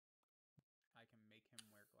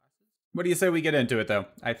What do you say we get into it, though?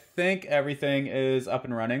 I think everything is up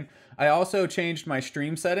and running. I also changed my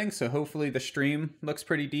stream settings, so hopefully the stream looks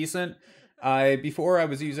pretty decent. Before I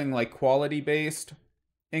was using like quality-based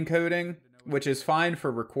encoding, which is fine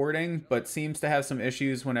for recording, but seems to have some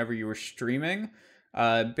issues whenever you were streaming.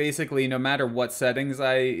 Basically, no matter what settings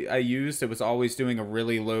I used, it was always doing a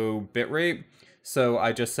really low bitrate. So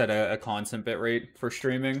I just set a constant bitrate for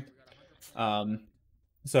streaming. Um,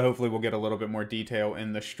 so hopefully we'll get a little bit more detail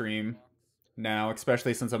in the stream now,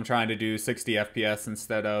 especially since I'm trying to do 60 FPS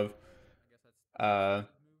instead of uh,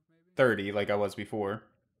 30 like I was before.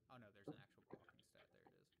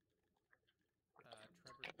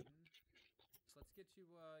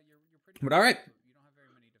 But all right,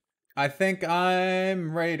 I think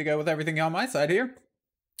I'm ready to go with everything on my side here.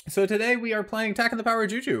 So today we are playing Jak and the Power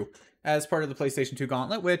of Juju as part of the PlayStation 2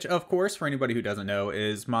 Gauntlet, which, of course, for anybody who doesn't know,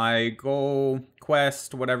 is my goal,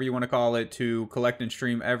 quest, whatever you want to call it, to collect and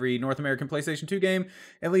stream every North American PlayStation 2 game,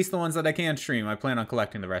 at least the ones that I can stream. I plan on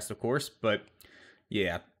collecting the rest, of course, but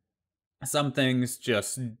yeah, some things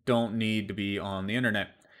just don't need to be on the internet.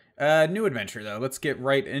 New adventure, though. Let's get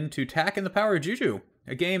right into Jak and the Power of Juju,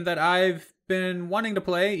 a game that I've been wanting to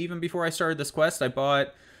play even before I started this quest. I bought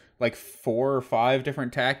like 4 or 5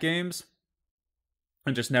 different Tak games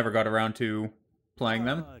and just never got around to playing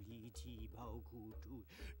them. Or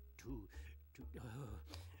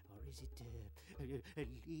is it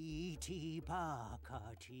Liti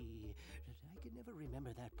Bakati? I can never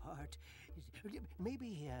remember that part.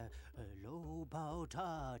 Maybe Lo Bao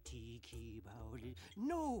Ta Ti Ki Bao.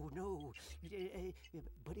 No,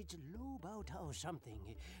 but it's Lo Bao Tao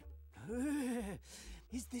something.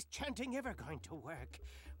 Is this chanting ever going to work?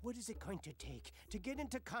 What is it going to take to get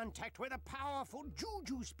into contact with a powerful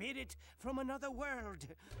Juju spirit from another world?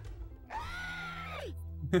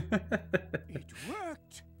 It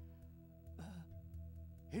worked!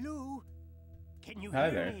 Hello? Can you Hi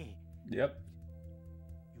hear there. me? Yep.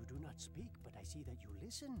 You do not speak, but I see that you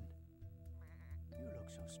listen. You look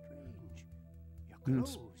so strange. Your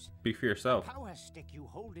clothes. Speak for yourself. Power stick you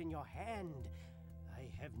hold in your hand. I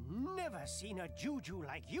have never seen a Juju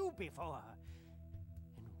like you before.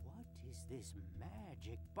 And what is this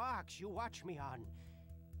magic box you watch me on?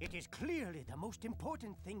 It is clearly the most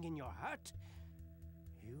important thing in your hut.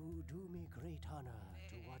 You do me great honor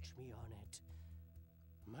to watch me on it.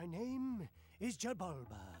 My name is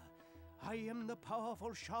Jabalba. I am the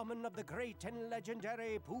powerful shaman of the great and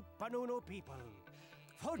legendary Pupanunu people.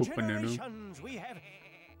 For generations we have...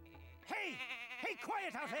 Hey! Hey,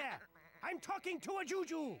 quiet out there! I'm talking to a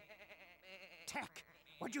Juju! Jak,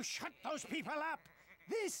 would you shut those people up?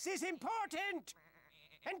 This is important!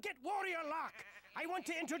 And get Warrior Lock! I want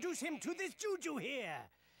to introduce him to this Juju here!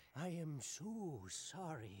 I am so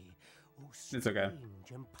sorry. Oh, It's okay.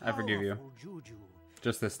 I forgive you. Juju.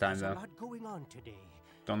 Just this time, There's though. a lot going on today.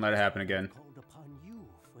 Don't let it happen again. Called upon you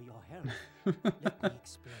for your help. Let me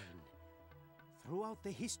explain. Throughout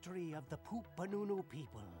the history of the Pupanunu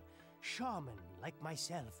people, shaman like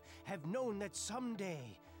myself have known that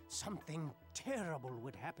someday something terrible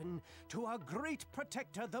would happen to our great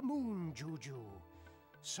protector, the Moon Juju.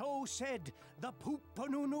 So said the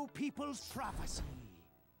Pupanunu people's prophecy.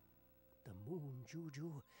 The Moon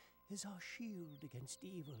Juju is our shield against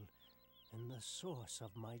evil and the source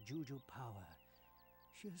of my Juju power.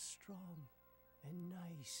 She is strong and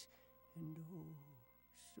nice and oh,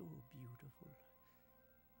 so beautiful.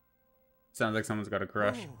 Sounds like someone's got a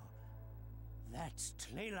crush. Oh, that's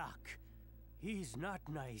Tleilach. He's not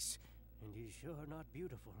nice, and he's sure not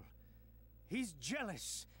beautiful. He's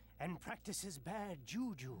jealous and practices bad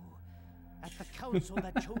juju. At the council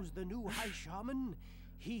that chose the new High Shaman,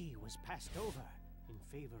 he was passed over in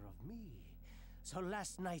favor of me. So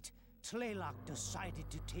last night, Tleilach decided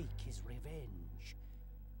to take his revenge.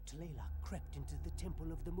 Tleilach crept into the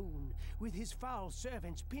Temple of the Moon with his foul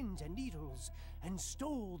servants, pins and needles, and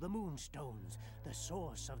stole the Moonstones, the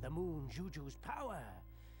source of the Moon Juju's power.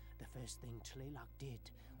 The first thing Tleilach did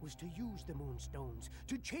was to use the Moonstones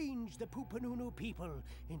to change the Pupanunu people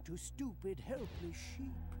into stupid, helpless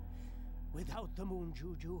sheep. Without the Moon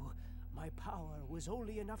Juju, my power was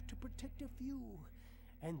only enough to protect a few.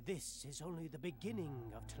 And this is only the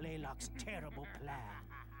beginning of Tleilach's terrible plan.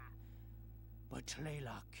 But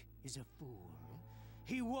Tleilach is a fool.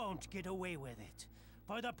 He won't get away with it.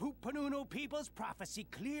 For the Pupanunu people's prophecy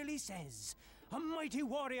clearly says, a mighty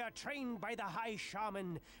warrior trained by the High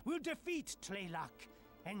Shaman will defeat Tleilach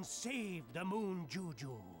and save the Moon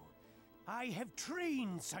Juju. I have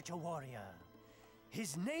trained such a warrior.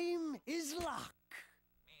 His name is Locke.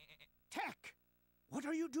 Jak, what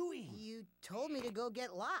are you doing? You told me to go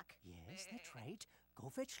get Locke. Yes, that's right. Go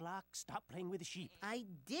fetch Locke. Stop playing with the sheep. I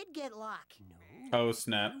did get Locke. No. Oh,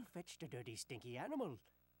 snap. You fetched a dirty, stinky animal.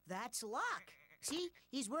 That's Locke. See,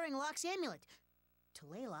 he's wearing Locke's amulet.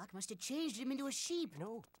 Tlaylock must have changed him into a sheep.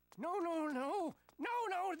 No.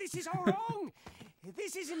 This is all wrong.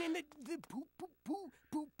 This isn't in the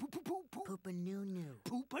Poopanoo.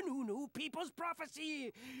 Poopanoo, people's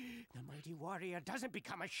prophecy. The mighty warrior doesn't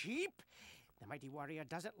become a sheep. The mighty warrior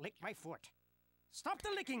doesn't lick my foot. Stop the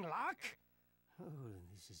licking, Locke. Oh,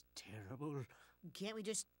 this is terrible. Can't we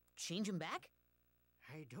just change him back?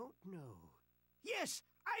 I don't know. Yes,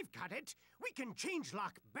 I've got it. We can change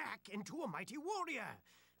Locke back into a mighty warrior.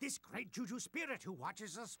 This great Juju spirit who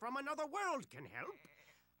watches us from another world can help.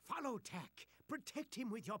 Follow Tech. Protect him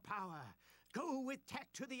with your power. Go with Tech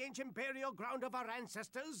to the ancient burial ground of our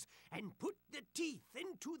ancestors and put the teeth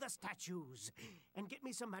into the statues. And get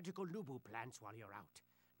me some magical Nubu plants while you're out.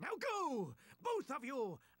 Now go! Both of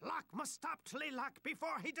you! Locke must stop Tlaylock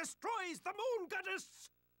before he destroys the moon goddess!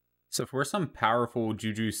 So if we're some powerful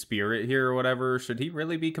Juju spirit here or whatever, should he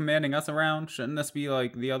really be commanding us around? Shouldn't this be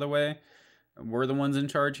like the other way? We're the ones in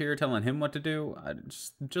charge here telling him what to do?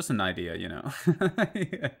 Just an idea, you know.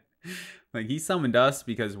 Like, he summoned us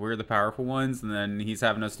because we're the powerful ones, and then he's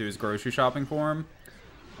having us do his grocery shopping for him.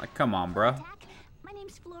 Like, come on, bruh. My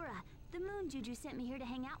name's Flora. The moon Juju sent me here to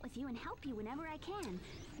hang out with you and help you whenever I can.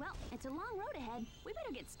 Well, it's a long road ahead. We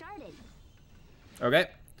better get started. Okay.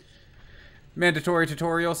 Mandatory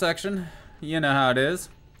tutorial section. You know how it is.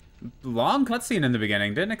 Long cutscene in the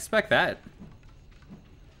beginning. Didn't expect that.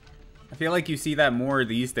 I feel like you see that more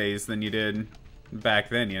these days than you did back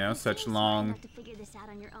then, you know? Such long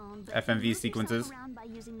FMV sequences. Around by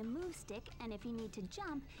using the move stick, and if you need to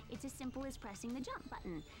jump, it's as simple as pressing the jump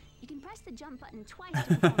button. You can press the jump button twice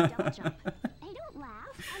to perform a double jump. Hey, don't laugh.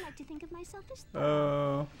 I like to think of myself as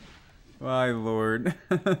Oh, my lord.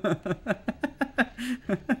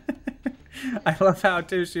 I love how,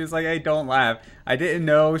 too, she was like, hey, don't laugh. I didn't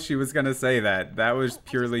know she was going to say that. That was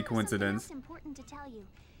purely coincidence. Important to tell you.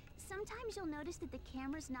 Sometimes you'll notice that the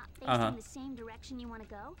camera's not facing the same direction you want to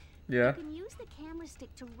go. Yeah. You can use the camera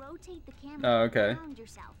stick to rotate the camera around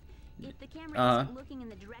yourself. If the camera isn't looking in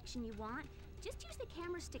the direction you want, just use the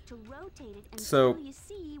camera stick to rotate it until you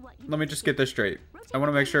see what you let me just get this straight. I want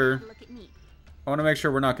to make sure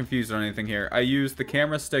we're not confused on anything here. I use the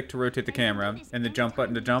camera stick to rotate the camera and the jump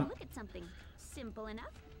button to jump. Look at something simple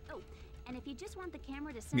enough. Oh, and if you just want the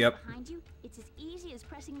camera to center behind you, it's as easy as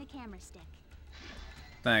pressing the camera stick.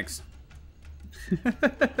 Thanks.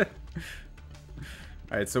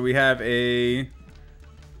 Alright, so we have a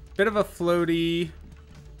bit of a floaty.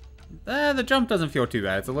 The jump doesn't feel too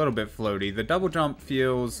bad. It's a little bit floaty. The double jump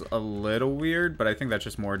feels a little weird, but I think that's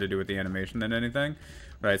just more to do with the animation than anything.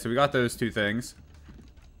 Right, so we got those two things.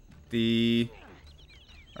 These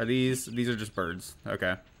are just birds.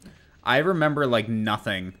 Okay. I remember like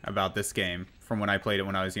nothing about this game from when I played it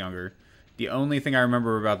when I was younger. The only thing I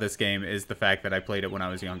remember about this game is the fact that I played it when I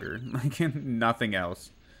was younger. Like, nothing else.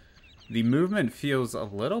 The movement feels a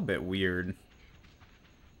little bit weird.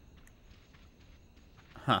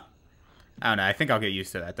 Huh. I don't know. I think I'll get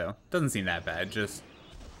used to that, though. Doesn't seem that bad. Just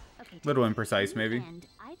a little imprecise, maybe. And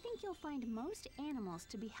I think you'll find most animals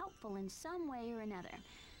to be helpful in some way or another.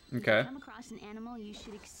 Okay. If you come across an animal, you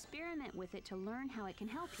should experiment with it to learn how it can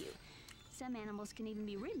help you. Some animals can even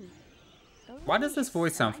be ridden. Why does this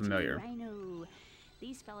voice sound familiar? Rhino.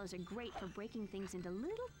 These fellows are great for breaking things into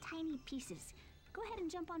little tiny pieces. Go ahead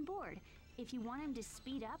and jump on board. If you want him to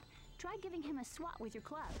speed up, try giving him a swat with your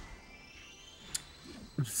club.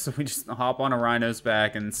 So we just hop on a rhino's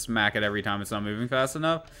back and smack it every time it's not moving fast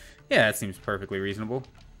enough? Yeah, that seems perfectly reasonable.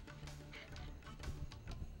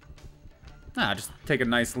 Just take a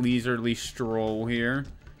nice leisurely stroll here,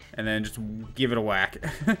 and then just give it a whack.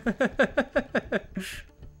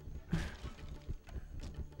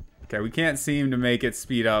 Okay, we can't seem to make it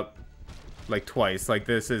speed up like twice. Like,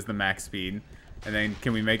 this is the max speed. And then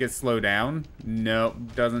can we make it slow down? Nope,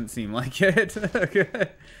 doesn't seem like it.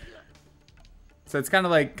 Okay. So it's kind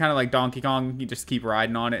of like Donkey Kong. You just keep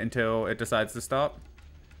riding on it until it decides to stop,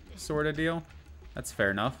 sort of deal. That's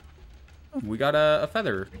fair enough. We got a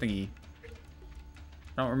feather thingy.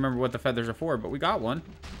 I don't remember what the feathers are for, but we got one.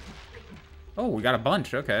 Oh, we got a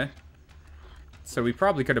bunch. Okay. So we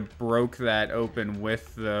probably could have broke that open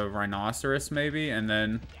with the rhinoceros maybe and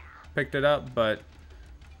then picked it up, but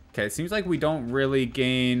okay, it seems like we don't really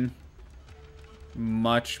gain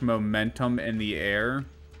much momentum in the air.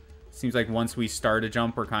 Seems like once we start a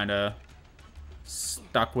jump, we're kind of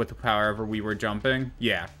stuck with however we were jumping.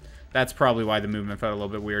 Yeah, that's probably why the movement felt a little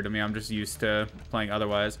bit weird to me. I'm just used to playing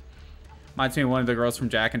otherwise. Reminds me of one of the girls from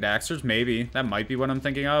Jak and Daxter's. Maybe. That might be what I'm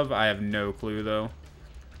thinking of. I have no clue, though.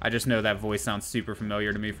 I just know that voice sounds super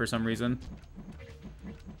familiar to me for some reason.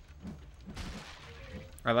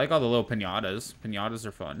 I like all the little pinatas. Pinatas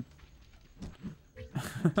are fun.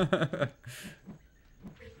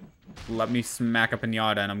 Let me smack a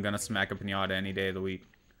pinata, and I'm gonna smack a pinata any day of the week.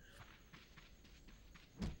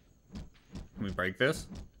 Can we break this?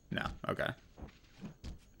 No. Okay.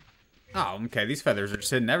 Oh, okay. These feathers are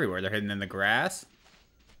just hidden everywhere. They're hidden in the grass.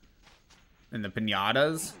 In the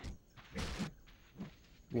pinatas.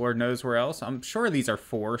 Lord knows where else. I'm sure these are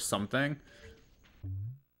for something.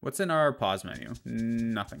 What's in our pause menu?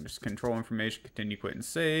 Nothing. Just control information, continue, quit, and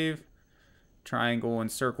save. Triangle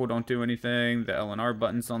and circle don't do anything. The L and R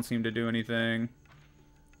buttons don't seem to do anything.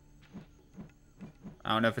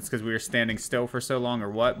 I don't know if it's because we were standing still for so long or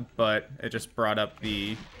what, but it just brought up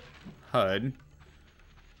the HUD.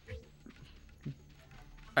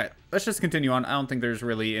 Alright, let's just continue on. I don't think there's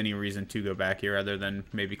really any reason to go back here other than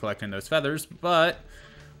maybe collecting those feathers, but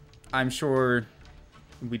I'm sure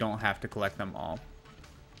we don't have to collect them all.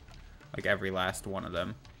 Like every last one of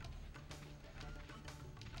them.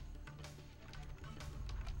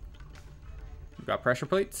 We've got pressure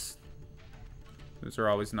plates. Those are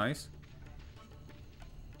always nice.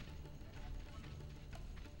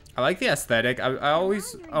 I like the aesthetic. I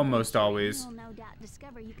always, almost always.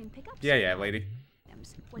 Yeah, lady.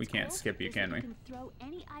 We can't skip you, can we? You can throw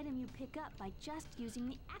any item you pick up by just using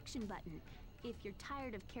the action button. If you're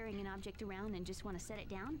tired of carrying an object around and just want to set it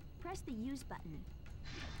down, press the use button.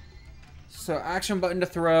 So action button to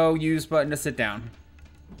throw, use button to sit down.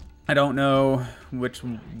 I don't know which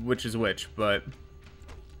is which, but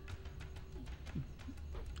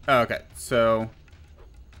okay. So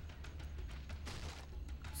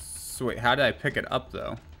wait, how did I pick it up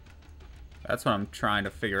though? That's what I'm trying to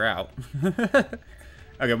figure out.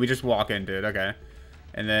 Okay, we just walk into it. Okay,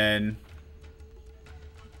 and then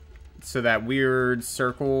so that weird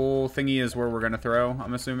circle thingy is where we're gonna throw,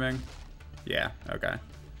 I'm assuming. Yeah. Okay.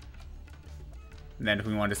 And then if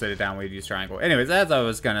we wanted to set it down, we'd use triangle. Anyways, as I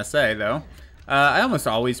was gonna say, though, I almost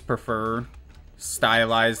always prefer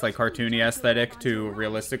stylized, like, cartoony aesthetic to a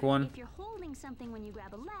realistic one. If you're holding something when you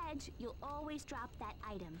grab a ledge, you'll always drop that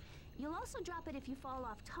item. You'll also drop it if you fall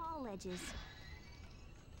off tall ledges.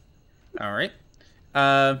 Alright.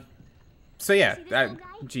 So yeah,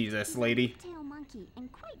 Jesus, lady. Tail monkey,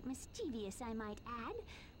 and quite mischievous, I might add.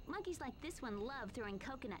 Monkeys like this one love throwing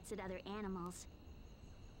coconuts at other animals.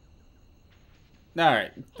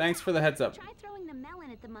 Alright, thanks for the heads up. Try throwing the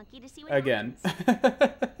melon at the monkey to see what again.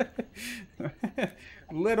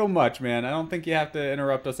 Little much, man. I don't think you have to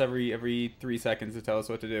interrupt us every 3 seconds to tell us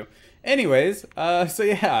what to do. Anyways, so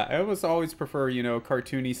yeah, I always prefer, you know,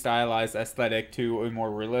 cartoony stylized aesthetic to a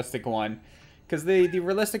more realistic one. Because the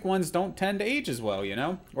realistic ones don't tend to age as well, you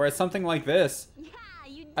know? Whereas something like this,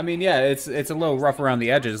 I mean, yeah, it's a little rough around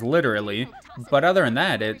the edges, literally. But other than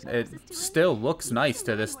that, it still looks nice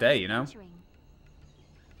to this day, you know?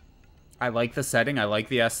 I like the setting, I like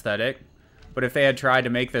the aesthetic, but if they had tried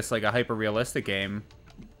to make this like a hyper-realistic game,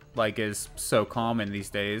 like is so common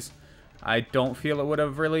these days, I don't feel it would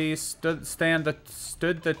have really stood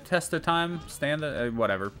the test of time.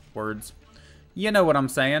 Whatever words. You know what I'm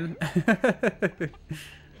saying.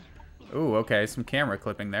 Ooh, okay, some camera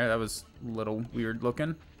clipping there. That was a little weird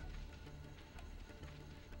looking.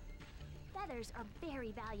 Feathers are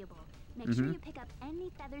very valuable. Make sure you pick up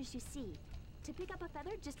any feathers you see. To pick up a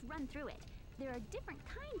feather, just run through it. There are different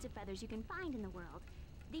kinds of feathers you can find in the world.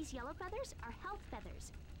 These yellow feathers are health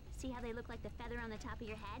feathers. See how they look like the feather on the top of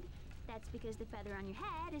your head? That's because the feather on your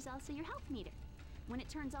head is also your health meter. When it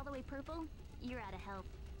turns all the way purple, you're out of health.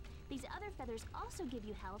 These other feathers also give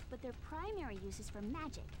you health, but their primary use is for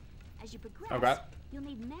magic. As you progress, you'll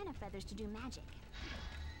need mana feathers to do magic.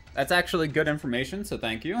 That's actually good information, so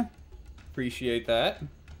thank you. Appreciate that.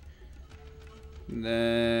 And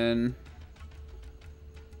then...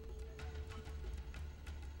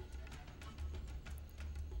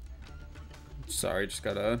 Sorry, just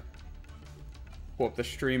gotta pull up the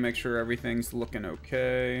stream, make sure everything's looking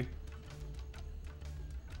okay.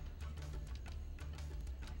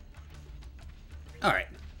 Alright.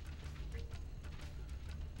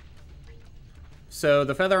 So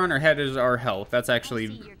the feather on her head is our health. That's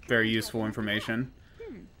actually very useful information.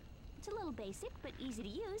 It's a little basic, but easy to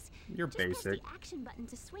use. You're basic. Just press the action button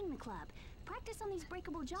to swing the club. Practice on these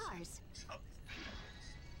breakable jars.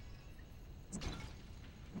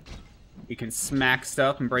 You can smack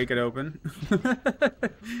stuff and break it open.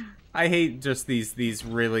 I hate just these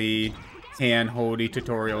really hand-holdy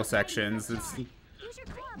tutorial sections. Use your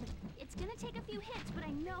club. It's gonna take a few hits, but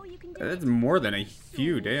I know you can do That's more than a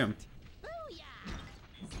few, damn.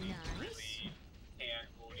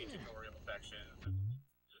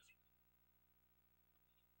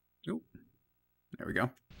 Ooh, there we go.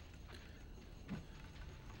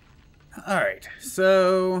 Alright,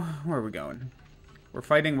 so where are we going? We're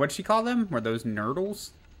fighting, what'd she call them? Were those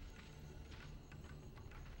nurdles?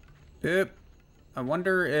 Yep. I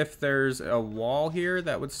wonder if there's a wall here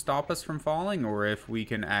that would stop us from falling, or if we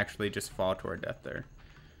can actually just fall to our death there.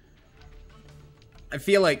 I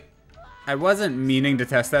feel like I wasn't meaning to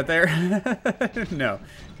test that there. No,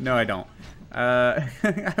 I don't.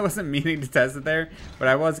 I wasn't meaning to test it there, but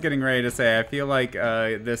I was getting ready to say I feel like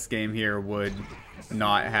this game here would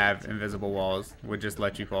not have invisible walls, would just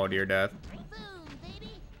let you fall to your death.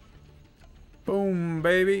 Boom,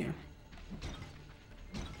 baby.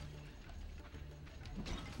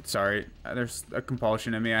 Sorry, there's a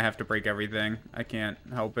compulsion in me. I have to break everything. I can't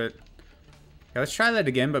help it. Okay, let's try that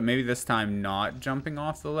again, but maybe this time not jumping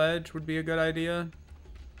off the ledge would be a good idea.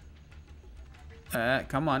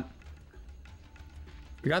 Come on.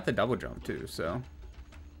 We got the double jump too, so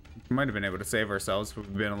we might have been able to save ourselves if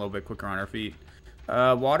we've been a little bit quicker on our feet.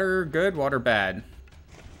 Water good, water bad.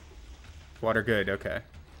 Water good, okay.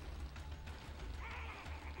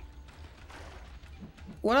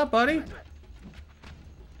 What up, buddy?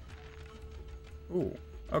 Ooh,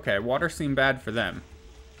 okay, water seemed bad for them.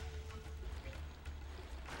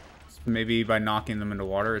 So maybe by knocking them into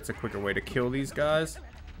water, it's a quicker way to kill these guys.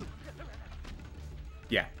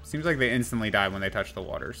 Yeah, seems like they instantly die when they touch the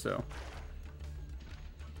water, so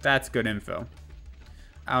that's good info.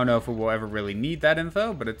 I don't know if we'll ever really need that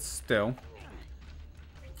info, but it's still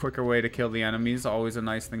quicker way to kill the enemies. Always a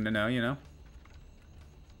nice thing to know, you know?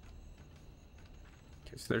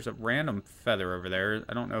 Okay, so there's a random feather over there.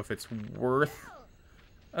 I don't know if it's worth...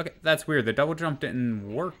 Okay, that's weird. The double jump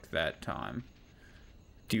didn't work that time.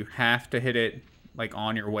 Do you have to hit it, like,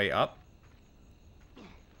 on your way up?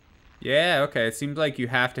 Yeah, okay. It seems like you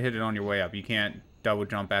have to hit it on your way up. You can't double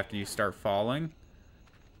jump after you start falling.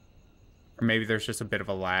 Or maybe there's just a bit of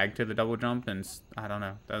a lag to the double jump, and I don't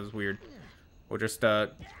know. That was weird. We'll just, yeah,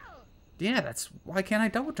 that's... Why can't I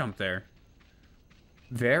double jump there?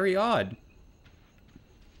 Very odd.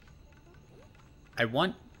 I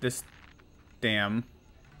want this damn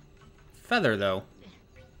feather, though.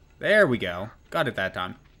 There we go. Got it that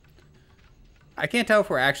time. I can't tell if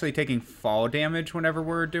we're actually taking fall damage whenever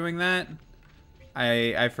we're doing that.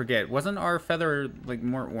 I forget. Wasn't our feather, like,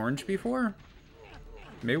 more orange before?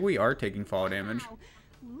 Maybe we are taking fall damage. Wow.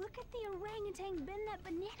 Look at the orangutan bend that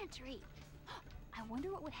banana tree. I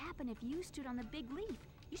wonder what would happen if you stood on the big leaf.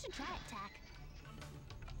 You should try it, Tack.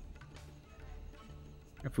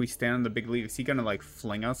 If we stand on the big leaf, is he gonna, like,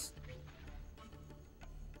 fling us?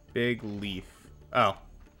 Big leaf. Oh.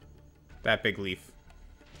 That big leaf.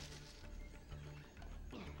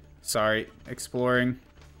 Sorry. Exploring.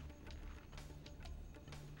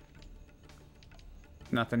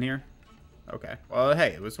 Nothing here? Okay. Well, hey,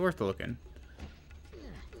 it was worth looking.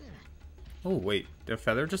 Oh, wait. Did a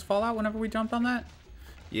feather just fall out whenever we jumped on that?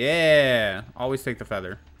 Yeah. Always take the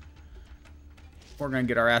feather. We're gonna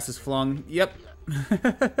get our asses flung. Yep.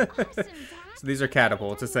 Awesome, So these are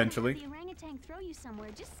catapults, essentially. If the orangutan throw you somewhere,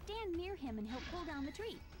 just stand near him and he'll pull down the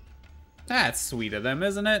tree. That's sweet of them,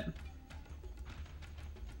 isn't it?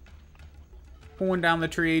 Pulling down the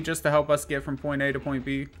tree just to help us get from point A to point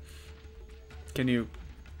B. Can you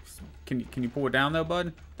pull it down though,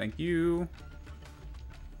 bud? Thank you.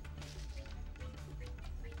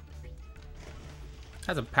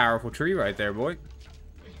 That's a powerful tree right there, boy.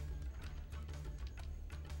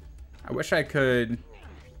 I wish I could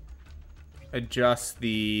adjust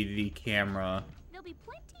the camera. There'll be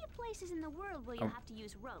plenty of places in the world where you'll have to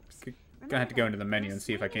use ropes. Gonna have to go into the menu and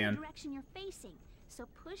see if I can. Direction you're facing. So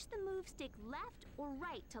push the move stick left or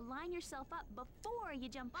right to line yourself up before you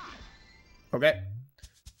jump off. Okay.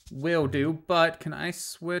 Will do, but can I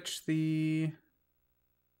switch the...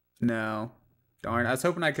 No. Darn, I was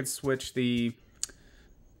hoping I could switch the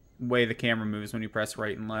way the camera moves when you press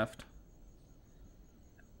right and left.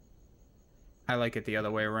 I like it the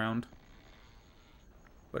other way around.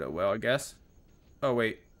 But oh well, I guess. Oh,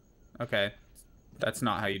 wait. Okay. That's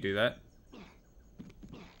not how you do that.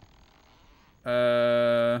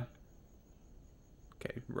 Okay,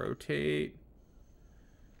 rotate.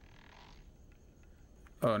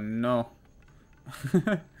 Oh, no.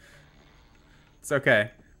 It's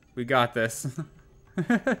okay. We got this.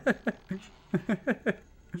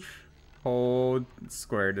 Hold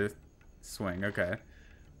square to swing. Okay.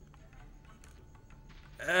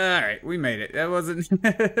 Alright, we made it. That wasn't...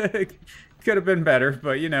 Could have been better,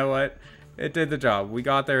 but you know what? It did the job. We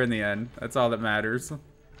got there in the end. That's all that matters.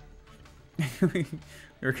 We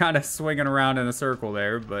were kind of swinging around in a circle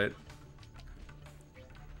there, but...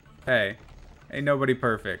 Hey. Ain't nobody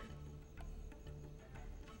perfect.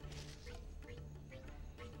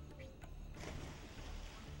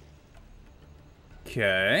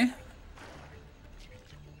 Okay.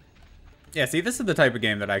 Yeah, see, this is the type of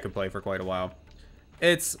game that I could play for quite a while.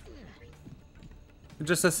 It's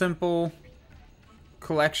just a simple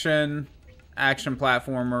collection, action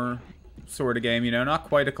platformer sort of game, you know, not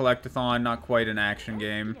quite a collectathon, not quite an action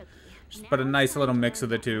game, but a nice little mix of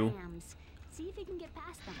the two. See if you can get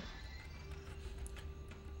past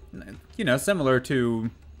them. You know, similar to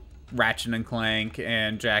Ratchet and Clank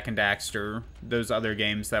and Jak and Daxter, those other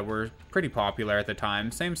games that were pretty popular at the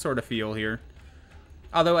time. Same sort of feel here.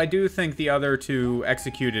 Although I do think the other two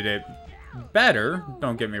executed it better,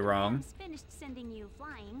 don't get me wrong. Finished sending you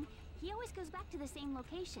flying. He always goes back to the same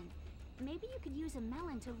location. Maybe you could use a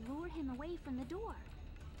melon to lure him away from the door.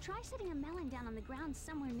 Try setting a melon down on the ground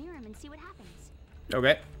somewhere near him and see what happens.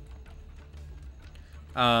 Okay.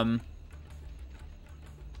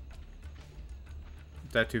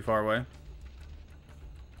 Is that too far away?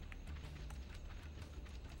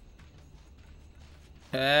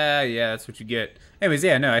 Yeah, that's what you get. Anyways,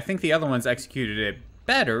 yeah, no, I think the other ones executed it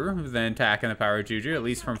better than Jak and the Power of Juju, at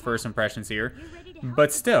least from first impressions here.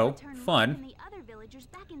 But still, fun. The other villagers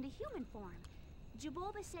back into human form.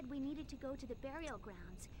 Jabulba said we needed to go to the burial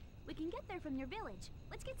grounds. We can get there from your village.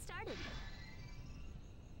 Let's get started.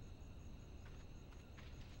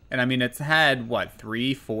 And I mean, it's had, what,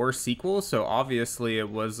 3, 4 sequels? So obviously it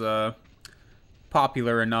was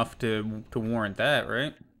popular enough to warrant that,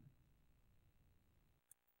 right?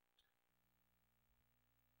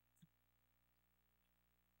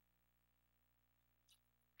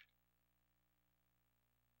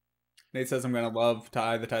 Nate says I'm going to love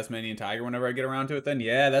Ty the Tasmanian Tiger whenever I get around to it then.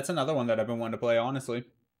 Yeah, that's another one that I've been wanting to play, honestly.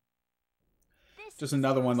 Just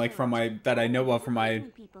another one like from that I know of from my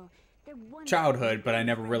childhood, but I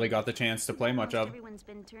never really got the chance to play much of. Everyone's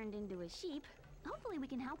been turned into a sheep. Hopefully we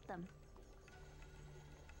can help them.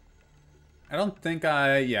 I don't think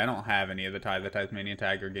I don't have any of the Ty the Tasmanian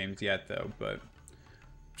Tiger games yet though, but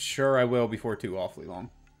sure I will before too awfully long.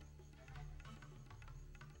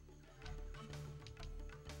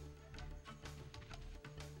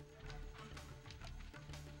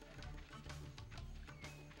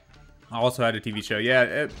 I also had a TV show.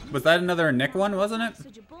 Yeah, was that another Nick one, wasn't it? So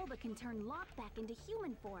Jabulba can turn Locke back into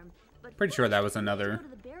human form, but pretty sure that was another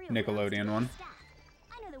Nickelodeon one.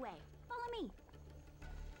 I know the way. Follow me.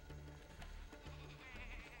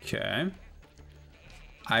 Okay.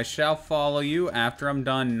 I shall follow you after I'm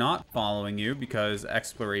done not following you, because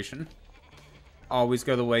exploration. Always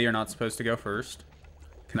go the way you're not supposed to go first.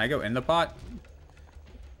 Can I go in the pot?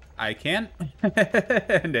 I can.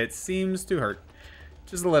 And it seems to hurt.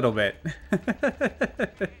 Just a little bit.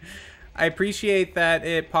 I appreciate that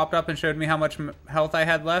it popped up and showed me how much health I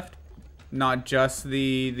had left. Not just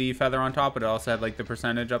the feather on top, but it also had like the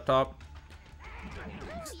percentage up top.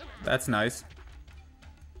 That's nice.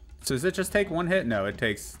 So does it just take one hit? No, it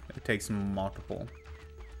takes multiple.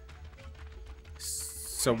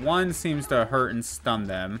 So one seems to hurt and stun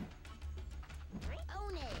them.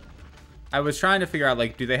 I was trying to figure out,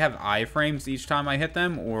 like, do they have iframes each time I hit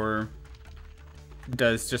them, or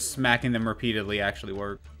does just smacking them repeatedly actually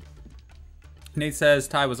work? Nate says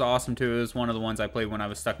Ty was awesome too. It was one of the ones I played when I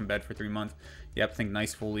was stuck in bed for 3 months. Yep, I think Nick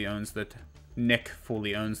fully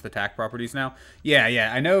owns the Tak properties now.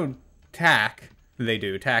 Yeah, I know Tak. They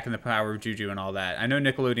do. Tak and the Power of Juju and all that. I know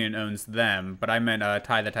Nickelodeon owns them, but I meant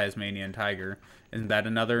Ty the Tasmanian Tiger. Isn't that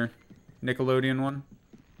another Nickelodeon one?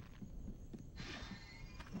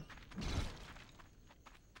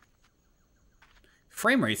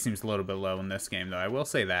 Frame rate seems a little bit low in this game, though. I will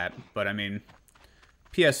say that. But, I mean,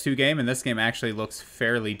 PS2 game, and this game actually looks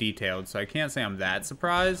fairly detailed, so I can't say I'm that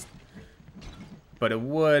surprised. But it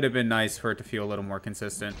would have been nice for it to feel a little more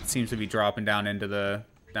consistent. It seems to be dropping down into the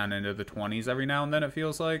 20s every now and then, it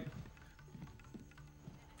feels like.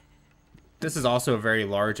 This is also a very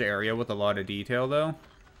large area with a lot of detail, though.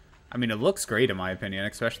 I mean, it looks great in my opinion,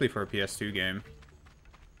 especially for a PS2 game.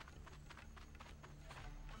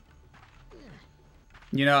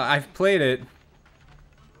 You know, I've played it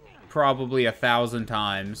probably 1,000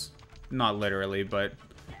 times. Not literally, but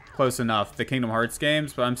close enough. The Kingdom Hearts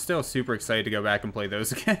games, but I'm still super excited to go back and play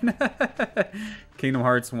those again. Kingdom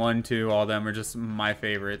Hearts 1, 2, all of them are just my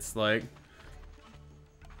favorites. Like,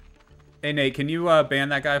 hey Nate, can you ban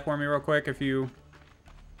that guy for me real quick if you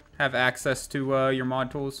have access to your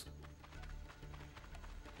mod tools?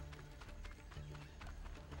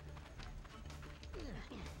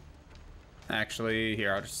 Actually,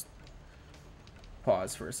 here, I'll just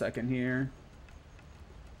pause for a second here.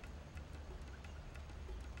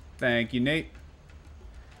 Thank you, Nate.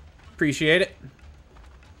 Appreciate it.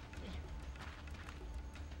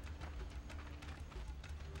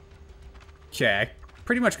 Okay,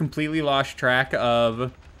 pretty much completely lost track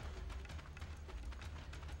of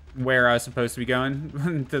where I was supposed to be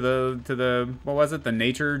going to the what was it, the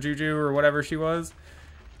nature Juju or whatever she was.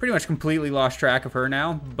 Pretty much completely lost track of her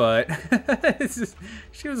now, but it's just,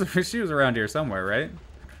 she was around here somewhere, right?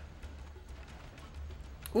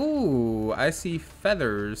 Ooh, I see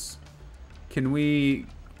feathers. Can we,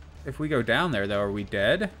 if we go down there though, are we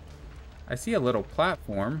dead? I see a little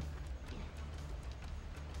platform.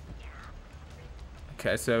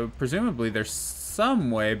 Okay, so presumably there's some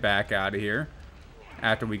way back out of here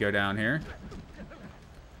after we go down here.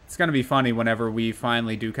 It's gonna be funny whenever we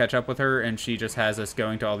finally do catch up with her and she just has us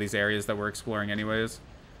going to all these areas that we're exploring anyways.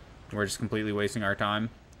 We're just completely wasting our time.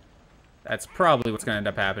 That's probably what's gonna end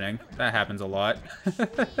up happening. That happens a lot.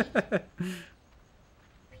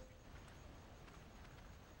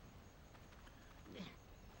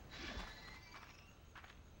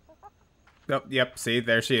 Oh, yep, see,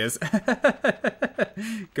 there she is.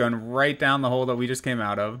 Going right down the hole that we just came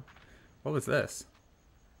out of. What was this?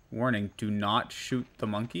 Warning, do not shoot the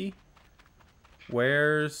monkey.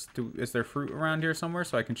 Is there fruit around here somewhere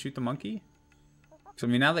so I can shoot the monkey? So, I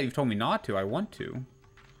mean, now that you've told me not to, I want to.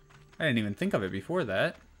 I didn't even think of it before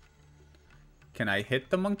that. Can I hit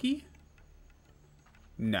the monkey?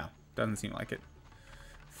 No, doesn't seem like it.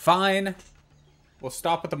 Fine. We'll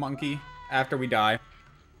stop with the monkey after we die.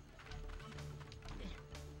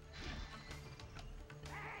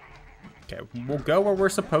 Okay, we'll go where we're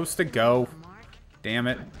supposed to go. Damn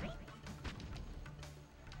it.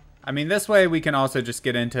 I mean, this way we can also just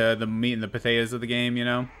get into the meat and the potatoes of the game, you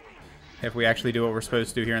know? If we actually do what we're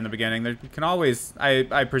supposed to do here in the beginning. There can always,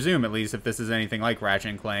 I presume at least, if this is anything like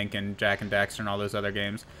Ratchet and Clank and Jak and Daxter and all those other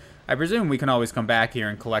games, I presume we can always come back here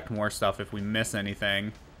and collect more stuff if we miss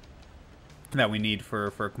anything that we need for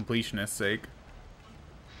completionist's sake.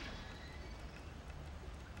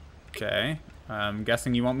 Okay. I'm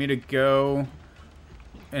guessing you want me to go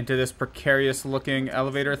into this precarious looking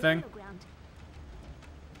elevator thing?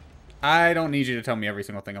 I don't need you to tell me every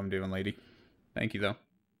single thing I'm doing, lady. Thank you, though.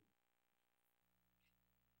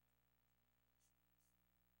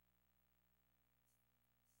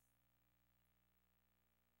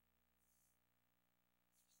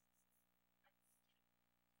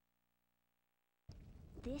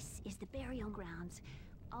 This is the burial grounds.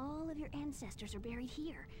 All of your ancestors are buried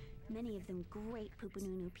here. Many of them great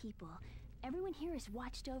Pupanunu people. Everyone here is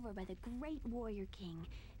watched over by the great warrior king.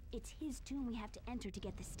 It's his tomb we have to enter to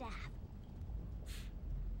get the staff.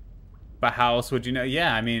 But how else would you know?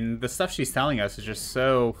 Yeah, I mean, the stuff she's telling us is just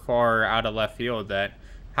so far out of left field that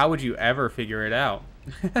how would you ever figure it out?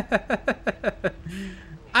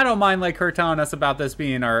 I don't mind, like, her telling us about this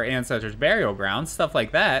being our ancestors' burial ground, stuff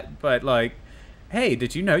like that, but, like, hey,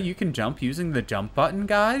 did you know you can jump using the jump button,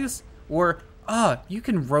 guys? Or, you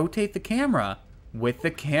can rotate the camera with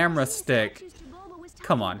the camera stick.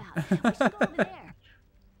 Come on.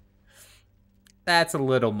 That's a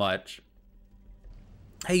little much.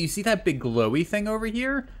 Hey, you see that big glowy thing over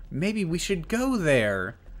here? Maybe we should go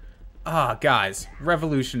there. Guys,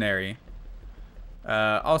 revolutionary.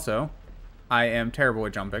 Also, I am terrible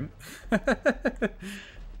at jumping.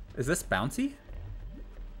 Is this bouncy?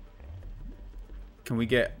 Can we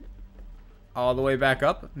get all the way back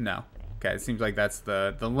up? No. Okay, it seems like that's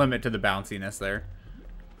the limit to the bounciness there.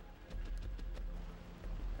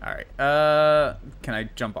 Alright, can I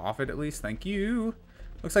jump off it at least? Thank you.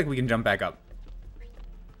 Looks like we can jump back up.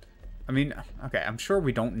 I mean, okay, I'm sure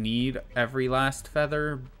we don't need every last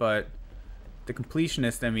feather, but the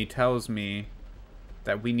completionist in me tells me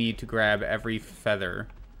that we need to grab every feather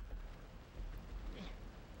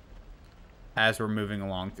as we're moving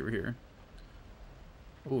along through here.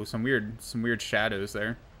 Ooh, some weird shadows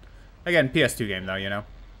there. Again, PS2 game though, you know.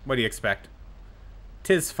 What do you expect?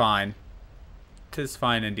 'Tis fine. 'Tis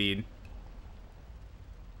fine indeed.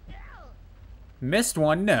 Missed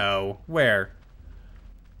one? No. Where?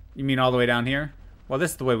 You mean all the way down here? Well,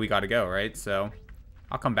 this is the way we gotta go, right? So,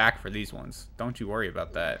 I'll come back for these ones. Don't you worry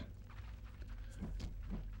about that.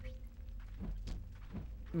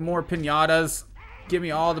 More piñatas. Give me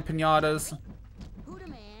all the piñatas.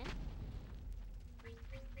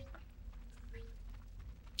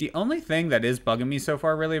 The only thing that is bugging me so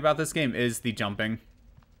far really about this game is the jumping.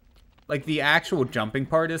 Like, the actual jumping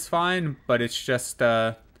part is fine, but it's just,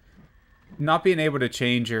 not being able to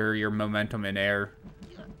change your momentum in air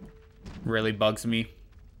really bugs me.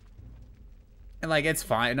 And, like, it's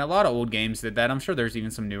fine. A lot of old games did that. I'm sure there's even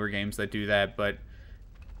some newer games that do that, but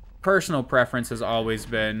personal preference has always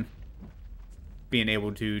been being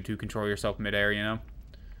able to control yourself midair, you know?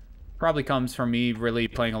 Probably comes from me really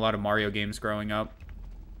playing a lot of Mario games growing up.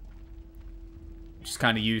 Just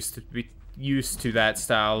kind of used used to that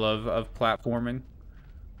style of platforming.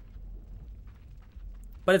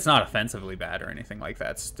 But it's not offensively bad or anything like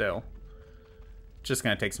that still. Just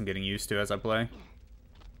gonna take some getting used to as I play.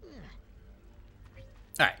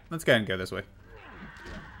 Alright, let's go ahead and go this way.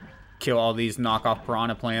 Kill all these knockoff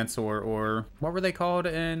piranha plants, or what were they called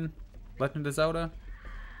in Legend of Zelda?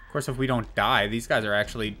 Of course, if we don't die, these guys are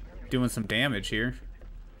actually doing some damage here.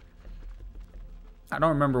 I don't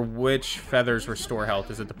remember which feathers restore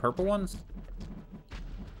health. Is it the purple ones?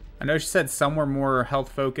 I know she said some were more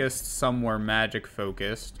health focused, some were magic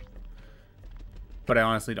focused. But I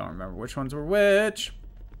honestly don't remember which ones were which.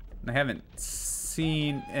 I haven't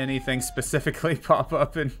seen anything specifically pop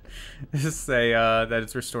up and say that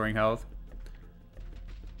it's restoring health.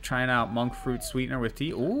 Trying out monk fruit sweetener with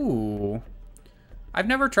tea. Ooh. I've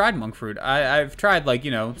never tried monk fruit. I've tried, like,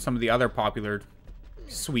 you know, some of the other popular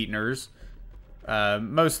sweeteners.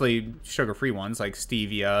 Mostly sugar-free ones like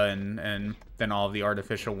stevia and then all of the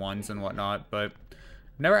artificial ones and whatnot, but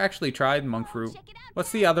never actually tried monk fruit.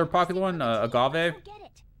 What's the other popular one? Agave?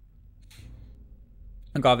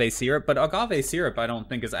 Agave syrup, but agave syrup I don't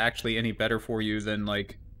think is actually any better for you than,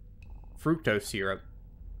 like, fructose syrup,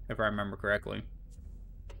 if I remember correctly.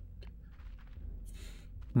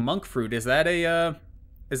 Monk fruit, is that a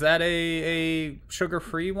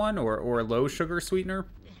sugar-free one or a low sugar sweetener?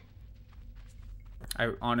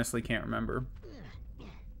 I honestly can't remember.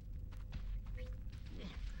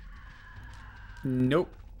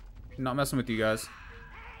 Nope. Not messing with you guys.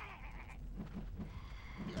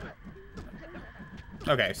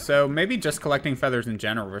 Okay, so maybe just collecting feathers in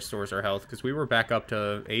general restores our health, because we were back up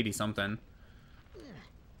to 80-something.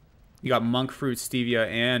 You got monk fruit, stevia,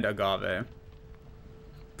 and agave.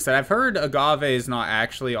 So I've heard agave is not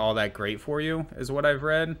actually all that great for you, is what I've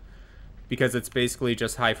read. Because it's basically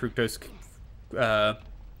just high fructose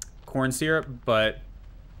corn syrup, but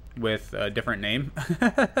with a different name.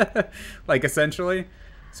 Like, essentially.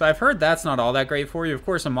 So I've heard that's not all that great for you. Of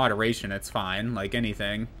course, in moderation, it's fine, like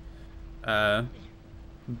anything.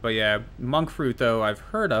 But yeah, monk fruit, though, I've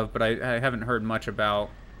heard of, but I haven't heard much about,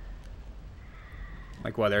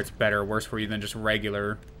 like, whether it's better or worse for you than just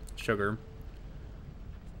regular sugar.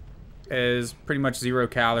 Is pretty much 0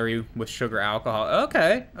 calorie with sugar alcohol.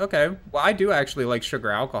 Okay, okay. Well, I do actually like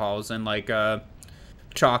sugar alcohols, and like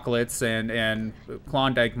chocolates and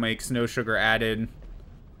Klondike makes no sugar added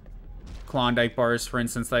Klondike bars, for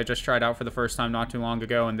instance, that I just tried out for the first time not too long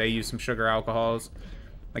ago, and they use some sugar alcohols.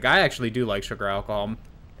 Like, I actually do like sugar alcohol.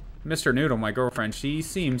 Mr. Noodle, my girlfriend, she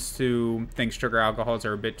seems to think sugar alcohols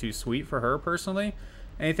are a bit too sweet for her personally.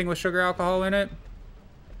 Anything with sugar alcohol in it.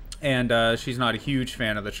 And she's not a huge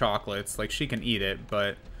fan of the chocolates. Like, she can eat it,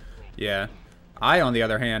 but yeah. I, on the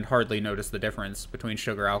other hand, hardly notice the difference between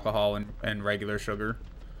sugar alcohol and regular sugar.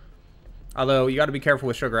 Although, you gotta be careful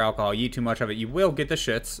with sugar alcohol. You eat too much of it, you will get the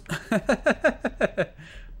shits.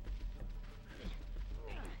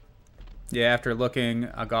 Yeah, after looking,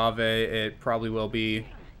 agave, it probably will be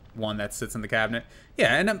one that sits in the cabinet.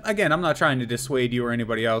 Yeah, and again, I'm not trying to dissuade you or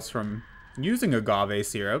anybody else from using agave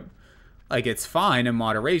syrup. Like, it's fine in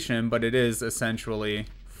moderation, but it is essentially,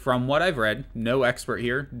 from what I've read, no expert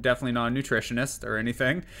here, definitely not a nutritionist or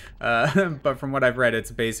anything, but from what I've read,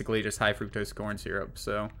 it's basically just high fructose corn syrup,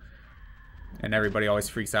 so. And everybody always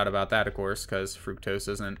freaks out about that, of course, because fructose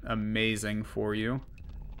isn't amazing for you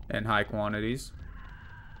in high quantities.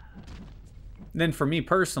 Then for me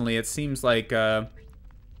personally, it seems like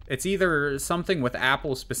it's either something with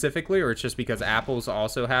apples specifically, or it's just because apples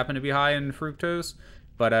also happen to be high in fructose.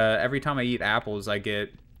 But every time I eat apples, I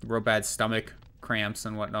get real bad stomach cramps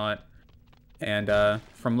and whatnot. And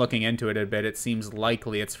from looking into it a bit, it seems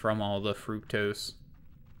likely it's from all the fructose.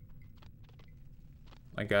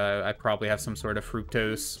 Like, I probably have some sort of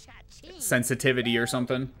fructose sensitivity or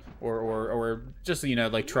something. Or just, you know,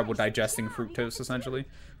 like trouble digesting fructose, essentially.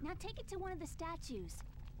 Now take it to one of the statues.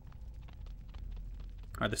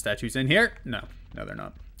 Are the statues in here? No. No, they're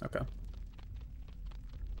not. Okay.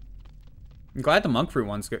 I'm glad the monk fruit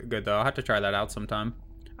one's good, though. I'll have to try that out sometime.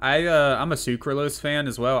 I'm a sucralose fan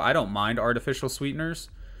as well. I don't mind artificial sweeteners.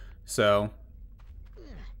 So,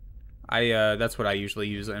 that's what I usually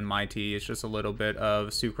use in my tea. It's just a little bit of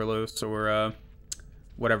sucralose or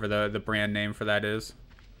whatever the brand name for that is.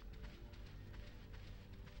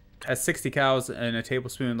 Has 60 calories and a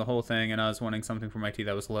tablespoon the whole thing, and I was wanting something for my tea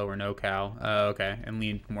that was low or no cal. Okay, and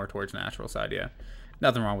lean more towards natural side, yeah.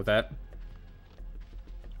 Nothing wrong with that.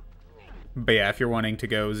 But yeah, if you're wanting to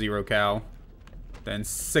go 0 cal, then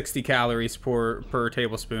 60 calories per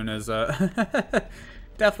tablespoon is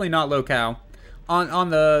definitely not low cal.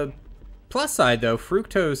 On the plus side, though,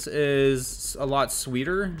 fructose is a lot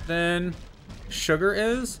sweeter than sugar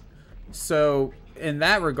is. So in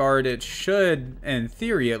that regard, it should, in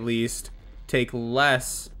theory at least, take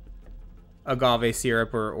less agave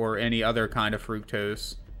syrup or any other kind of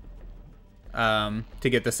fructose to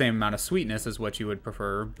get the same amount of sweetness as what you would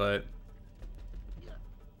prefer, but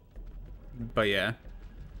yeah.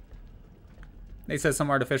 They said some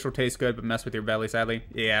artificial tastes good, but mess with your belly, sadly.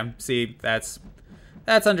 Yeah, see, that's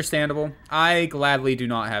understandable. I gladly do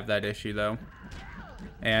not have that issue, though.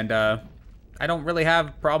 And, I don't really have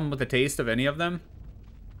a problem with the taste of any of them.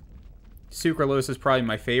 Sucralose is probably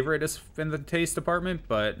my favorite in the taste department,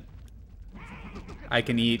 but I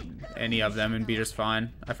can eat any of them and be just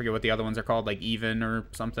fine. I forget what the other ones are called, like Even or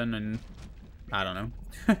something, and I don't know.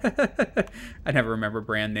 I never remember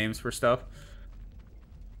brand names for stuff.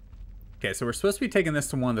 Okay, so we're supposed to be taking this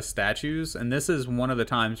to one of the statues, and this is one of the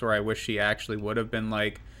times where I wish she actually would have been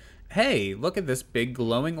like, hey, look at this big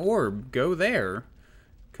glowing orb, go there.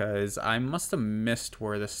 Because I must have missed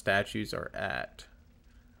where the statues are at.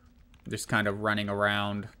 Just kind of running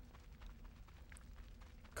around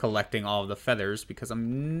collecting all of the feathers, because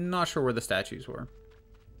I'm not sure where the statues were.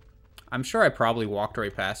 I'm sure I probably walked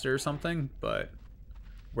right past it or something, but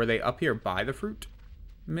were they up here by the fruit?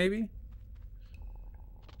 Maybe?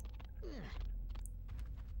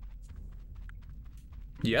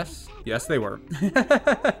 Yes. Yes, they were.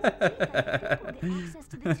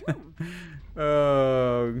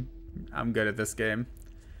 Oh, I'm good at this game.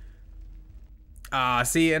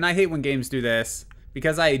 See, and I hate when games do this,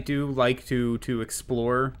 because I do like to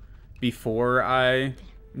explore before I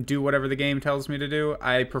do whatever the game tells me to do.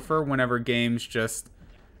 I prefer whenever games just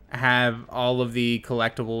have all of the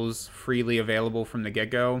collectibles freely available from the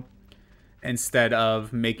get-go, instead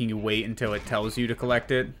of making you wait until it tells you to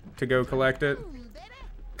collect it, to go collect it.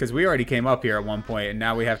 Because we already came up here at one point, and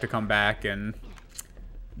now we have to come back, and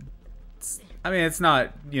I mean, it's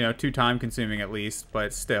not, you know, too time-consuming at least,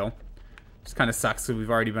 but still. Just kind of sucks because we've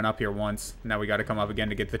already been up here once. Now we got to come up again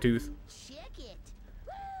to get the tooth. Check it.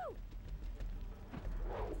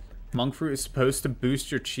 Monk fruit is supposed to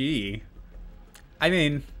boost your chi. I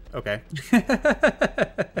mean, okay.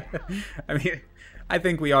 I mean, I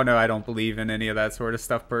think we all know I don't believe in any of that sort of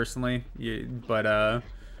stuff personally. But,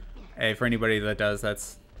 hey, for anybody that does,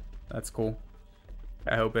 that's cool.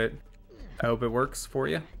 I hope it works for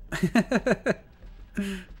you.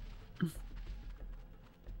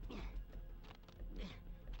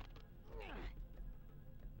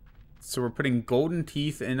 So we're putting golden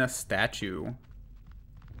teeth in a statue.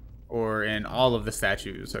 Or in all of the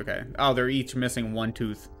statues. Okay. Oh, they're each missing one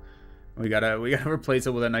tooth. We gotta replace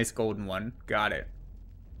it with a nice golden one. Got it.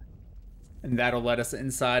 And that'll let us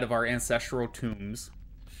inside of our ancestral tombs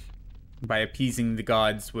by appeasing the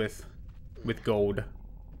gods with gold.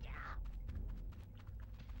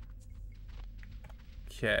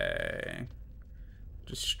 Okay.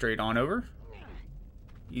 Just straight on over.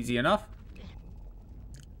 Easy enough.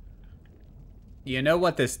 You know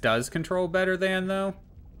what this does control better than, though?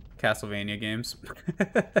 Castlevania games.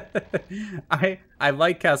 I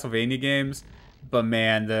like Castlevania games, but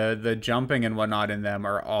man, the jumping and whatnot in them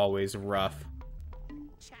are always rough.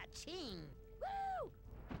 Cha-ching.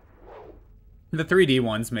 The 3D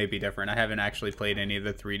ones may be different. I haven't actually played any of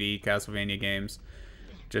the 3D Castlevania games.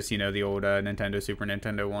 Just, you know, the old Nintendo, Super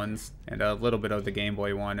Nintendo ones. And a little bit of the Game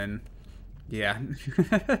Boy one. And, yeah.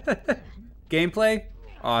 Gameplay?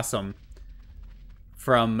 Awesome.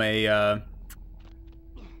 From a,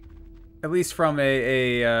 at least from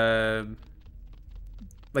a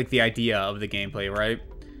like, the idea of the gameplay, right?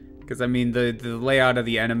 Because, I mean, the layout of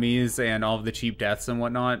the enemies and all of the cheap deaths and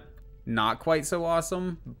whatnot, not quite so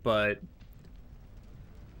awesome, but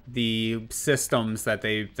the systems that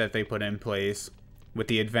they put in place with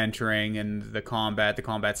the adventuring and the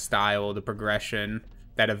combat style, the progression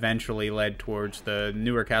that eventually led towards the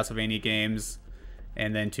newer Castlevania games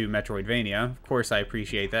and then to Metroidvania. Of course, I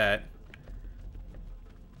appreciate that.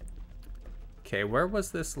 Okay, where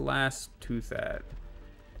was this last tooth at?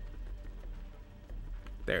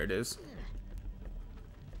 There it is.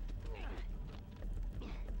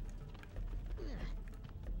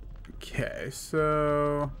 Okay,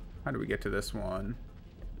 so how do we get to this one?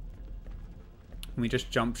 Can we just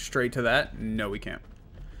jump straight to that? No, we can't.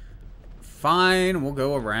 Fine, we'll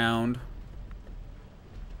go around.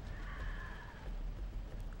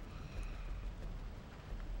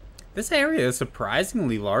 This area is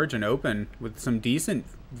surprisingly large and open, with some decent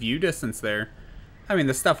view distance there. I mean,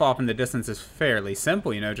 the stuff off in the distance is fairly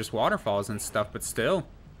simple, you know, just waterfalls and stuff, but still.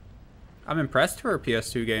 I'm impressed for a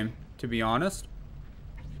PS2 game, to be honest.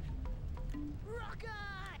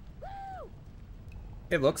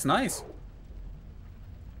 It looks nice.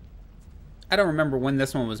 I don't remember when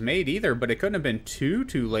this one was made either, but it couldn't have been too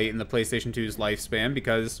late in the PlayStation 2's lifespan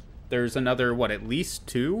because there's another, what, at least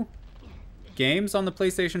 2 games on the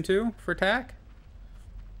PlayStation 2 for Tak?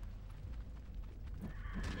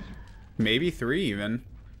 Maybe 3 even.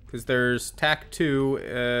 Because there's Tak 2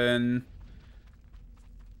 and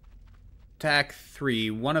Tak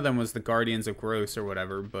 3. One of them was the Guardians of Gross or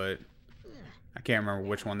whatever, but I can't remember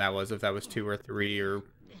which one that was, if that was 2 or 3 or...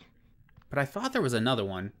 But I thought there was another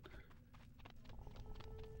one.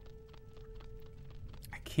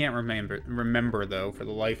 I can't remember though, for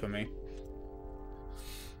the life of me.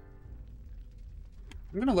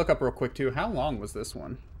 I'm gonna look up real quick too. How long was this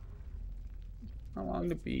one? How long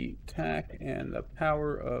to beat Tak and the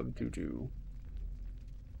Power of Juju?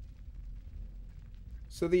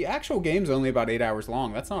 So the actual game's only about 8 hours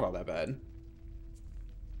long. That's not all that bad.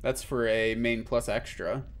 That's for a main plus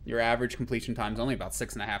extra. Your average completion time's only about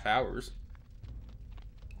 6.5 hours.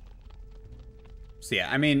 So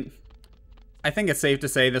yeah, I mean, I think it's safe to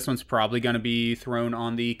say this one's probably going to be thrown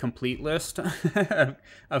on the complete list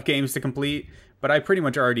of games to complete. But I pretty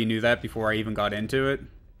much already knew that before I even got into it,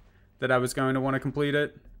 that I was going to want to complete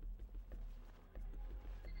it.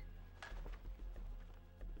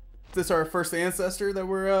 Is this our first ancestor that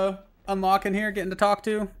we're unlocking here, getting to talk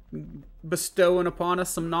to? Bestowing upon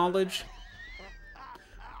us some knowledge?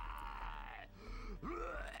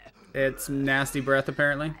 It's nasty breath,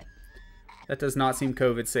 apparently. That does not seem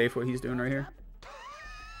COVID safe, what he's doing right here.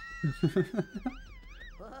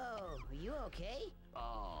 Whoa, are you okay?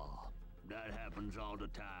 Oh, that happens all the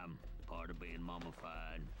time. Part of being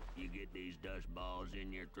mummified. You get these dust balls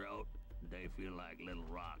in your throat, they feel like little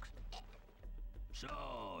rocks.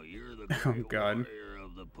 So, you're the great warrior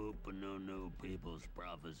of the Poopanunu people's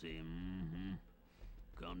prophecy.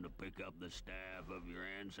 Come to pick up the staff of your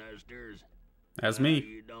ancestors? That's me.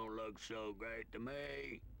 You don't look so great to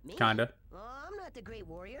me. Me? Kinda. Oh, I'm not the great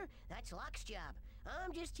warrior. That's Locke's job.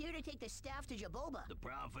 I'm just here to take the staff to Jaboba. The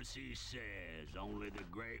prophecy says only the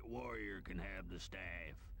great warrior can have the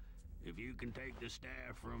staff. If you can take the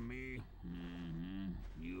staff from me,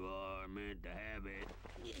 you are meant to have it.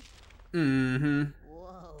 Whoa.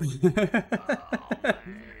 Oh,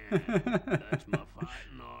 man. That's my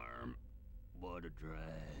fighting arm. What a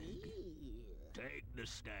drag. Take the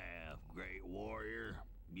staff, great warrior.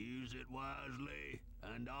 Use it wisely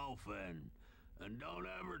and often. And don't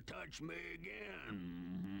ever touch me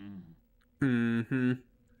again.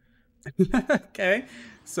 Okay.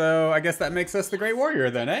 So I guess that makes us the Great Warrior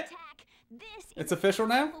then, eh? It's official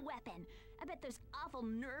now? Weapon. I bet those awful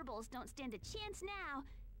nurbles don't stand a chance now.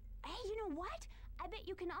 Hey, you know what? I bet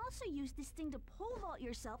you can also use this thing to pole vault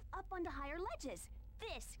yourself up onto higher ledges.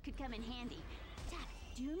 This could come in handy. Tak,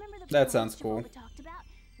 do you remember the That sounds cool. Jaboba talked about?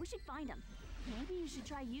 We should find them. Maybe you should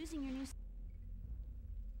try using your new...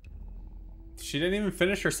 She didn't even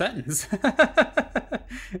finish her sentence.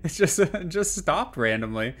 It just stopped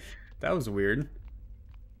randomly. That was weird.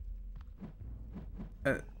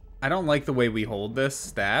 I don't like the way we hold this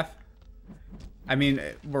staff. I mean,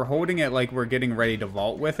 we're holding it like we're getting ready to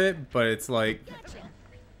vault with it, but it's like...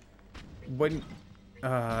 Wouldn't...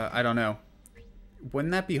 I don't know.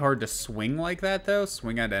 Wouldn't that be hard to swing like that, though?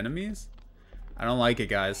 Swing at enemies? I don't like it,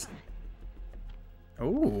 guys.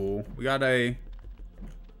 Ooh, we got a...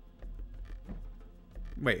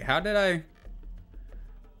 Wait, how did I...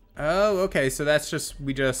 Oh, okay, so that's just...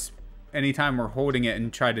 We just... Anytime we're holding it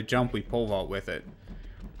and try to jump, we pole vault with it.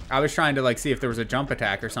 I was trying to, like, see if there was a jump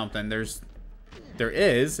attack or something. There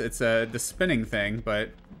is. It's the spinning thing,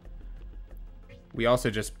 but... We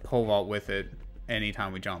also just pole vault with it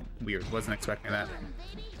anytime we jump. Weird. Wasn't expecting that.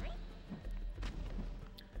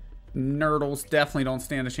 Nurdles definitely don't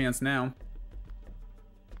stand a chance now.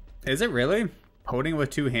 Is it really? Holding it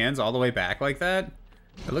with 2 hands all the way back like that?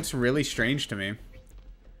 It looks really strange to me.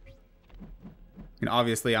 And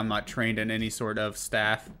obviously I'm not trained in any sort of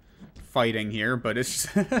staff fighting here, but it's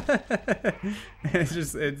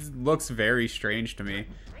just, it looks very strange to me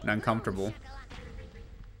and uncomfortable.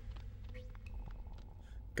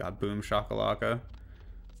 God, boom shakalaka.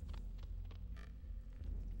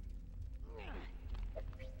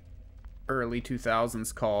 Early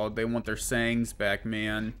 2000s called. They want their sayings back,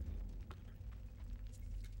 man.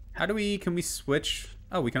 How do we, can we switch?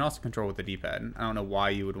 Oh, we can also control with the D-pad. I don't know why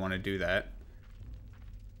you would want to do that.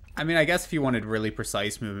 I mean, I guess if you wanted really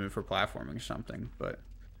precise movement for platforming or something, but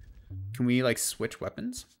can we, like, switch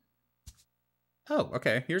weapons? Oh,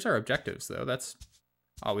 okay. Here's our objectives, though. That's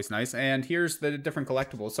always nice. And here's the different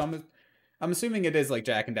collectibles. So I'm assuming it is like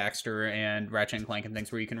Jak and Daxter and Ratchet and Clank and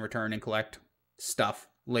things where you can return and collect stuff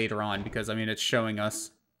later on, because, I mean, it's showing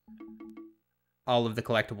us all of the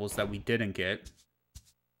collectibles that we didn't get.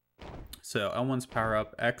 So L1's power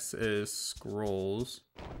up, X is scrolls,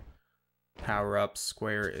 power up,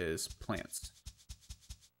 square is plants.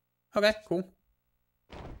 Okay, cool.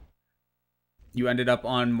 You ended up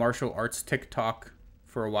on martial arts TikTok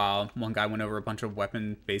for a while. One guy went over a bunch of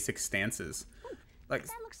weapon basic stances. Like,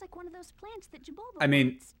 That looks like one of those plants that Jabulba I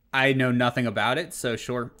mean, wants. I know nothing about it, so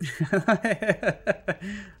sure.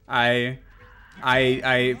 I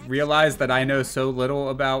realize that I know so little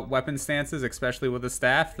about weapon stances, especially with the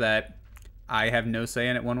staff, that I have no say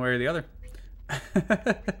in it one way or the other.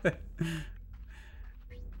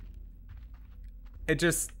 It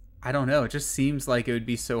just, I don't know, it just seems like it would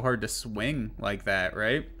be so hard to swing like that,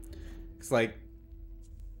 right? It's like,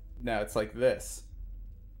 no, it's like this.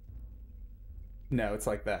 No, it's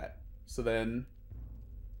like that. So then,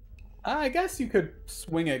 I guess you could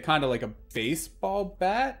swing it kind of like a baseball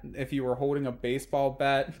bat if you were holding a baseball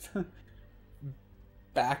bat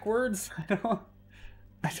backwards.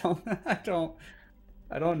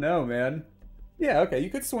 I don't know, man. Yeah, okay,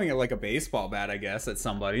 you could swing it like a baseball bat, I guess, at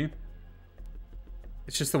somebody.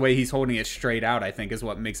 It's just the way he's holding it straight out, I think, is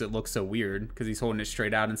what makes it look so weird, because he's holding it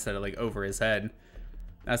straight out instead of like over his head.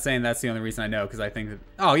 Not saying that's the only reason I know, because I think that,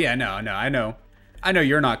 oh yeah, no, I know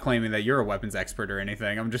you're not claiming that you're a weapons expert or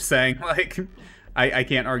anything. I'm just saying, like, I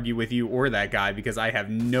can't argue with you or that guy because I have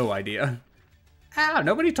no idea. Ow,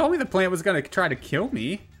 nobody told me the plant was going to try to kill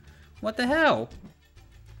me. What the hell?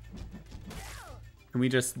 Can we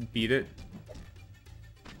just beat it?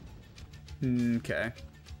 Okay.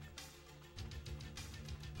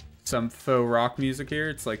 Some faux rock music here.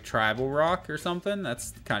 It's like tribal rock or something.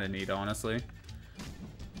 That's kind of neat, honestly.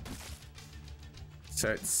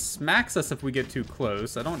 So it smacks us if we get too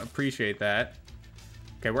close. I don't appreciate that.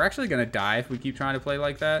 Okay, we're actually gonna die if we keep trying to play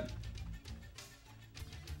like that.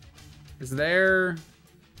 Is there...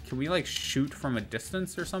 Can we like shoot from a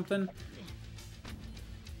distance or something?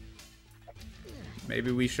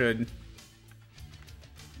 Maybe we should...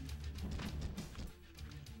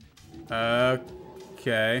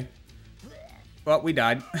 Okay. Well, we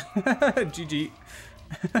died. GG.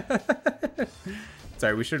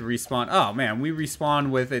 Sorry, we should respawn. Oh, man, we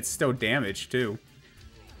respawn with it still damaged, too.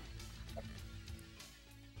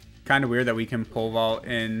 Kind of weird that we can pole vault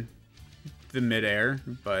in the midair,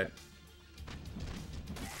 but...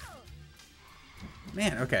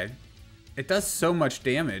 Man, okay. It does so much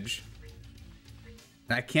damage.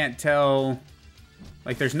 I can't tell...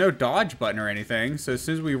 Like, there's no dodge button or anything, so as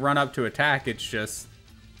soon as we run up to attack, it's just...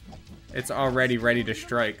 It's already ready to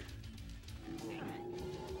strike.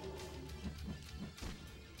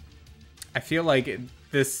 I feel like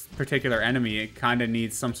this particular enemy, it kind of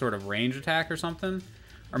needs some sort of range attack or something.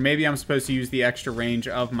 Or maybe I'm supposed to use the extra range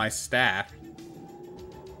of my staff.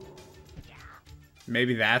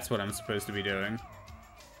 Maybe that's what I'm supposed to be doing.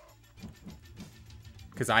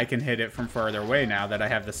 Because I can hit it from farther away now that I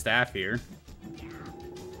have the staff here.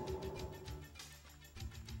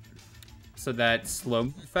 So that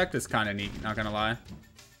slow effect is kind of neat, not gonna lie.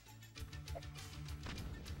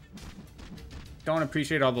 Don't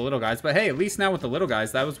appreciate all the little guys, but hey, at least now with the little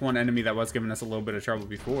guys, that was one enemy that was giving us a little bit of trouble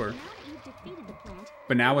before.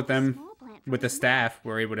 But now with them, with the staff,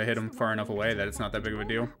 we're able to hit them far enough away that it's not that big of a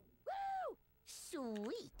deal.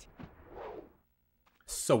 Sweet.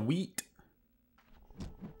 Sweet.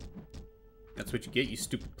 That's what you get, you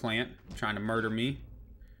stupid plant, trying to murder me.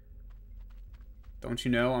 Don't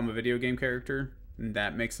you know I'm a video game character? And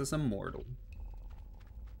that makes us immortal.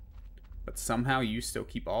 But somehow you still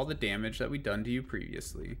keep all the damage that we done to you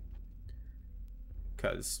previously.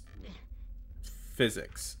 'Cause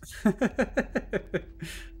physics.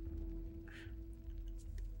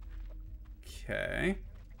 Okay.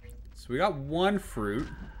 So we got one fruit.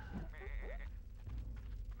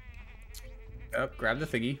 Up, grab the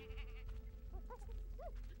thingy.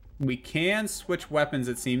 We can switch weapons,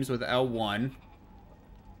 it seems, with L1.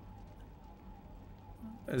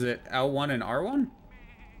 Is it L1 and R1?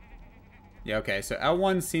 Yeah, okay, so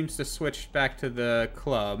L1 seems to switch back to the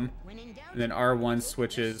club, and then R1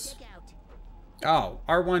 switches... Oh,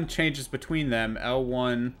 R1 changes between them,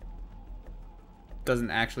 L1 doesn't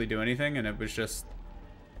actually do anything, and it was just...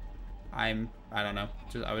 I don't know,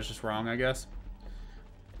 I was just wrong, I guess.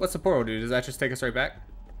 What's the portal do? Does that just take us right back?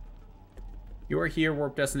 You are here,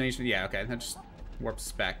 warp destination. Yeah, okay, that just warps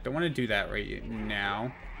us back. Don't want to do that right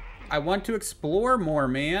now. I want to explore more,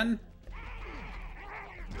 man.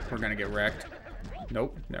 We're gonna get wrecked.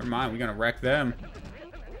 Nope, never mind. We're gonna wreck them.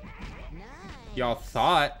 Y'all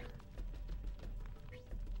thought.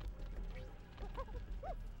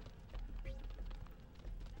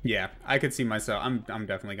 Yeah, I could see myself. I'm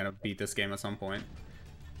definitely gonna beat this game at some point.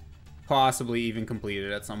 Possibly even complete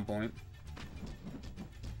it at some point.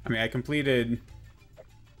 I mean, I completed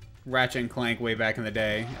Ratchet and Clank way back in the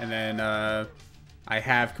day, and then I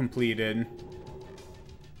have completed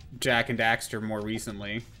Jak and Daxter more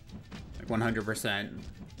recently, like 100%.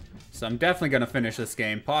 So I'm definitely going to finish this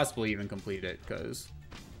game, possibly even complete it, because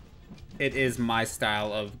it is my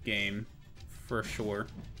style of game, for sure.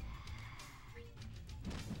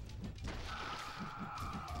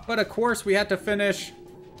 But of course, we had to finish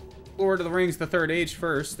Lord of the Rings: The Third Age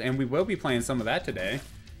first, and we will be playing some of that today.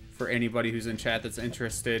 For anybody who's in chat that's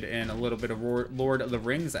interested in a little bit of Lord of the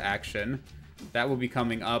Rings action, that will be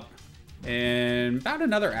coming up in about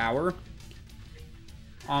another hour.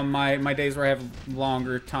 On my days where I have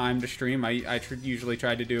longer time to stream, I usually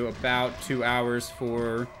try to do about 2 hours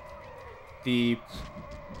for the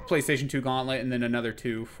PlayStation 2 Gauntlet, and then another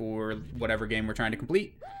 2 for whatever game we're trying to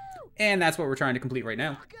complete. And that's what we're trying to complete right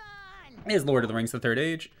now, is Lord of the Rings: The Third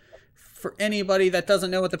Age. For anybody that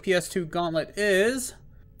doesn't know what the PS2 Gauntlet is,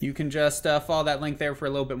 you can just follow that link there for a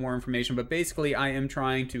little bit more information. But basically, I am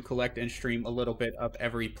trying to collect and stream a little bit of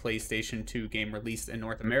every PlayStation 2 game released in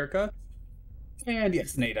North America. And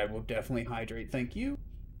yes, Nate, I will definitely hydrate. Thank you.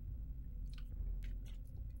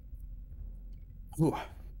 Ooh.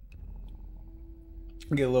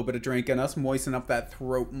 Get a little bit of drink in us, moisten up that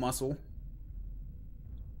throat muscle.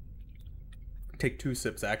 Take 2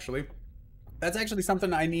 sips, actually. That's actually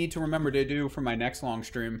something I need to remember to do for my next long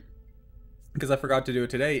stream, because I forgot to do it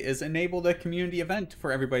today, is enable the community event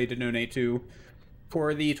for everybody to donate to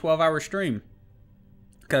for the 12-hour stream.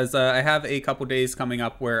 Because I have a couple days coming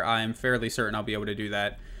up where I'm fairly certain I'll be able to do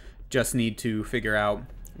that. Just need to figure out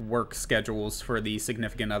work schedules for the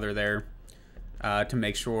significant other there to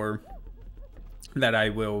make sure that I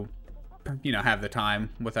will, you know, have the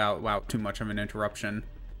time without too much of an interruption.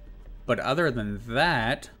 But other than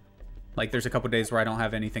that, like, there's a couple days where I don't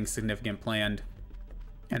have anything significant planned,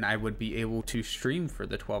 and I would be able to stream for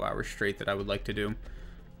the 12 hours straight that I would like to do.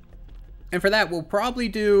 And for that, we'll probably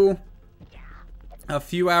do a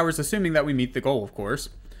few hours, assuming that we meet the goal, of course.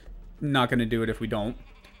 Not going to do it if we don't.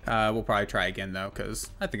 We'll probably try again, though, because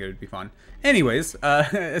I think it would be fun. Anyways,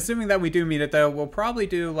 assuming that we do meet it, though, we'll probably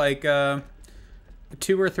do, like,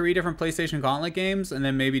 2 or 3 different PlayStation Gauntlet games, and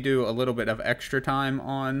then maybe do a little bit of extra time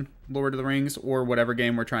on Lord of the Rings, or whatever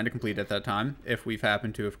game we're trying to complete at that time, if we've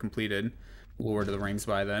happened to have completed Lord of the Rings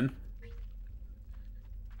by then.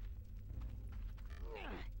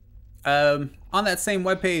 On that same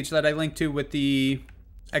webpage that I linked to with the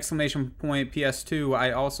exclamation point PS2,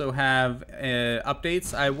 I also have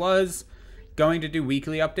updates. I was going to do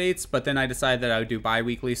weekly updates, but then I decided that I would do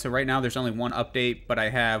bi-weekly. So right now there's only 1 update, but I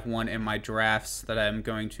have one in my drafts that I'm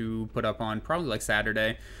going to put up on probably like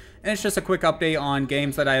Saturday. And it's just a quick update on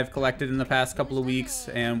games that I have collected in the past couple of weeks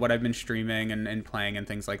and what I've been streaming and playing and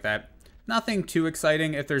things like that. Nothing too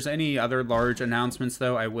exciting. If there's any other large announcements,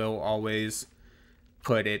 though, I will always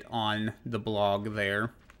put it on the blog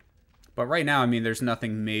there. But right now, I mean, there's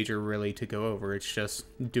nothing major really to go over. It's just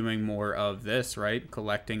doing more of this, right?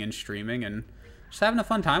 Collecting and streaming and just having a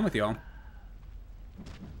fun time with y'all.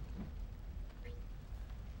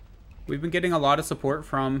 We've been getting a lot of support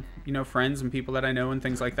from, you know, friends and people that I know and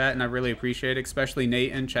things like that, and I really appreciate it, especially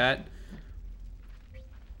Nate in chat.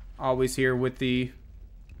 Always here with the,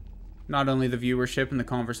 not only the viewership and the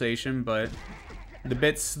conversation, but the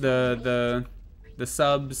bits, the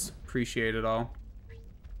subs. Appreciate it all.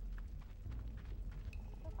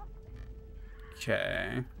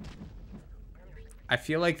 Okay. I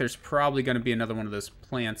feel like there's probably going to be another one of those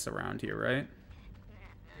plants around here, right?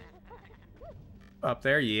 Up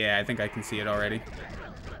there? Yeah, I think I can see it already.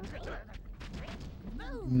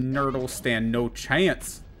 Nerdles stand no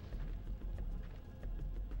chance.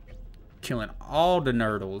 Killing all the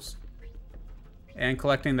nerdles. And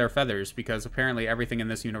collecting their feathers, because apparently everything in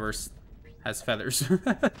this universe has feathers.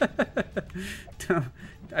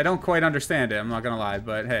 I don't quite understand it, I'm not gonna lie,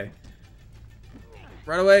 but hey.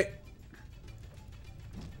 Right away.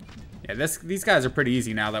 Yeah, these guys are pretty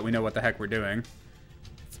easy now that we know what the heck we're doing.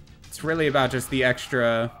 It's really about just the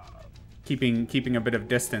extra keeping a bit of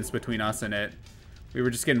distance between us and it. We were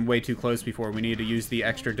just getting way too close before. We need to use the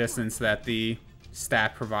extra distance that the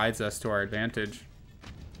stack provides us to our advantage.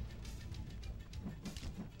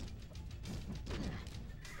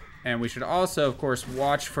 And we should also, of course,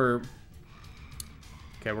 watch for...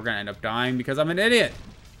 Okay, we're gonna end up dying because I'm an idiot!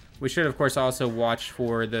 We should, of course, also watch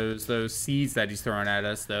for those seeds that he's throwing at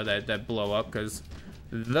us, though, that blow up, because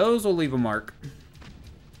those will leave a mark.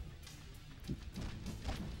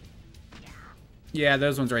 Yeah,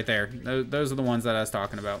 those ones right there. Those are the ones that I was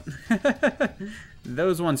talking about.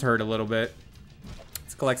 Those ones hurt a little bit.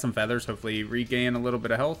 Let's collect some feathers, hopefully regain a little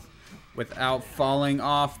bit of health without falling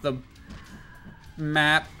off the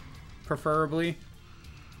map. preferably.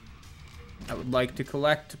 I would like to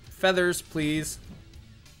collect feathers, please.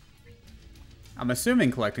 I'm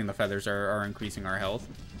assuming collecting the feathers are increasing our health.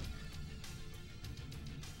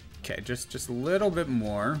 Okay, just a little bit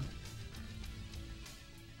more.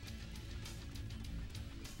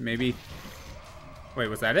 Maybe... Wait,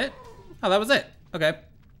 was that it? Oh, that was it. Okay.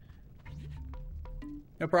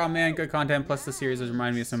 No problem, man. Good content. Plus, the series has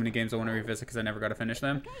reminded me of so many games I want to revisit because I never got to finish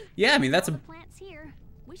them. Yeah, I mean, that's a... Plants here.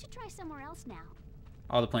 We should try somewhere else now.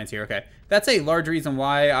 All the plants here, okay. That's a large reason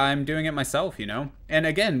why I'm doing it myself, you know? And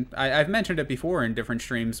again, I've mentioned it before in different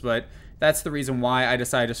streams, but that's the reason why I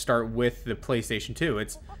decided to start with the PlayStation 2.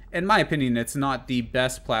 It's, in my opinion, it's not the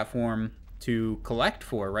best platform to collect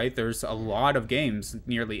for, right? There's a lot of games,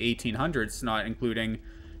 nearly 1,800, not including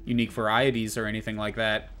unique varieties or anything like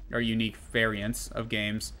that, or unique variants of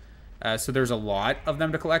games. So there's a lot of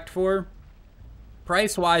them to collect for.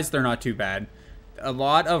 Price-wise, they're not too bad. A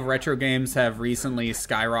lot of retro games have recently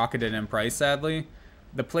skyrocketed in price, sadly.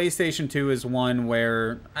 The PlayStation 2 is one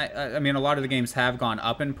where, I mean, a lot of the games have gone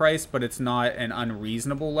up in price, but it's not an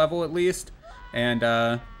unreasonable level, at least. And,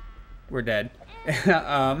 we're dead.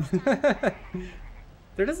 There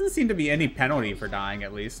doesn't seem to be any penalty for dying,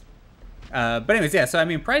 at least. But anyways, yeah, so, I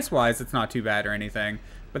mean, price-wise, it's not too bad or anything.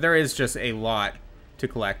 But there is just a lot to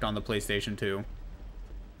collect on the PlayStation 2.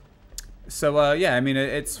 So, yeah, I mean,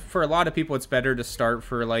 it's for a lot of people, it's better to start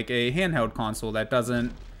for, like, a handheld console that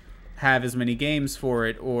doesn't have as many games for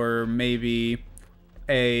it, or maybe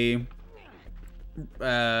a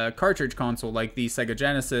cartridge console like the Sega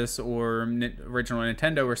Genesis or original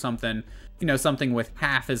Nintendo or something, you know, something with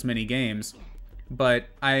half as many games. But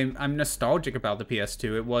I'm nostalgic about the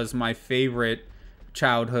PS2. It was my favorite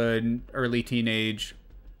childhood, early teenage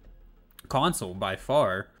console by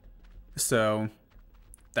far. So...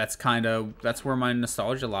 that's where my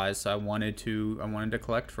nostalgia lies. So I wanted to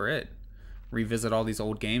collect for it, revisit all these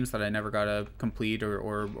old games that I never got to complete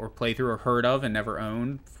or play through or heard of and never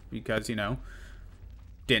owned because, you know,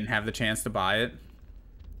 didn't have the chance to buy it.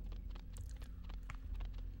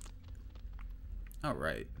 All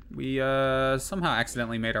right, we somehow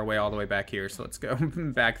accidentally made our way all the way back here, so let's go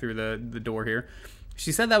back through the door here.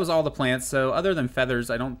 She said that was all the plants, so other than feathers,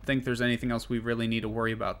 I don't think there's anything else we really need to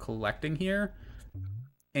worry about collecting here.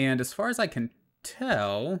 And as far as I can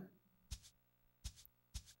tell,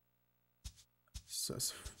 so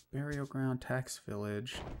burial ground, tax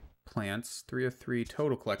village, plants, 3 of 3,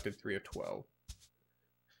 total collected 3 of 12.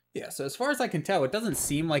 Yeah, so as far as I can tell, it doesn't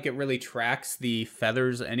seem like it really tracks the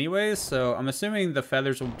feathers anyways, so I'm assuming the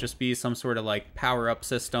feathers will just be some sort of like power-up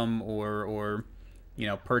system or you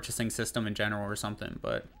know, purchasing system in general or something,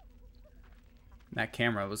 but that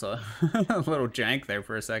camera was a, a little jank there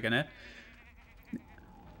for a second, eh?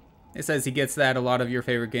 It says he gets that a lot of your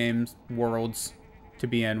favorite games, worlds, to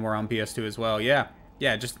be in were on PS2 as well. Yeah,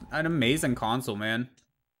 just an amazing console, man.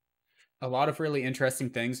 A lot of really interesting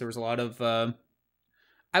things. There was a lot of,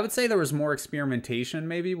 I would say there was more experimentation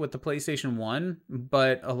maybe with the PlayStation 1,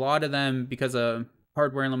 but a lot of them, because of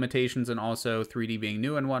hardware limitations and also 3D being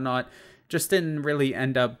new and whatnot, just didn't really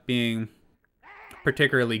end up being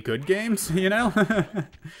particularly good games, you know?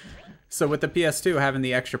 So with the PS2 having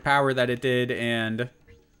the extra power that it did and...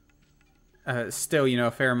 still, you know,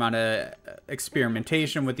 a fair amount of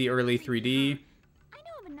experimentation with the early 3D.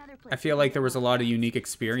 I feel like there was a lot of unique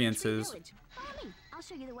experiences.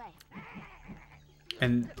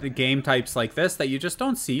 And the game types like this that you just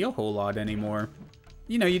don't see a whole lot anymore.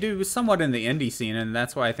 You know, you do somewhat in the indie scene, and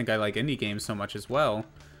that's why I think I like indie games so much as well.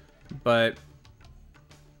 But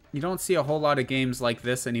you don't see a whole lot of games like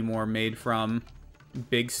this anymore made from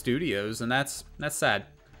big studios, and that's sad.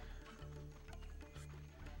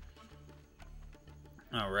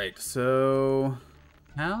 Alright, so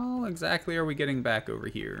how exactly are we getting back over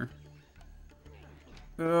here?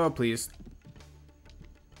 Oh, please.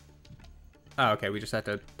 Oh, okay, we just have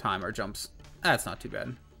to time our jumps. That's not too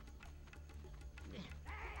bad.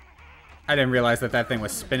 I didn't realize that thing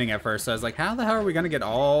was spinning at first, so I was like, how the hell are we going to get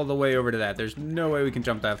all the way over to that? There's no way we can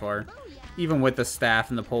jump that far. Even with the staff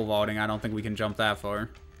and the pole vaulting, I don't think we can jump that far.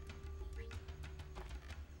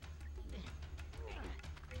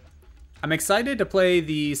 I'm excited to play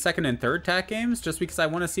the second and third TAC games just because I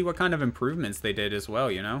want to see what kind of improvements they did as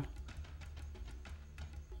well, you know?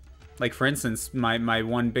 Like, for instance, my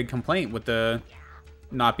one big complaint with the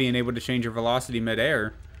not being able to change your velocity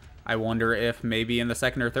mid-air. I wonder if maybe in the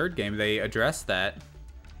second or third game they addressed that.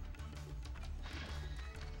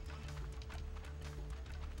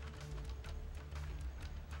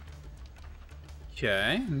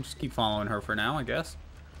 Okay, I'll just keep following her for now, I guess.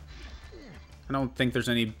 I don't think there's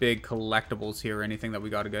any big collectibles here or anything that we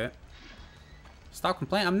gotta get. Stop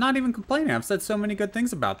complaining. I'm not even complaining. I've said so many good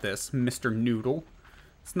things about this, Mr. Noodle.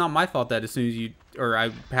 It's not my fault that as soon as you, or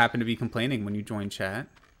I happen to be complaining when you join chat.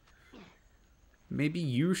 Maybe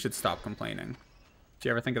you should stop complaining. Did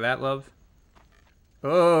you ever think of that, love?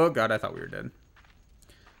 Oh, God, I thought we were dead.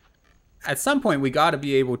 At some point, we got to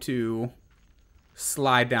be able to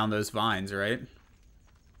slide down those vines, right?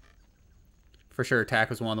 For sure, Attack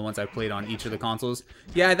was one of the ones I played on each of the consoles.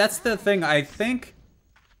 Yeah, that's the thing, I think.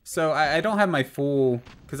 So I don't have my full,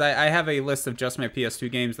 because I have a list of just my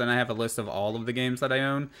PS2 games, then I have a list of all of the games that I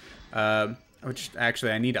own, which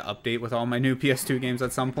actually I need to update with all my new PS2 games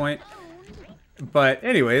at some point. But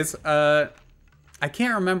anyways, I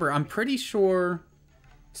can't remember, I'm pretty sure,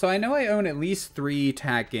 so I know I own at least 3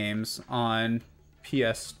 TAC games on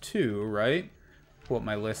PS2, right? Pull up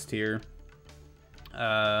my list here.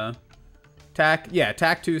 TAC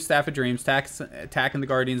 2, Staff of Dreams, TAC and the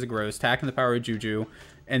Guardians of Gross, TAC and the Power of Juju.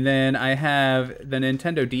 And then I have the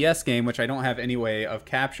Nintendo DS game, which I don't have any way of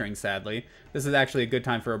capturing, sadly. This is actually a good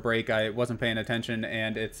time for a break. I wasn't paying attention,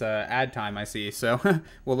 and it's ad time, I see. So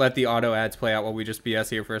we'll let the auto ads play out while we just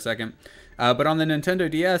BS here for a second. But on the Nintendo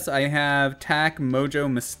DS, I have TAC Mojo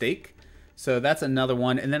Mistake. So that's another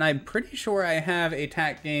one. And then I'm pretty sure I have a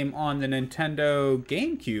TAC game on the Nintendo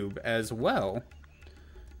GameCube as well,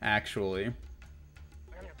 actually.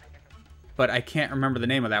 But I can't remember the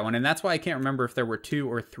name of that one, and that's why I can't remember if there were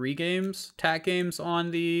 2 or 3 games, TAC games, on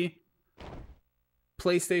the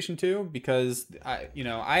PlayStation 2, because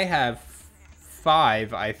I have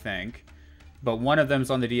 5, I think, but one of them's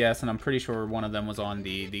on the DS, and I'm pretty sure one of them was on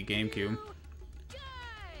the GameCube.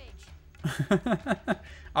 I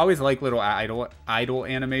always like little idle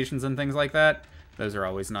animations and things like that. Those are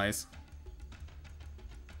always nice.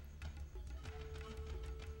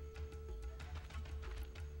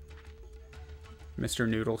 Mr.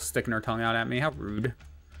 Noodle sticking her tongue out at me. How rude.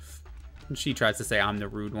 And she tries to say I'm the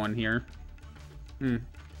rude one here.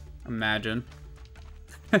 Imagine.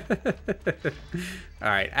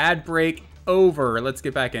 Alright, ad break over. Let's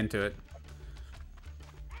get back into it.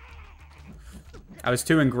 I was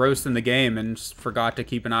too engrossed in the game and just forgot to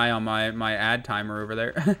keep an eye on my ad timer over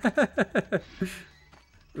there.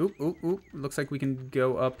 Oop, oop, oop. Looks like we can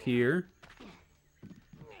go up here.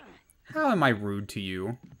 How am I rude to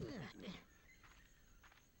you?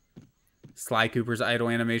 Sly Cooper's idle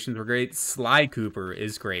animations were great. Sly Cooper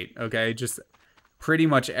is great, okay? Just pretty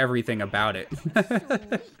much everything about it.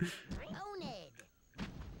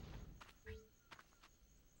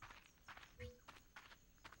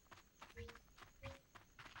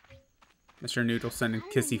 Mr. Noodle sending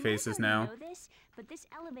kissy faces now. Know this, but this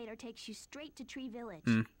elevator takes you straight to Tree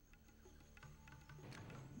Village.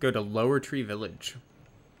 Go to Lower Tree Village.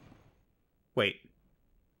 Wait.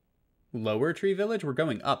 Lower Tree Village? We're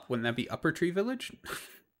going up. Wouldn't that be Upper Tree Village?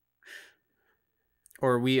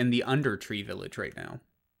 Or are we in the Under Tree Village right now?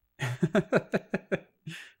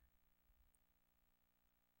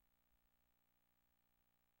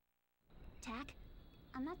 Tack,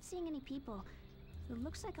 I'm not seeing any people. It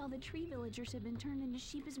looks like all the tree villagers have been turned into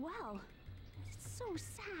sheep as well. It's so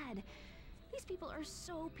sad. These people are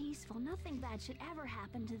so peaceful. Nothing bad should ever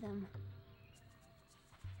happen to them.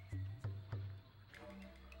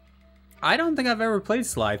 I don't think I've ever played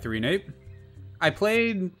Sly 3, Nate. I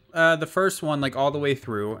played the first one like all the way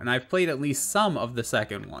through, and I've played at least some of the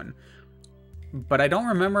second one. But I don't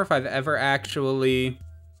remember if I've ever actually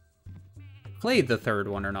played the third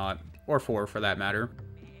one or not. Or 4, for that matter.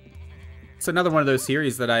 It's another one of those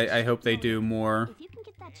series that I hope they do more. If you can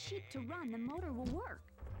get that sheep to run, the motor will work.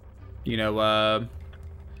 You know,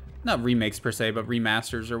 not remakes per se, but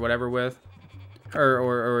remasters or whatever with.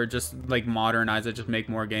 Or just like modernize it, just make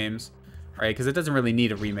more games. Right, because it doesn't really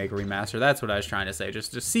need a remake or remaster. That's what I was trying to say.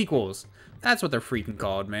 Just sequels. That's what they're freaking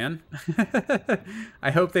called, man. I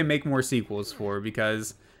hope they make more sequels for,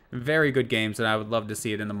 because very good games, and I would love to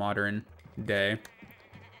see it in the modern day.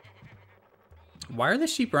 Why are the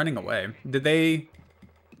sheep running away? Did they...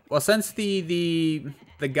 Well, since the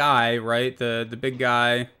guy, right, the big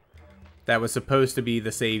guy that was supposed to be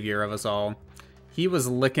the savior of us all, he was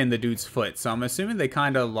licking the dude's foot, so I'm assuming they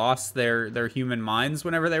kind of lost their human minds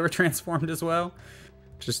whenever they were transformed as well.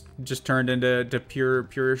 Just turned into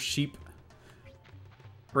pure sheep.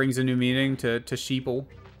 Brings a new meaning to sheeple.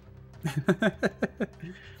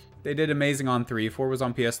 They did amazing on 3. 4 was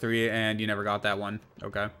on PS3, and you never got that one.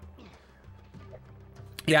 Okay.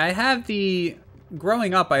 Yeah, I have the...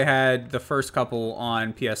 Growing up, I had the first couple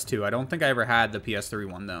on PS2. I don't think I ever had the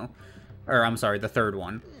PS3 one, though. Or, I'm sorry, the third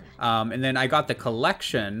one. And then I got the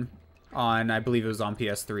collection on, I believe it was on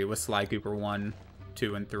PS3, with Sly Cooper 1,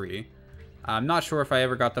 2, and 3. I'm not sure if I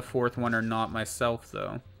ever got the 4th one or not myself,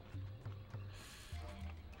 though.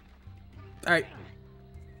 Alright.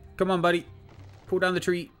 Come on, buddy. Pull down the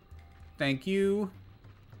tree. Thank you.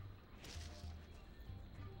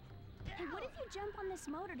 Hey, what if you jump on this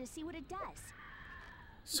motor to see what it does?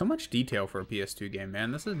 So much detail for a PS2 game,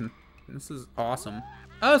 man. This is awesome.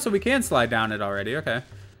 Oh, so we can slide down it already. Okay.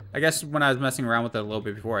 I guess when I was messing around with it a little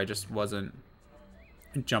bit before, I just wasn't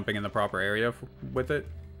jumping in the proper area with it.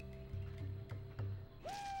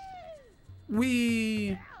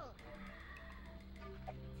 Whee!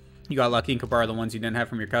 You got lucky and could borrow the ones you didn't have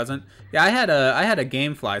from your cousin. Yeah, I had a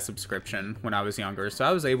GameFly subscription when I was younger, so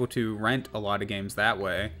I was able to rent a lot of games that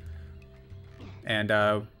way.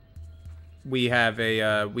 And we had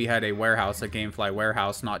a warehouse, a GameFly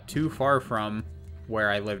warehouse, not too far from where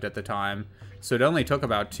I lived at the time. So it only took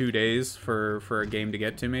about 2 days for a game to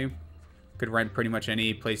get to me. Could rent pretty much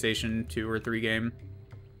any PlayStation 2 or 3 game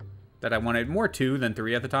that I wanted. More 2 than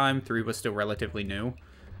 3 at the time. 3 was still relatively new.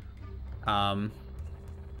 I'm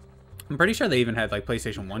pretty sure they even had like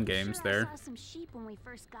PlayStation 1 games there. I saw some sheep when we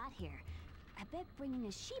first got here. I bet bringing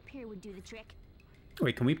a sheep here would do the trick.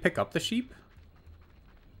 Wait, can we pick up the sheep?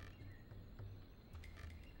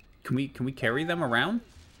 Can we carry them around?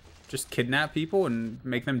 Just kidnap people and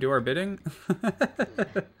make them do our bidding?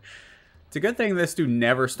 It's a good thing this dude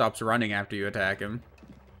never stops running after you attack him.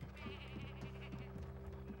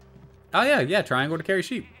 Oh yeah, triangle to carry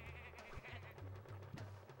sheep.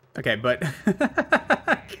 Okay, but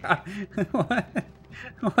God,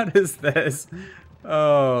 what is this?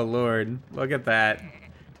 Oh Lord, look at that.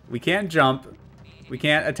 We can't jump, we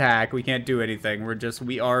can't attack, we can't do anything.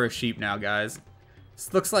 We are a sheep now, guys.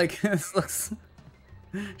 This looks like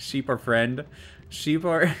sheep are friend. Sheep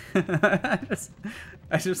are.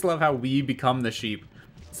 I just love how we become the sheep.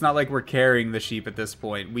 It's not like we're carrying the sheep at this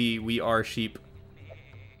point. We are sheep.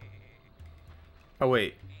 Oh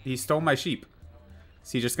wait, he stole my sheep.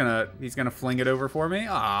 Is he just he's gonna fling it over for me?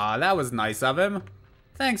 Ah, that was nice of him.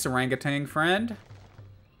 Thanks, orangutan friend.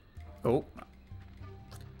 Oh.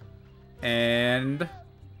 And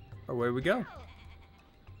away we go.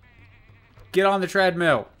 Get on the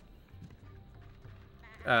treadmill.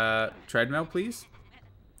 Treadmill, please.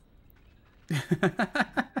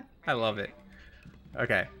 I love it.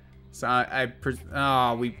 Okay.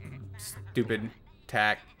 So we stupid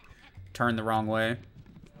tack. Turned the wrong way.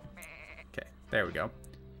 Okay, there we go.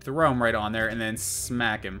 Throw him right on there and then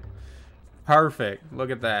smack him. Perfect.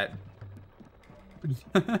 Look at that.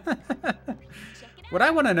 What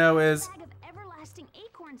I want to know is, Bag of everlasting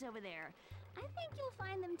acorns over there. I think you'll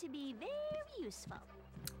find them to be very useful.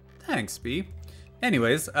 thanks, B.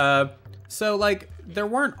 Anyways, so like there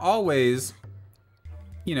weren't always,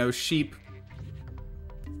 you know, sheep.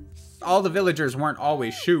 All the villagers weren't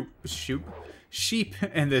always sheep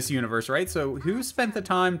in this universe, right? So who spent the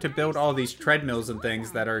time to build all these treadmills and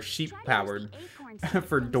things that are sheep powered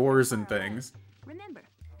for doors and things? Remember,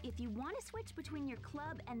 if you want to switch between your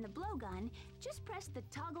club and the blowgun, just press the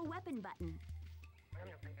toggle weapon button.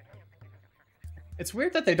 It's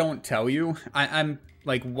weird that they don't tell you. I'm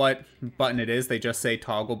like what button it is. They just say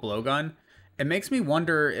toggle blowgun. It makes me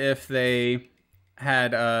wonder if they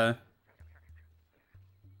had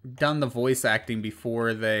done the voice acting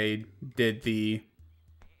before they did the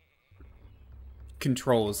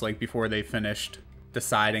controls, like before they finished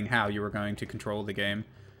deciding how you were going to control the game.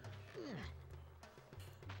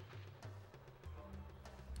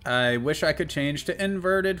 I wish I could change to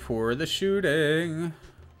inverted for the shooting.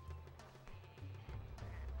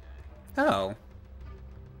 Oh.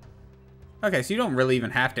 Okay, so you don't really even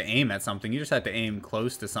have to aim at something. You just have to aim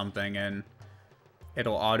close to something and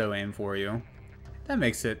it'll auto-aim for you. That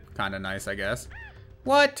makes it kind of nice, I guess.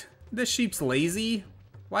 What? This sheep's lazy?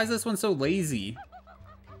 Why is this one so lazy?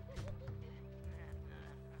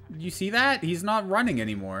 You see that? He's not running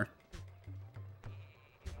anymore.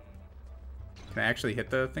 Can I actually hit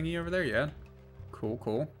the thingy over there? Yeah. Cool,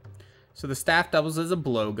 cool. So the staff doubles as a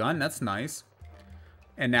blowgun. That's nice.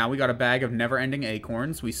 And now we got a bag of never-ending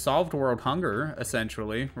acorns. We solved world hunger,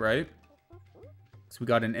 essentially, right? So we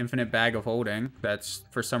got an infinite bag of holding that's,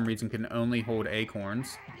 for some reason, can only hold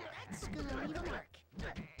acorns. That's gonna need to work.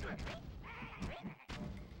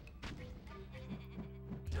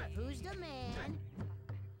 Who's the man?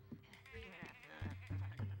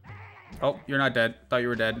 Oh, you're not dead. Thought you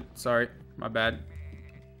were dead. Sorry. My bad.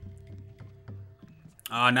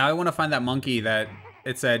 Now I want to find that monkey that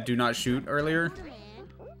it said do not shoot earlier.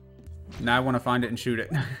 Now I want to find it and shoot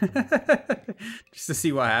it. Just to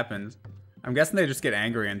see what happens. I'm guessing they just get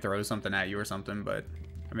angry and throw something at you or something, but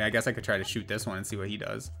I mean, I guess I could try to shoot this one and see what he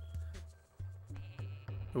does.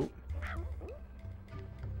 Ooh.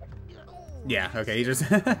 Yeah, okay, he just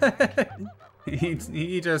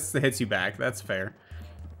he just hits you back. That's fair.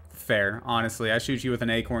 Fair, honestly. I shoot you with an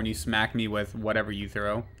acorn, you smack me with whatever you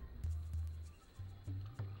throw.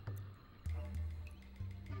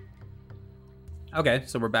 Okay,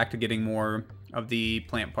 so we're back to getting more of the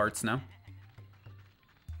plant parts now.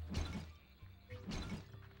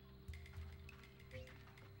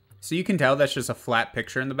 So you can tell that's just a flat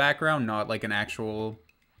picture in the background, not like an actual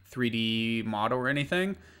 3D model or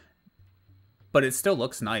anything. But it still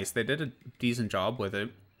looks nice. They did a decent job with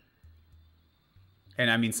it. And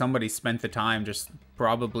I mean, somebody spent the time just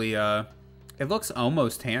probably, it looks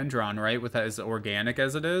almost hand-drawn, right? With as organic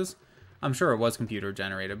as it is. I'm sure it was computer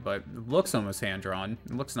generated, but it looks almost hand-drawn.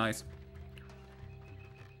 It looks nice.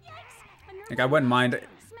 Like, I wouldn't mind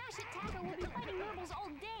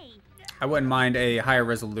a higher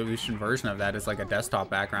resolution version of that as like a desktop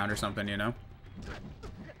background or something, you know?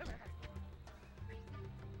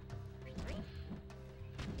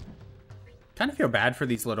 Kind of feel bad for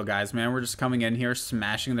these little guys, man. We're just coming in here,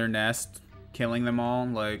 smashing their nest, killing them all.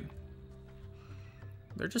 Like,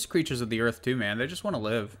 they're just creatures of the earth too, man. They just want to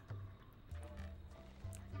live.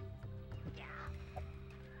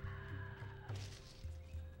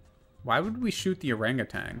 Why would we shoot the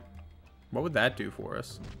orangutan? What would that do for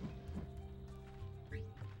us? I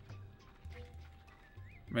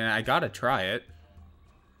mean, I gotta try it.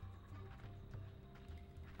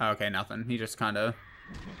 Okay, nothing. He just kind of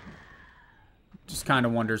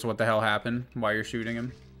wonders what the hell happened while you're shooting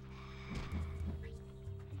him.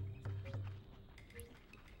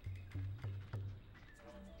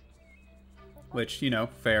 Which, you know,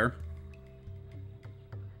 fair.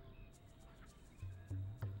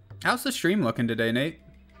 How's the stream looking today, Nate?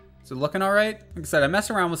 Is it looking alright? Like I said, I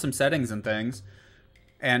mess around with some settings and things.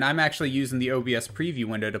 And I'm actually using the OBS preview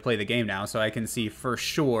window to play the game now, so I can see for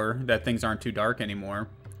sure that things aren't too dark anymore.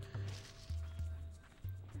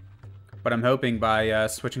 But I'm hoping by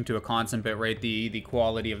switching to a constant bitrate, the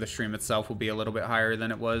quality of the stream itself will be a little bit higher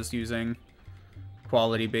than it was using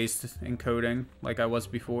quality-based encoding like I was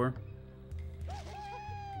before.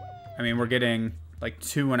 I mean, we're getting like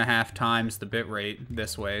 2.5 times the bitrate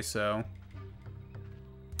this way, so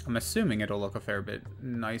I'm assuming it'll look a fair bit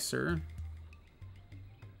nicer.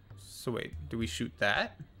 So wait, do we shoot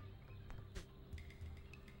that?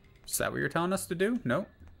 Is that what you're telling us to do? No?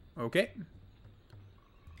 Okay.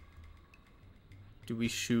 Do we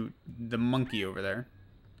shoot the monkey over there?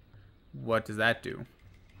 What does that do?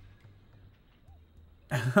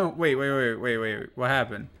 wait. What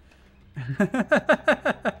happened?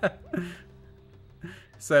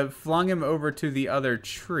 So it flung him over to the other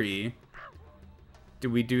tree. Do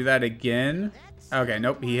we do that again? Okay,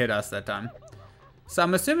 nope, he hit us that time. So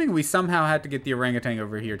I'm assuming we somehow had to get the orangutan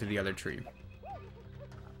over here to the other tree.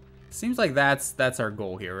 Seems like that's our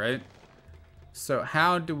goal here, right? So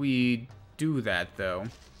how do we do that, though?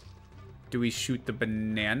 Do we shoot the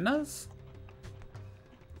bananas?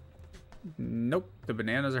 Nope, the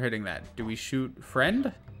bananas are hitting that. Do we shoot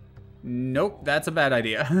friend? Nope, that's a bad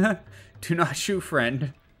idea. Do not shoot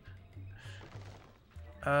friend.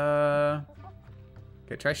 Okay,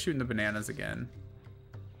 try shooting the bananas again.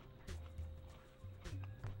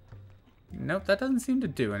 Nope, that doesn't seem to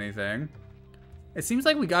do anything. It seems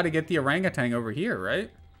like we got to get the orangutan over here, right?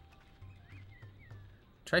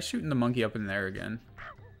 Try shooting the monkey up in there again.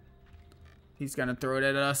 He's gonna throw it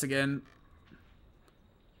at us again.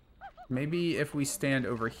 Maybe if we stand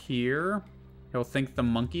over here, he'll think the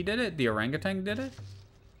monkey did it? The orangutan did it?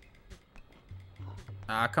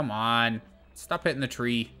 Ah, come on. Stop hitting the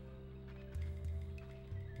tree.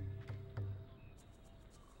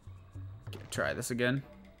 Okay, try this again.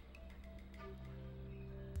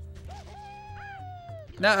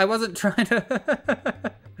 No, I wasn't trying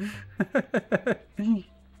to...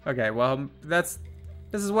 Okay, well, this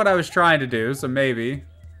is what I was trying to do, so maybe.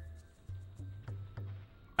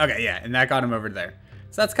 Okay, yeah, and that got him over there.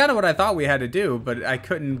 So that's kind of what I thought we had to do, but I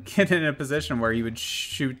couldn't get in a position where he would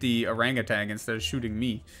shoot the orangutan instead of shooting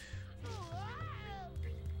me.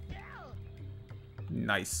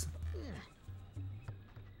 Nice.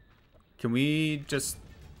 Can we just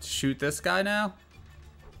shoot this guy now?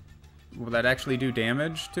 Will that actually do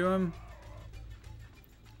damage to him?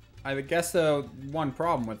 I guess one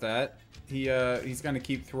problem with that, he's gonna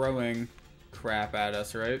keep throwing crap at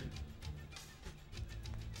us, right?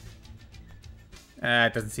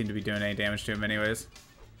 It doesn't seem to be doing any damage to him anyways.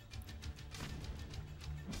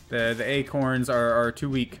 The acorns are too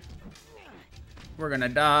weak. We're gonna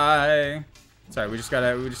die. Sorry, we just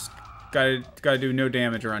gotta do no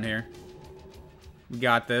damage around here. We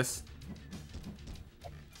got this.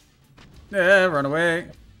 Run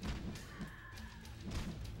away.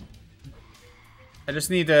 I just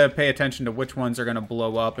need to pay attention to which ones are going to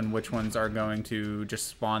blow up and which ones are going to just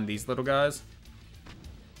spawn these little guys.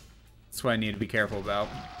 That's what I need to be careful about.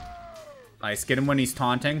 Nice. Get him when he's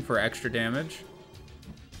taunting for extra damage.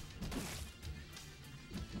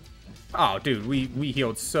 Oh, dude, we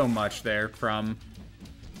healed so much there from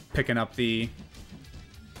picking up the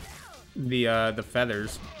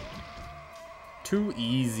feathers. Too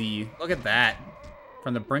easy. Look at that.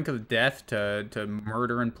 From the brink of death to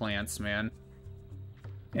murdering plants, man.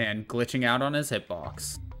 And glitching out on his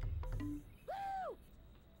hitbox.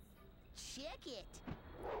 Check it.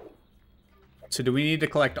 So do we need to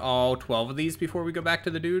collect all 12 of these before we go back to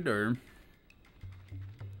the dude, or?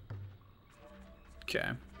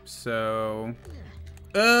 Okay. So,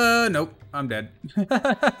 nope, I'm dead.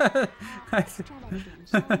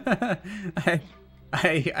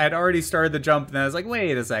 I'd already started the jump, and I was like,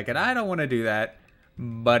 wait a second, I don't want to do that,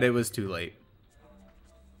 but it was too late.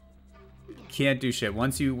 Can't do shit.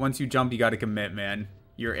 Once you jump, you got to commit, man.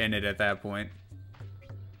 You're in it at that point.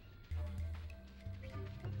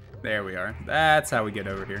 There we are. That's how we get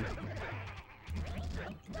over here.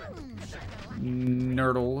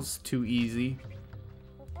 Nurdles, too easy.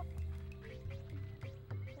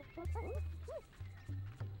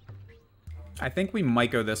 I think we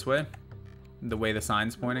might go this way. The way the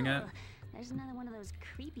sign's pointing at. There's another one of those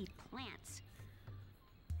creepy plants.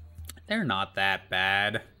 They're not that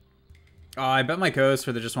bad. Oh, I bet my co-host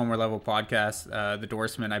for the Just One More Level podcast, the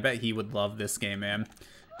Doorsman, I bet he would love this game, man.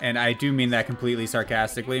 And I do mean that completely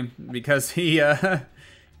sarcastically, because he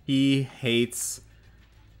hates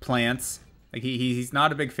plants. Like he's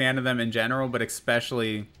not a big fan of them in general, but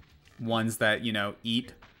especially ones that, you know,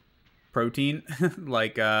 eat protein,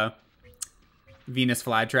 like Venus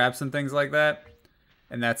flytraps and things like that.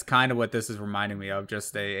 And that's kind of what this is reminding me of,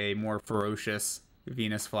 just a more ferocious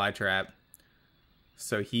Venus flytrap.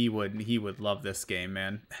 So he would love this game,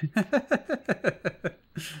 man.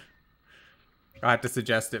 I'll have to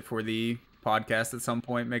suggest it for the podcast at some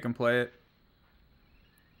point, make him play it.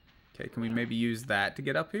 Okay, can we maybe use that to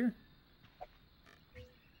get up here?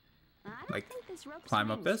 Like, climb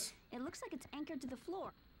up this? It looks like it's anchored to the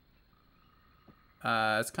floor.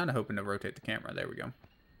 I was kind of hoping to rotate the camera. There we go.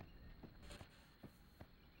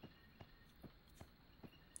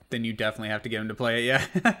 Then you definitely have to get him to play it,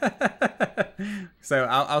 yeah. So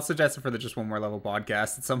I'll suggest it for the Just One More Level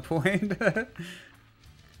podcast at some point.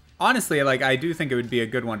 Honestly, like, I do think it would be a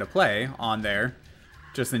good one to play on there,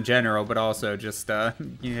 just in general, but also just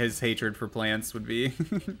his hatred for plants would be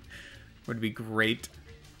would be great.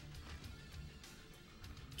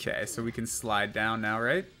 Okay, so we can slide down now,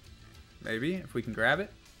 right? Maybe, if we can grab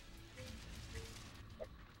it.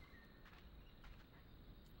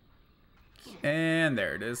 And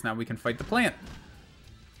there it is. Now we can fight the plant.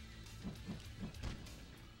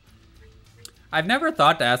 I've never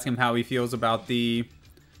thought to ask him how he feels about the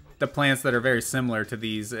plants that are very similar to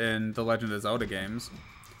these in the Legend of Zelda games.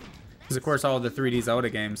 Because, of course, all of the 3D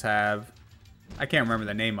Zelda games have... I can't remember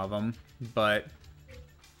the name of them, but...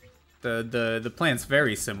 The plant's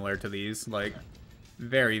very similar to these. Like,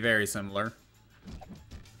 very, very similar.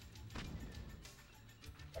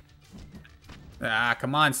 Ah,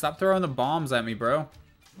 come on. Stop throwing the bombs at me, bro.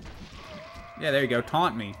 Yeah, there you go.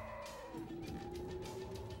 Taunt me.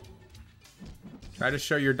 Try to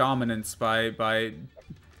show your dominance by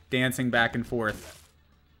dancing back and forth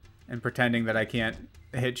and pretending that I can't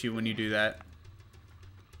hit you when you do that.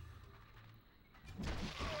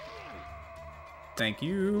 Thank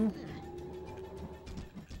you.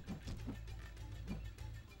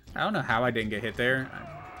 I don't know how I didn't get hit there.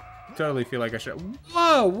 I totally feel like I should.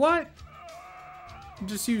 Whoa, what?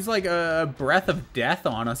 Just use like a breath of death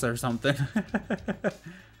on us or something.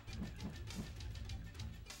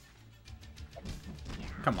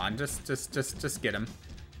 Come on, just get him.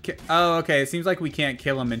 Oh, okay. It seems like we can't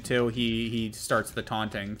kill him until he starts the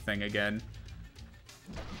taunting thing again.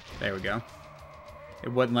 There we go.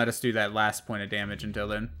 It wouldn't let us do that last point of damage until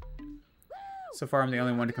then. So far, I'm the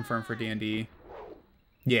only one to confirm for D&D.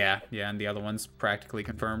 Yeah, and the other one's practically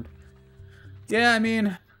confirmed. Yeah, I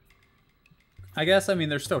mean,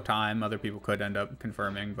 there's still time. Other people could end up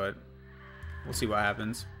confirming, but we'll see what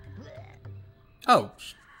happens. Oh,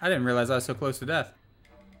 I didn't realize I was so close to death.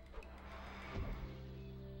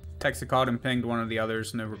 Texted, called, and pinged one of the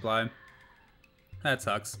others, no reply. That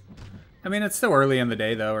sucks. I mean, it's still early in the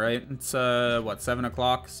day, though, right? It's, what, 7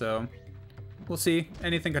 o'clock, so we'll see.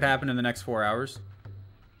 Anything could happen in the next 4 hours.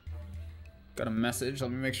 Got a message.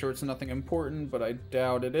 Let me make sure it's nothing important, but I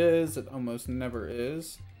doubt it is. It almost never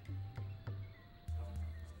is.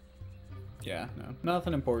 Yeah, no,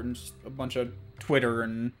 nothing important. Just a bunch of Twitter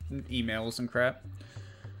and emails and crap.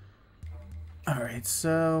 Alright,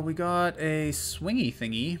 so we got a swingy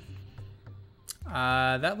thingy.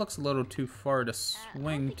 That looks a little too far to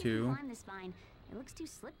swing to. Climb this vine. It looks too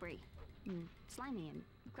slippery, and slimy, and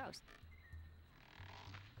gross.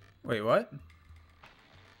 Wait, what?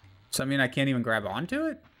 So I mean I can't even grab onto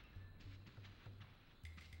it?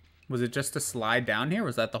 Was it just to slide down here?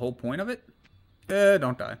 Was that the whole point of it?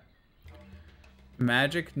 Don't die.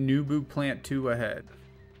 Magic Nubu plant 2 ahead.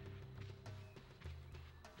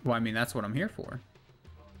 Well, I mean, that's what I'm here for.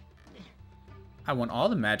 I want all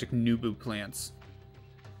the magic Nubu plants.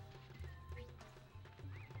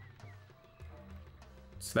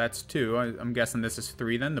 So that's 2. I'm guessing this is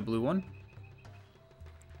 3 then, the blue one.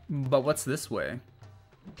 But what's this way?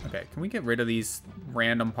 Okay, can we get rid of these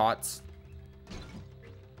random pots?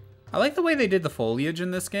 I like the way they did the foliage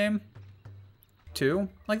in this game, too.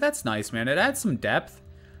 Like, that's nice, man. It adds some depth.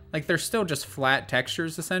 Like, they're still just flat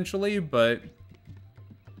textures, essentially, but...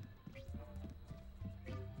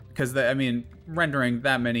 Because, I mean, rendering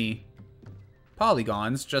that many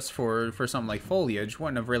polygons just for something like foliage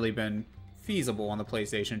wouldn't have really been feasible on the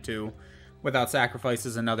PlayStation 2 without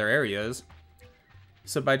sacrifices in other areas.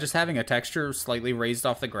 So by just having a texture slightly raised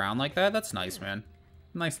off the ground like that, that's nice, man.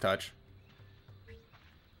 Nice touch.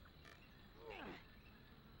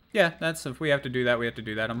 Yeah, that's, if we have to do that, we have to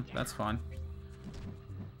do that. That's fine.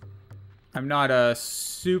 I'm not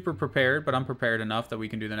super prepared, but I'm prepared enough that we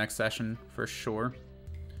can do the next session for sure.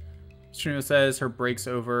 Strino says her break's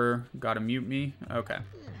over. Gotta mute me. Okay.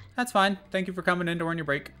 That's fine. Thank you for coming in during your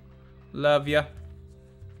break. Love ya.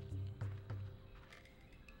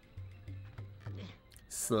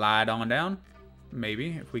 Slide on down.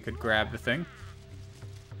 Maybe, if we could grab the thing.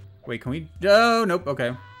 Wait, can we? Oh, nope.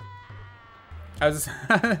 Okay. I was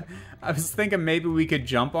I was thinking maybe we could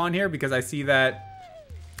jump on here because I see that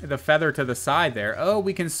the feather to the side there. Oh,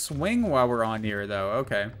 we can swing while we're on here though.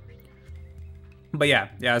 Okay. But yeah,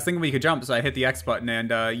 I was thinking we could jump, so I hit the X button,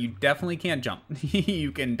 and you definitely can't jump.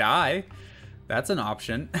 You can die. That's an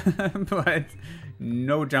option. But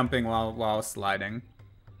no jumping while sliding.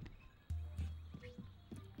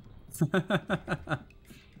 Some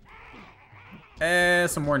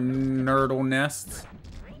more nurdle nests.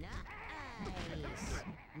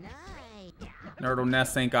 Nurdle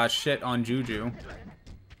nests ain't got shit on Juju.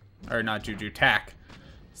 Or not Juju, Tack.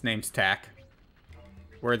 His name's Tack.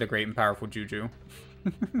 We're the great and powerful Juju.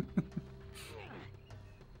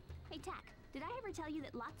 Hey, Tack, did I ever tell you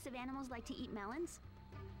that lots of animals like to eat melons?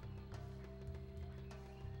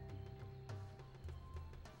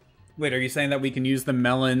 Wait, are you saying that we can use the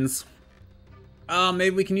melons? Oh,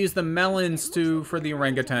 maybe we can use the melons for the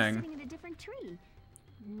orangutan. Sitting in a different tree.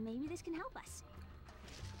 Maybe this can help us.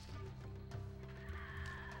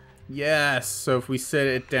 Yes, so if we sit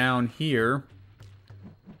it down here...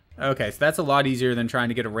 Okay, so that's a lot easier than trying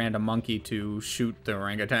to get a random monkey to shoot the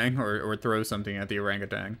orangutan or throw something at the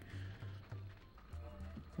orangutan.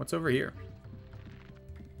 What's over here?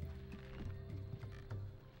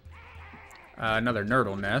 Another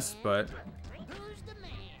nurdle nest, but...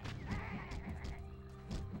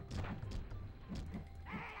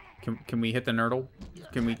 Can we hit the nurdle?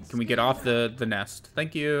 Can we get off the nest?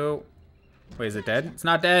 Thank you. Wait, is it dead? It's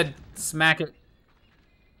not dead. Smack it.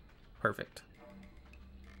 Perfect.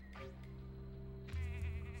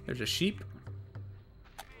 There's a sheep.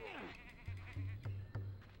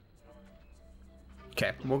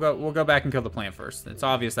 Okay, we'll go back and kill the plant first. It's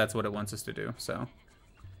obvious that's what it wants us to do, so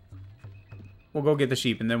we'll go get the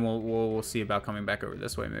sheep and then we'll see about coming back over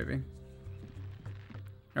this way maybe.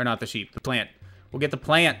 Or not the sheep, the plant. We'll get the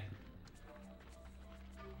plant.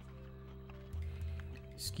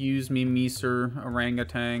 Excuse me, Sir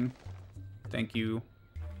Orangutan. Thank you.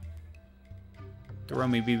 Throw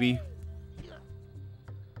me, BB.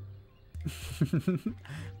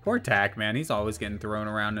 Poor Tack, man. He's always getting thrown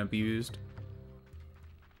around and abused.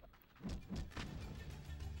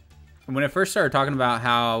 And when I first started talking about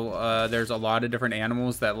how there's a lot of different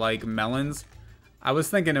animals that like melons, I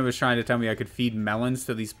was thinking it was trying to tell me I could feed melons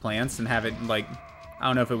to these plants and have it, like, I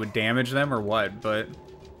don't know if it would damage them or what, but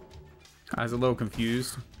I was a little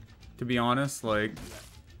confused, to be honest. Like,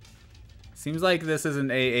 seems like this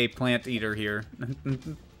isn't a plant eater here.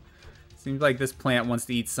 Seems like this plant wants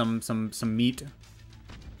to eat some meat.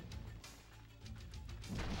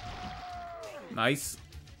 Nice.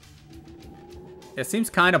 It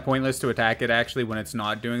seems kind of pointless to attack it, actually, when it's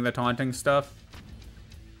not doing the taunting stuff.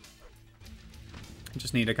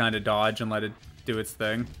 Just need to kind of dodge and let it do its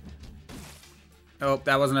thing. Oh,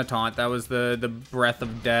 that wasn't a taunt. That was the breath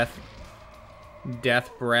of death. Death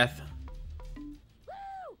breath.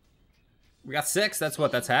 We got 6. That's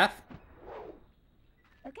what? That's half?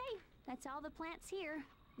 Okay, that's all the plants here.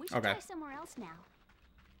 We should Okay. try somewhere else now.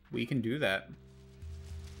 We can do that.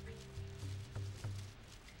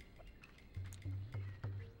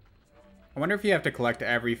 I wonder if you have to collect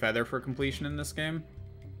every feather for completion in this game.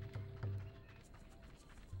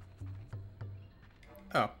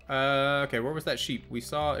 Oh, okay, where was that sheep? We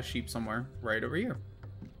saw a sheep somewhere right over here.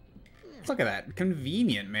 Look at that.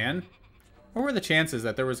 Convenient, man. What were the chances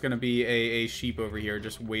that there was going to be a sheep over here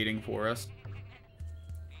just waiting for us?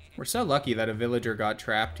 We're so lucky that a villager got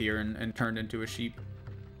trapped here and turned into a sheep.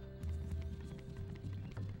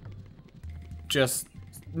 Just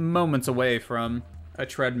moments away from a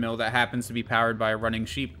treadmill that happens to be powered by a running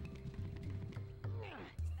sheep.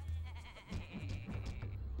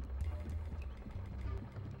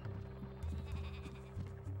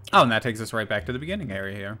 Oh, and that takes us right back to the beginning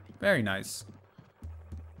area here. Very nice.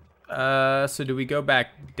 So do we go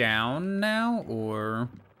back down now, or...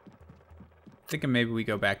 Thinking maybe we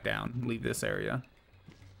go back down, leave this area.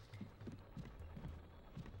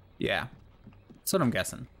 Yeah, that's what I'm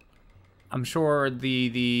guessing. I'm sure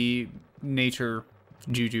the nature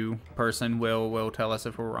Juju person will tell us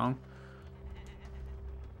if we're wrong.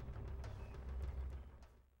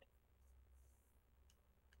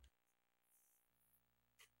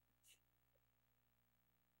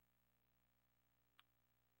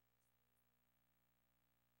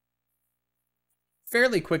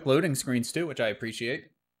 Fairly quick loading screens too, which I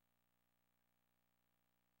appreciate.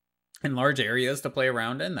 And large areas to play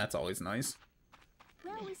around in, that's always nice.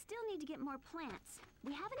 Well, we still need to get more plants.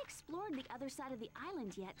 We haven't explored the other side of the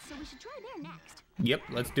island yet, so we should try there next. Yep,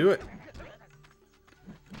 let's do it.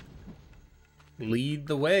 Lead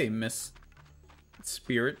the way, Miss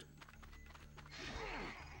Spirit.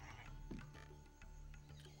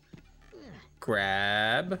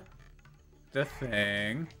 Grab the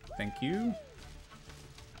thing. Thank you.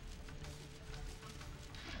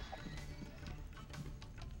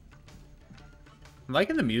 I'm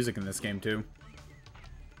liking the music in this game, too.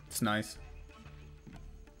 It's nice.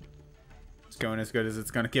 It's going as good as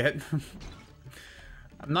it's gonna get.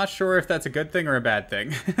 I'm not sure if that's a good thing or a bad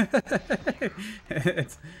thing.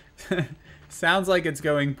 It sounds like it's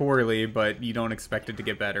going poorly, but you don't expect it to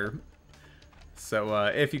get better. So,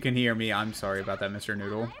 if you can hear me, I'm sorry about that, Mr.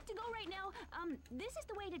 Noodle. I have to go right now. This is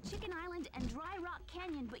the way to Chicken Island and Dry Rock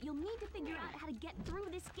Canyon, but you'll need to figure out how to get through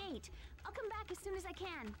this gate. I'll come back as soon as I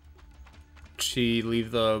can. She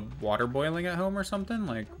leave the water boiling at home or something?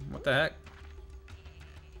 Like, what the heck?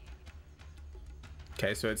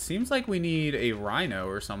 Okay, so it seems like we need a rhino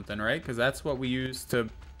or something, right? Because that's what we use to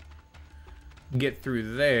get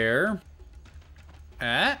through there.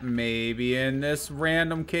 Maybe in this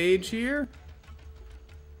random cage here?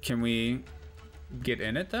 Can we get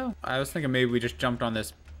in it, though? I was thinking maybe we just jumped on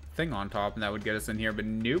this thing on top and that would get us in here, but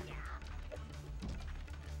nope.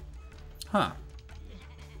 Huh.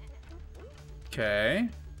 Okay.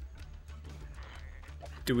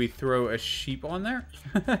 Do we throw a sheep on there?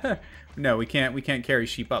 No, we can't carry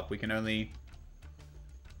sheep up. We can only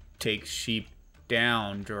take sheep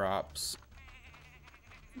down drops.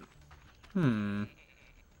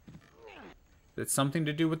 It's something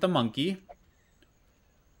to do with the monkey.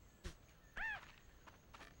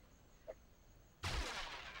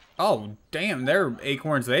 Oh, damn, their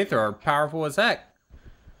acorns they throw are powerful as heck.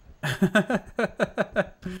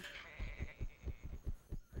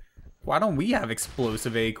 Why don't we have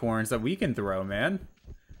explosive acorns that we can throw, man?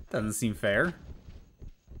 Doesn't seem fair.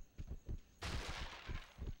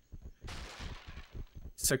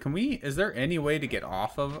 So can we, is there any way to get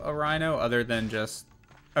off of a rhino other than just,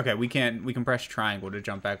 okay, we can press triangle to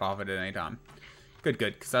jump back off it at any time. Good,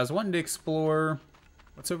 because I was wanting to explore,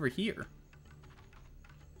 what's over here?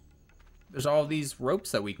 There's all these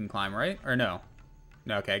ropes that we can climb, right? Or no?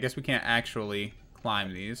 No, okay, I guess we can't actually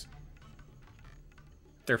climb these.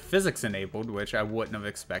 They're physics enabled, which I wouldn't have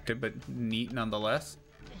expected, but neat nonetheless.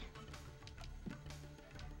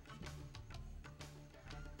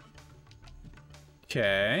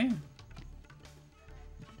 Okay.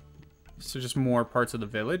 So just more parts of the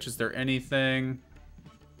village. Is there anything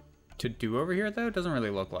to do over here, though? It doesn't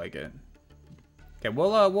really look like it. Okay,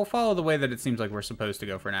 we'll follow the way that it seems like we're supposed to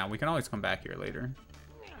go for now. We can always come back here later.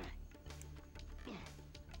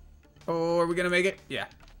 Oh, are we gonna make it? Yeah.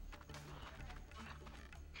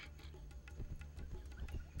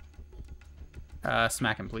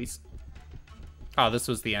 Smack him, please. Oh, this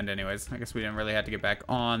was the end anyways. I guess we didn't really have to get back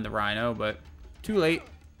on the rhino, but too late.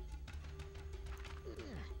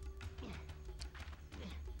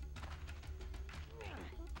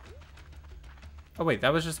 Oh wait,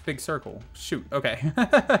 that was just a big circle. Shoot, okay.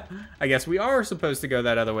 I guess we are supposed to go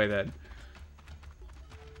that other way then.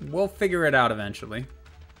 We'll figure it out eventually.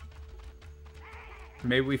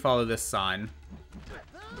 Maybe we follow this sign.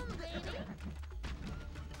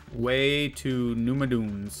 Way to Numa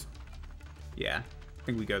Dunes. Yeah, I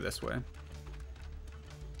think we go this way.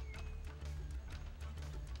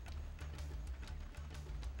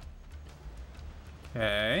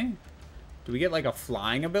 Okay. Do we get like a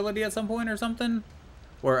flying ability at some point or something?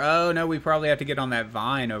 Or, oh no, we probably have to get on that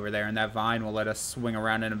vine over there, and that vine will let us swing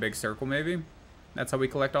around in a big circle maybe? That's how we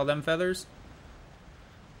collect all them feathers?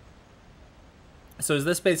 So is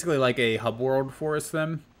this basically like a hub world for us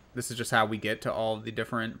then? This is just how we get to all the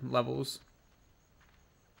different levels.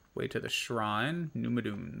 Way to the shrine. Numa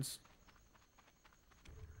Dunes.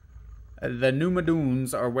 The Numa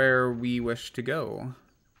Dunes are where we wish to go.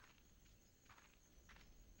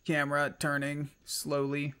 Camera turning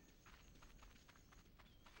slowly.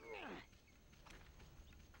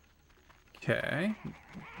 Okay.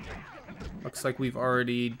 Looks like we've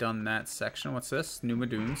already done that section. What's this? Numa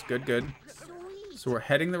Dunes. Good, good. So we're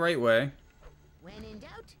heading the right way. When in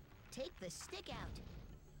doubt, take the stick out.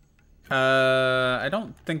 I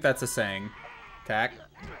don't think that's a saying. Tack.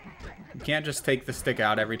 You can't just take the stick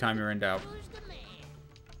out every time you're in doubt.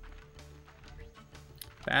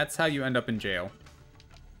 That's how you end up in jail.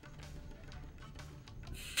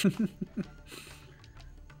 Okay,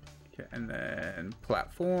 and then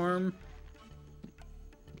platform.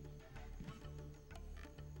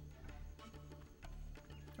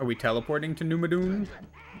 Are we teleporting to Numa Dune?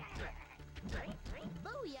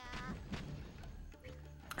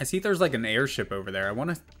 I see there's like an airship over there. I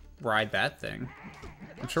want to ride that thing.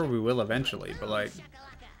 I'm sure we will eventually, but like,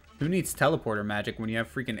 who needs teleporter magic when you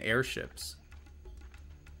have freaking airships?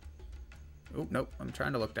 Oh, nope. I'm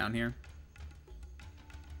trying to look down here.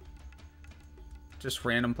 Just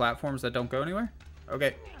random platforms that don't go anywhere?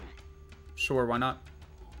 Okay. Sure, why not?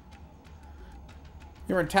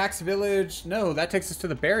 You're in Tax Village. No, that takes us to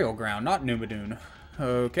the burial ground, not Numa Dune.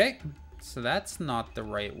 Okay. So that's not the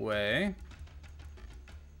right way.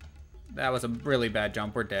 That was a really bad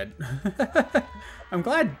jump. We're dead. I'm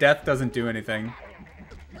glad death doesn't do anything.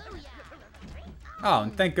 Oh,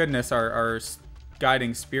 and thank goodness our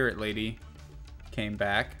guiding spirit lady came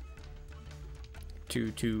back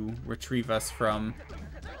to retrieve us from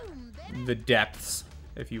the depths,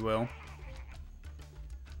 if you will.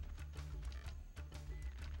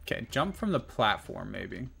 Okay, jump from the platform,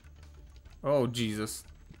 maybe. Oh, Jesus.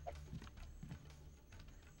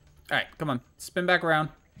 Alright, come on. Spin back around.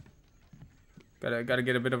 Gotta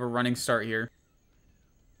get a bit of a running start here.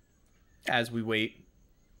 As we wait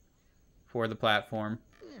for the platform,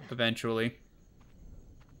 eventually.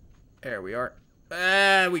 There we are.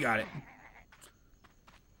 We got it.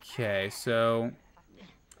 Okay, so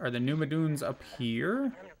are the Numa Dunes up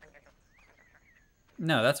here?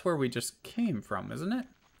 No, that's where we just came from, isn't it?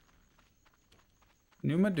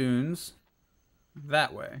 Numa Dunes,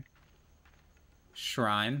 that way.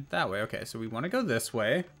 Shrine, that way. Okay, so we want to go this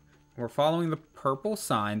way. We're following the purple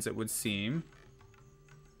signs, it would seem.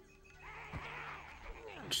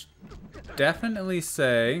 Definitely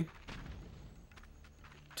say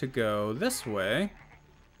to go this way.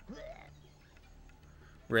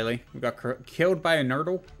 Really? We got killed by a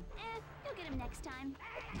nurdle? You'll get him next time.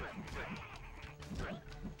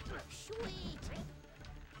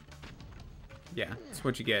 Yeah, that's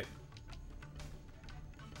what you get.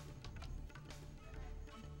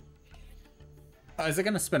 Is it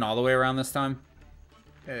gonna spin all the way around this time?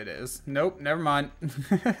 It is. Nope, never mind.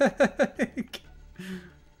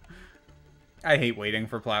 I hate waiting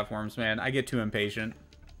for platforms, man. I get too impatient.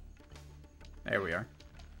 There we are.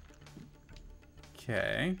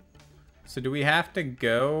 Okay. So do we have to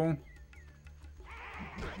go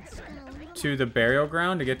to the burial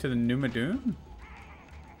ground to get to the Numa Dune?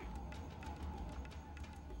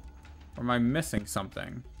 Or am I missing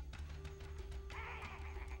something?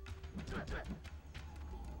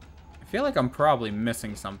 I feel like I'm probably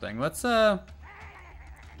missing something. Let's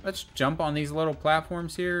jump on these little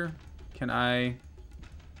platforms here. Can I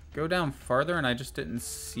go down farther and I just didn't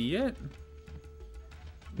see it?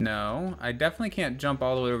 No, I definitely can't jump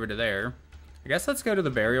all the way over to there. I guess let's go to the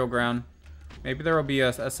burial ground. Maybe there will be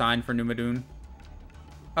a sign for Numa Dune.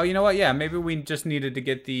 Oh, you know what? Yeah, maybe we just needed to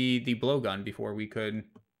get the blowgun before we could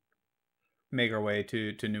make our way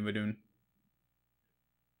to Numa Dune.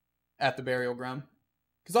 At the burial ground.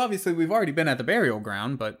 Because obviously we've already been at the burial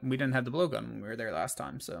ground, but we didn't have the blowgun when we were there last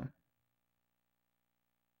time, so.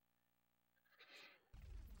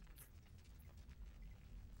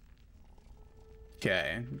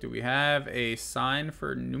 Okay, do we have a sign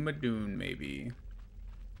for Numa Dune, maybe?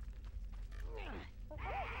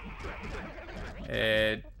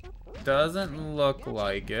 It doesn't look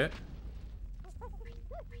like it.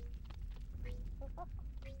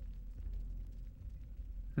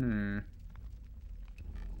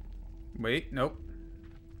 Wait, nope.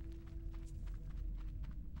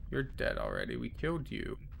 You're dead already. We killed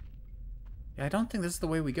you. Yeah, I don't think this is the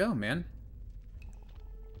way we go, man.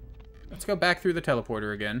 Let's go back through the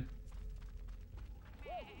teleporter again.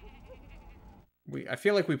 I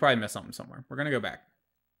feel like we probably missed something somewhere. We're gonna go back.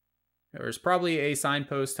 There's probably a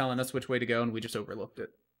signpost telling us which way to go, and we just overlooked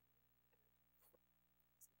it.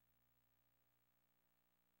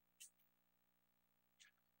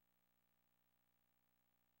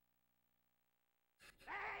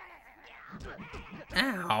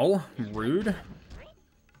 Ow, rude.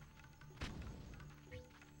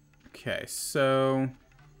 Okay, so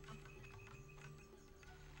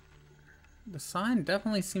the sign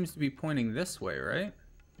definitely seems to be pointing this way, right?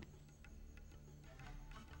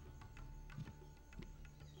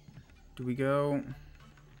 Do we go?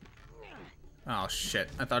 Oh shit,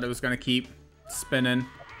 I thought it was gonna keep spinning.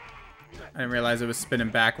 I didn't realize it was spinning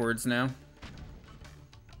backwards now.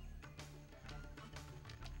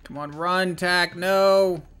 Come on, run, Tack,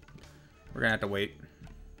 no! We're gonna have to wait.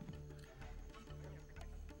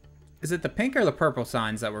 Is it the pink or the purple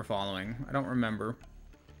signs that we're following? I don't remember.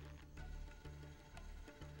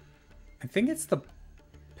 I think it's the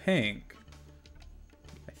pink.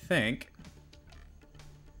 I think.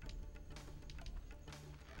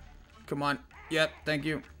 Come on. Yep, thank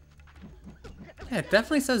you. Yeah, it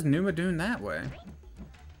definitely says Numadoon that way.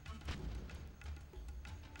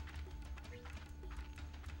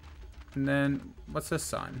 And then, what's this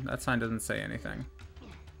sign? That sign doesn't say anything.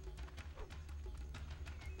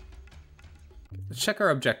 Let's check our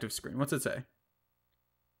objective screen. What's it say?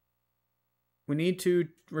 We need to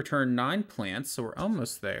return 9 plants, so we're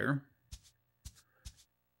almost there.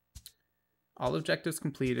 All objectives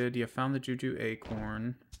completed. You have found the Juju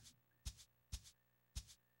acorn.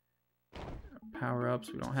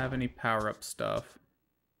 Power-ups. We don't have any power-up stuff.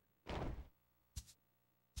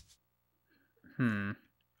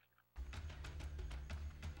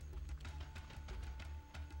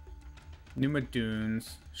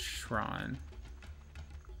 Numadoon's Shrine.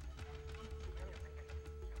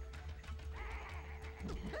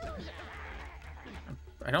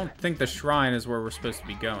 I don't think the shrine is where we're supposed to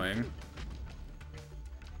be going.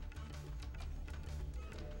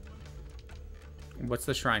 What's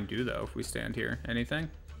the shrine do, though, if we stand here? Anything?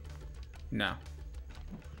 No.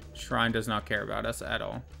 Shrine does not care about us at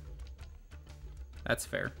all. That's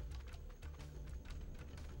fair.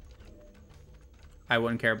 I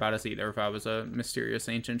wouldn't care about us either if I was a mysterious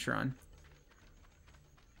ancient shrine.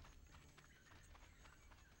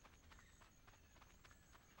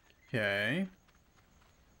 Okay.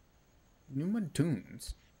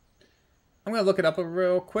 Numadoons. I'm gonna look it up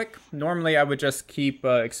real quick. Normally I would just keep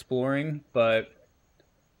exploring, but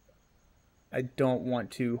I don't want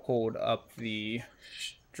to hold up the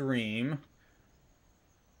stream.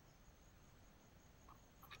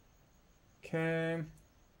 Okay.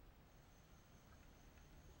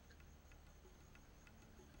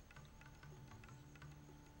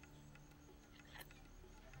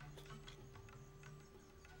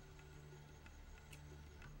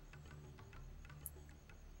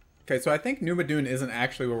 Okay, so I think Numadoon isn't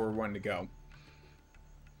actually where we're wanting to go.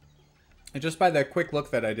 And just by the quick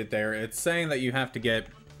look that I did there, it's saying that you have to get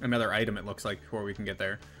another item, it looks like, before we can get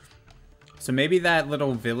there. So maybe that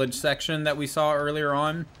little village section that we saw earlier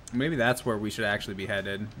on, maybe that's where we should actually be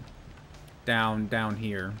headed. Down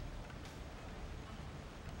here.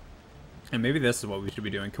 And maybe this is what we should be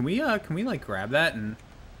doing. Can we like grab that and...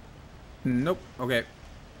 Nope. Okay.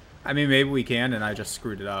 I mean, maybe we can and I just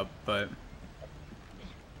screwed it up, but...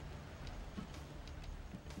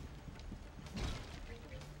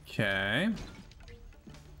 Okay.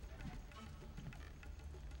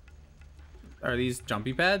 Are these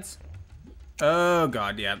jumpy pads? Oh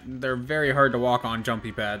god, yeah. They're very hard to walk on,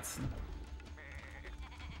 jumpy pads.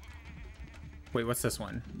 Wait, what's this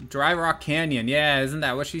one? Dry Rock Canyon. Yeah, isn't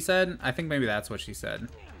that what she said? I think maybe that's what she said.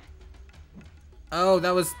 Oh,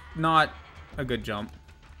 that was not a good jump.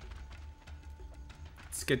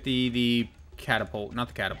 Let's get the catapult, not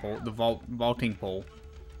the catapult, the vaulting pole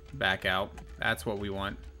back out. That's what we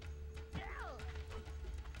want.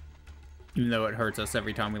 Even though it hurts us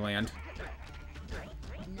every time we land.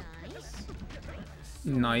 Nice.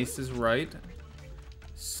 Nice is right.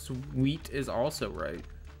 Sweet is also right.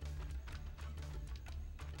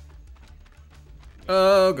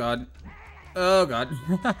 Oh god. Oh god.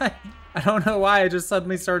 I don't know why I just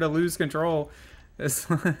suddenly started to lose control. It's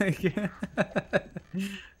like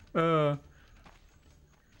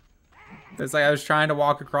it's like I was trying to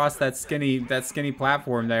walk across that skinny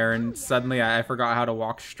platform there and suddenly I forgot how to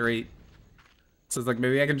walk straight. So it's like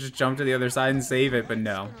maybe I can just jump to the other side and save it, but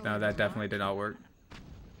no, that definitely did not work.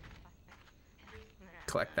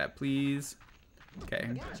 Collect that, please.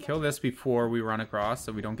 Okay, kill this before we run across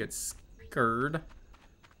so we don't get scared.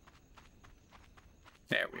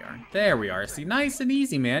 There we are. There we are. See, nice and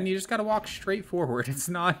easy, man. You just gotta walk straight forward. It's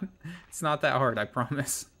not that hard, I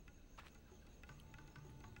promise.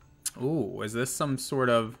 Ooh, is this some sort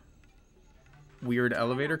of weird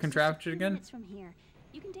elevator contraption again? From here.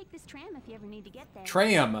 You can take this tram if you ever need to get there.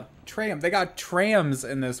 Tram. They got trams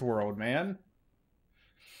in this world, man.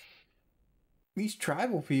 These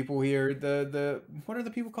tribal people here, what are the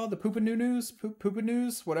people called? The Poopanoo-noos?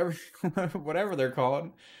 Poopanoos? Whatever, whatever they're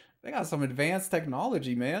called. They got some advanced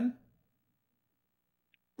technology, man.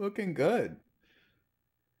 Looking good.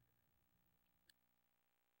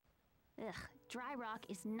 Ugh, Dry Rock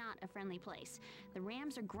is not a friendly place. The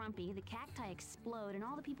rams are grumpy, the cacti explode, and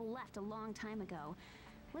all the people left a long time ago.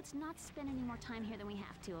 Let's not spend any more time here than we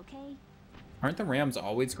have to, okay? Aren't the rams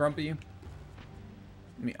always grumpy?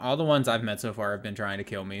 I mean, all the ones I've met so far have been trying to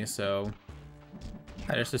kill me, so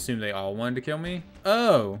I just assumed they all wanted to kill me.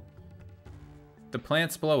 Oh! The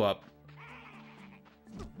plants blow up.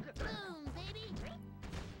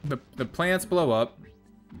 The plants blow up.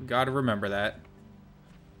 Gotta remember that.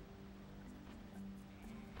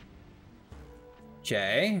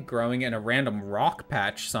 Okay, growing in a random rock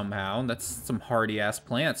patch somehow. That's some hardy-ass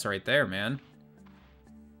plants right there, man.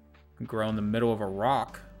 Grow in the middle of a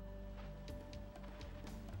rock.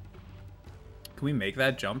 Can we make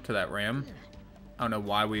that jump to that ram? I don't know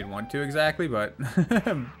why we'd want to exactly, but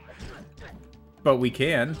but we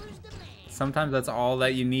can. Sometimes that's all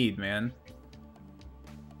that you need, man.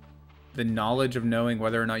 The knowledge of knowing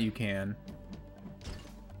whether or not you can.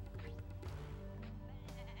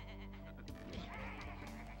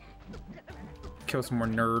 Kill some more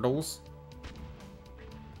nurdles.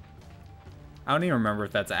 I don't even remember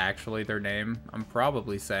if that's actually their name. I'm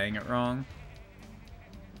probably saying it wrong.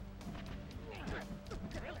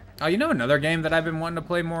 Oh, you know another game that I've been wanting to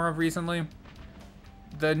play more of recently?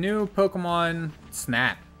 The new Pokemon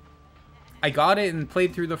Snap. I got it and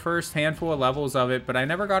played through the first handful of levels of it, but I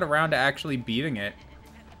never got around to actually beating it.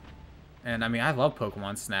 And I mean, I love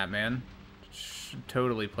Pokemon Snap, man. Should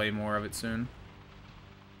totally play more of it soon.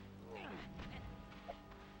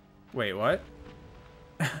 Wait, what?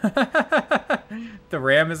 The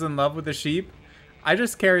ram is in love with the sheep? I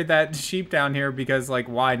just carried that sheep down here because, like,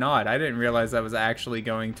 why not? I didn't realize that was actually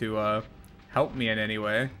going to help me in any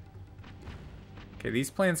way. Okay,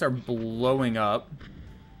 these plants are blowing up.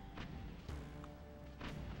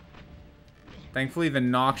 Thankfully, the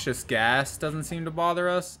noxious gas doesn't seem to bother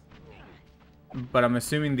us. But I'm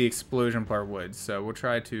assuming the explosion part would, so we'll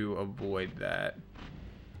try to avoid that.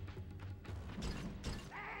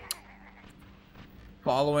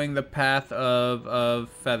 Following the path of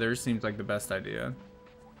feathers seems like the best idea.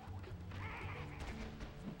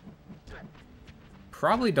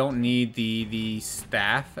 Probably don't need the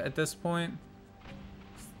staff at this point.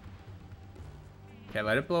 Okay,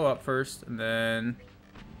 let it blow up first, and then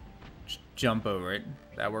just jump over it.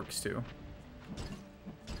 That works too.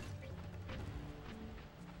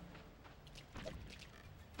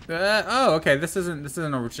 Oh, okay. This isn't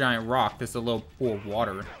a giant rock. This is a little pool of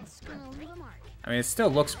water. I mean, it still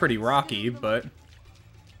looks pretty rocky, but...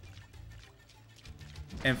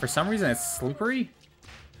 And for some reason, it's slippery?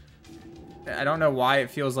 I don't know why it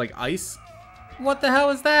feels like ice. What the hell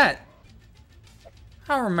is that?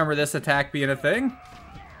 I don't remember this attack being a thing.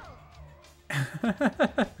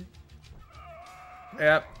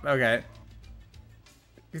 Yep, okay.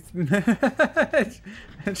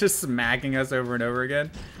 It's just smacking us over and over again.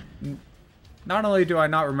 Not only do I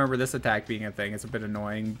not remember this attack being a thing, it's a bit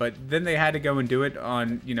annoying, but then they had to go and do it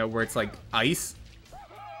on, you know, where it's like ice.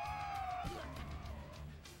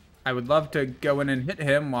 I would love to go in and hit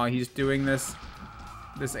him while he's doing this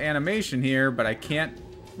animation here, but I can't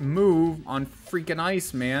move on freaking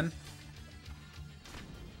ice, man.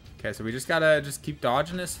 Okay, so we just gotta keep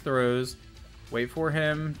dodging his throws, wait for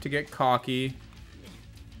him to get cocky,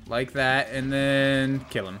 like that, and then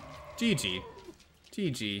kill him. GG.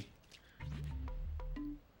 GG.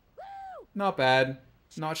 Not bad.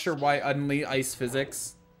 Not sure why Unleash ice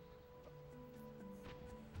physics.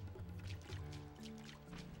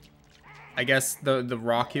 I guess the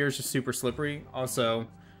rock here is just super slippery. Also,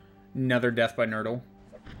 another death by Nurdle.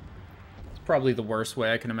 It's probably the worst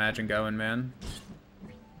way I can imagine going, man.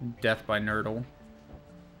 Death by Nurdle.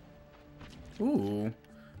 Ooh.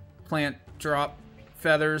 Plant drop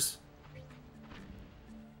feathers.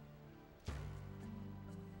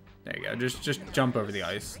 There you go. Just jump over the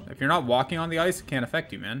ice. If you're not walking on the ice, it can't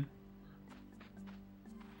affect you, man.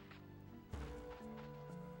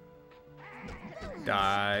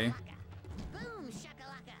 Die.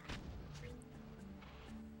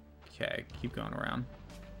 Okay, keep going around.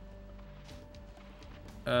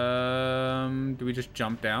 Do we just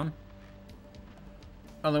jump down?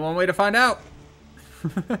 Only one way to find out.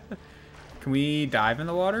 Can we dive in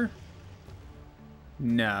the water?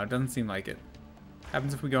 No, it doesn't seem like it.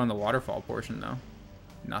 Happens if we go in the waterfall portion, though.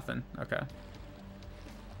 Nothing. Okay.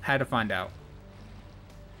 Had to find out.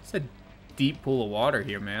 It's a deep pool of water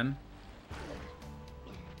here, man.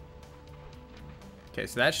 Okay,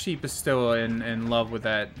 so that sheep is still in love with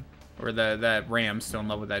that, or that ram's still in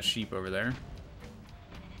love with that sheep over there.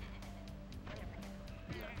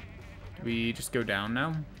 Do we just go down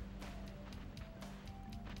now?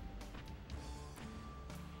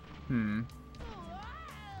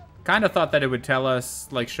 Kind of thought that it would tell us,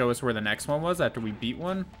 like, show us where the next one was after we beat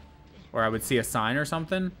one. Or I would see a sign or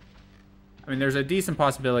something. I mean, there's a decent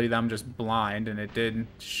possibility that I'm just blind and it did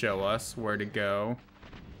show us where to go.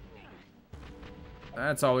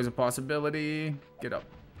 That's always a possibility. Get up.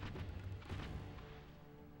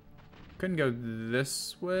 Couldn't go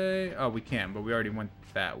this way. Oh, we can, but we already went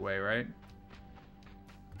that way, right?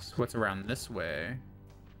 So what's around this way?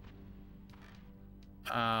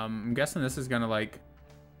 I'm guessing this is gonna, like...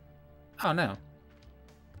 Oh, no.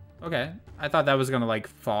 Okay. I thought that was gonna, like,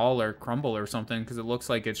 fall or crumble or something, because it looks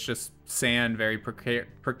like it's just sand very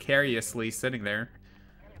precariously sitting there.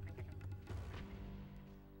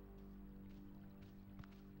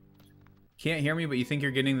 Can't hear me, but you think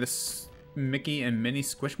you're getting this Mickey and Minnie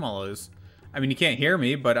Squishmallows. I mean, you can't hear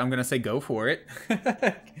me, but I'm gonna say go for it.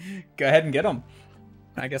 Go ahead and get them.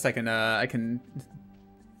 I guess I can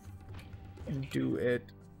do it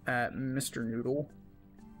at Mr. Noodle.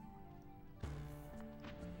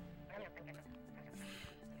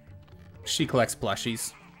 She collects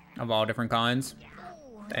plushies of all different kinds.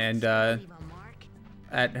 And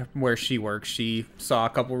at where she works, she saw a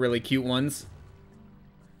couple really cute ones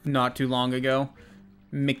not too long ago.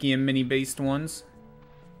 Mickey and Minnie based ones.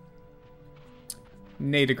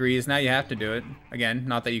 Nate agrees. Now you have to do it. Again,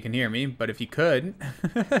 not that you can hear me, but if you could.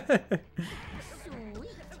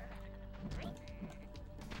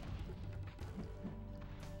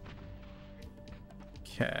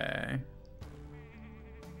 Okay.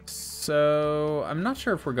 So, I'm not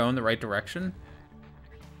sure if we're going the right direction.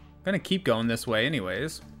 I'm gonna keep going this way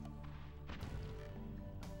anyways.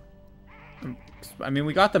 I mean,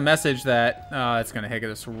 we got the message that it's gonna hit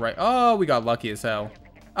us right. Oh, we got lucky as hell.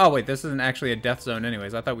 Oh, wait, this isn't actually a death zone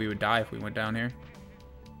anyways. I thought we would die if we went down here.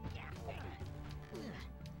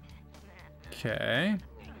 Okay.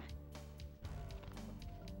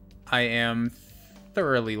 I am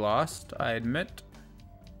thoroughly lost, I admit.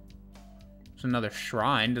 There's another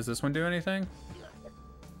shrine. Does this one do anything?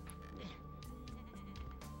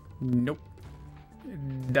 Nope.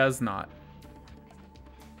 It does not.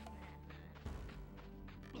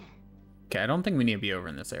 Okay, I don't think we need to be over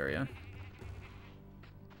in this area.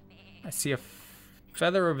 I see a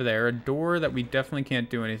feather over there, a door that we definitely can't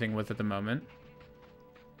do anything with at the moment.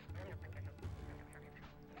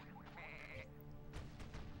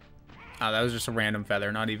 Oh, that was just a random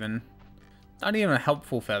feather, not even a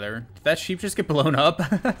helpful feather. Did that sheep just get blown up?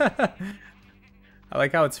 I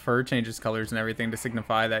like how its fur changes colors and everything to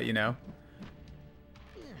signify that, you know,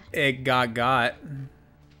 it got.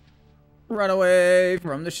 Run away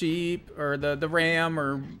from the sheep, or the ram,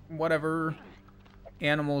 or whatever.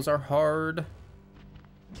 Animals are hard.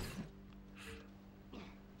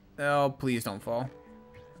 Oh, please don't fall.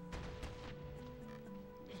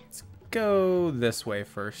 Let's go this way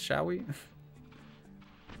first, shall we?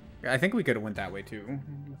 I think we could have went that way too.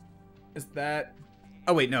 Is that...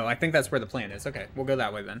 Oh wait, no, I think that's where the plan is. Okay, we'll go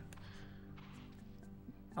that way then.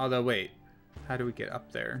 Although, wait. How do we get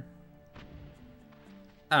up there?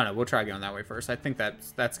 I don't know, we'll try going that way first. I think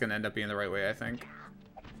that's gonna end up being the right way, I think.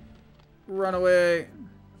 Run away.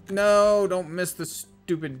 No, don't miss the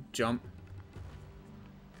stupid jump.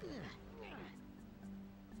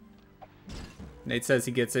 Nate says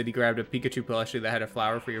he gets it. He grabbed a Pikachu plushie that had a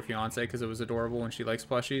flower for your fiance because it was adorable and she likes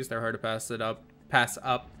plushies. They're hard to pass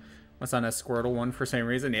up. What's on a Squirtle one for same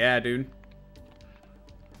reason? Yeah, dude.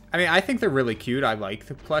 I mean, I think they're really cute. I like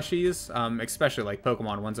the plushies, especially like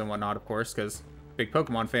Pokemon ones and whatnot, of course, because big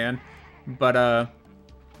Pokemon fan. But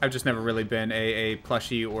I've just never really been a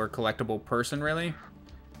plushie or collectible person, really.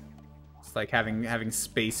 It's like having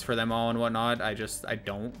space for them all and whatnot. I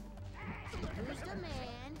don't. Who's the man?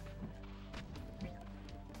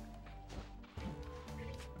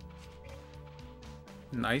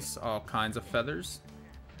 Nice, all kinds of feathers.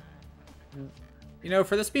 You know,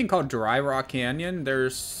 for this being called Dry Rock Canyon,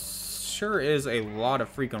 there's sure is a lot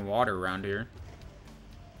of freaking water around here.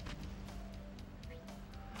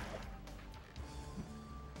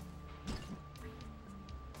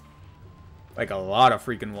 Like a lot of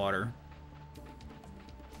freaking water.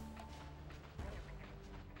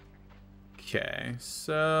 Okay,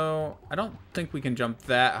 so I don't think we can jump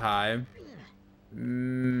that high.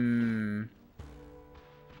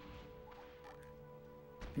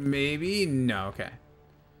 Maybe? No, okay.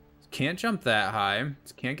 Can't jump that high.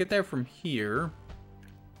 Can't get there from here.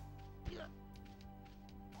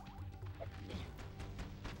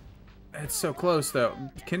 It's so close, though.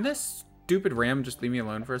 Can this stupid ram just leave me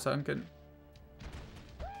alone for a second?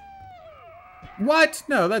 What?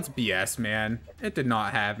 No, that's BS, man. It did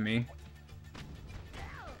not have me.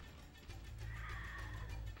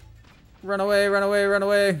 Run away, run away, run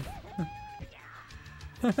away.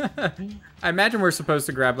 I imagine we're supposed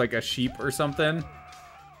to grab like a sheep or something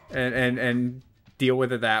and deal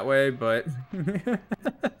with it that way, but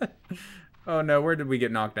oh no, where did we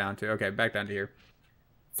get knocked down to? Okay, back down to here.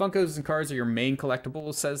 Funkos and cars are your main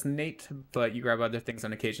collectibles, says Nate, but you grab other things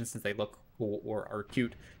on occasion since they look cool or are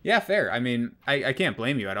cute. Yeah, fair. I mean, I can't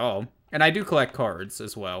blame you at all. And I do collect cards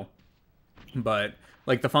as well. But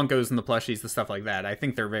like the Funkos and the plushies, the stuff like that, I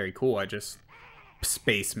think they're very cool. I just...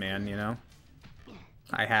 space, man, you know?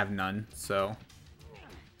 I have none, so...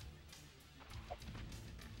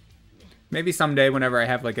 maybe someday whenever I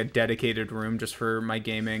have like a dedicated room just for my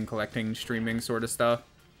gaming, collecting, streaming sort of stuff.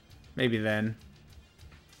 Maybe then.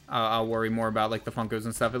 I'll worry more about like the Funkos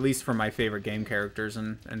and stuff, at least for my favorite game characters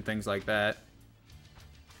and things like that.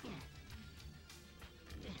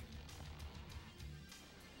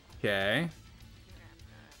 Okay.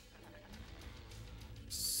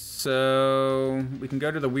 So we can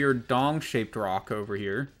go to the weird dong-shaped rock over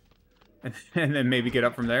here, and then maybe get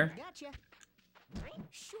up from there. Gotcha.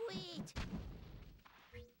 Sweet.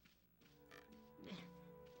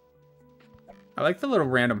 I like the little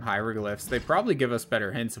random hieroglyphs. They probably give us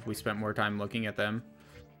better hints if we spent more time looking at them.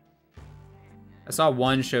 I saw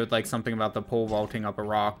one showed like something about the pole vaulting up a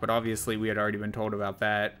rock, but obviously we had already been told about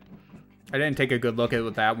that. I didn't take a good look at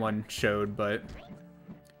what that one showed, but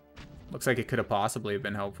looks like it could have possibly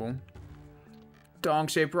been helpful.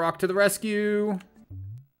 Dong-shaped rock to the rescue!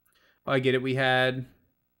 Oh, I get it. We had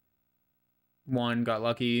one, got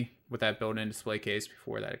lucky with that built-in display case.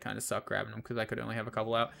 Before that, it kind of sucked grabbing them because I could only have a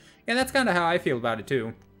couple out. And that's kind of how I feel about it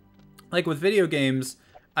too. Like with video games,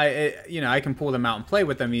 I can pull them out and play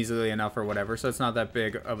with them easily enough or whatever, so it's not that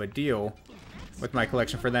big of a deal with my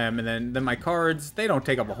collection for them. And then my cards, they don't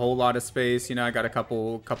take up a whole lot of space. You know, I got a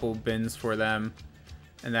couple bins for them,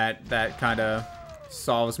 and that kind of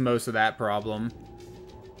solves most of that problem.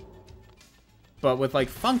 But with like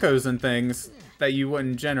Funkos and things that you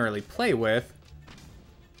wouldn't generally play with,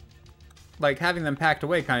 like having them packed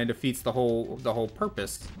away kind of defeats the whole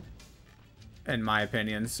purpose, in my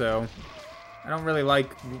opinion. So I don't really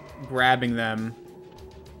like grabbing them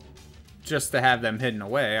just to have them hidden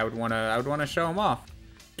away. I would want to show them off.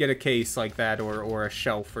 Get a case like that or a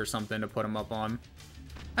shelf or something to put them up on.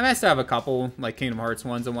 I might still have a couple like Kingdom Hearts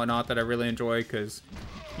ones and whatnot that I really enjoy because,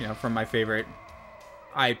 you know, from my favorite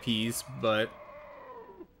IPs, but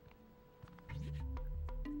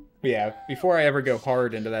yeah, before I ever go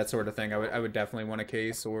hard into that sort of thing, I would definitely want a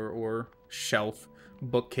case or shelf,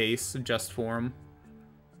 bookcase just for them.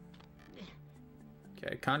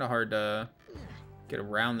 Okay, kind of hard to get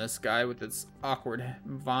around this guy with its awkward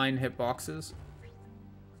vine hitboxes.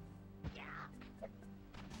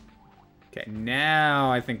 Okay,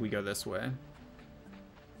 now I think we go this way.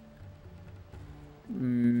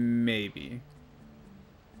 Maybe.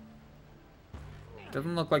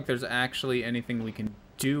 Doesn't look like there's actually anything we can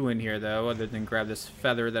do in here, though, other than grab this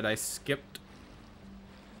feather that I skipped.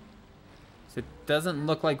 So it doesn't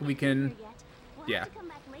look like we can... yeah.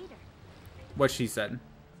 What she said.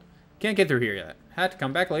 Can't get through here yet. Had to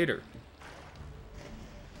come back later.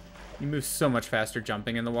 You move so much faster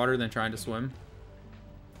jumping in the water than trying to swim.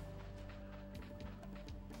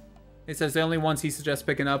 It says the only ones he suggests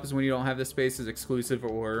picking up is when you don't have the space as exclusive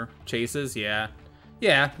or chases. Yeah.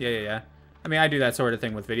 Yeah. I mean, I do that sort of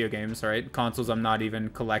thing with video games, right? Consoles I'm not even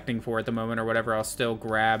collecting for at the moment or whatever, I'll still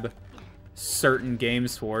grab certain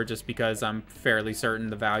games for just because I'm fairly certain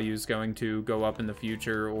the value is going to go up in the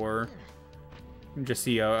future, or just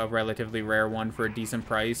see a relatively rare one for a decent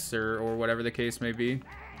price or whatever the case may be.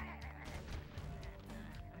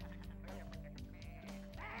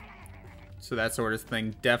 So that sort of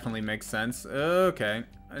thing definitely makes sense. Okay.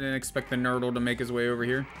 I didn't expect the nerdle to make his way over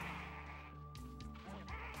here.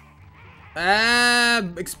 Ah,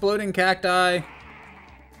 exploding cacti.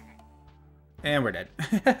 And we're dead.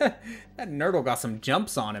 That nerdle got some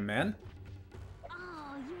jumps on him, man.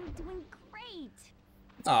 Oh, you're doing great.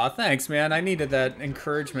 Aw, thanks, man. I needed that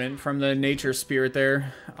encouragement from the nature spirit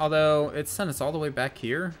there. Although, it sent us all the way back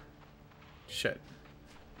here. Shit.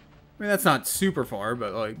 I mean, that's not super far,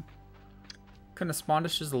 but like... Couldn't have spawned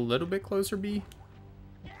us just a little bit closer, B?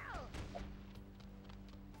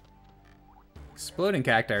 Exploding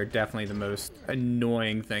cacti are definitely the most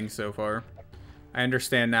annoying thing so far. I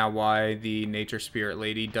understand now why the nature spirit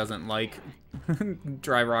lady doesn't like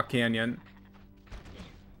Dry Rock Canyon.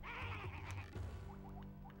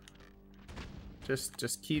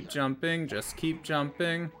 Just keep jumping, just keep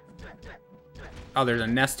jumping. Oh, there's a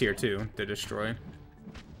nest here too to destroy.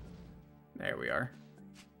 There we are.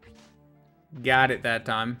 Got it that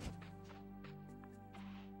time.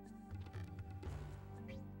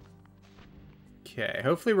 Okay,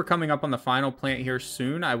 hopefully we're coming up on the final plant here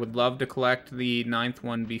soon. I would love to collect the 9th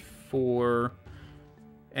one before,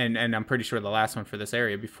 and I'm pretty sure the last one for this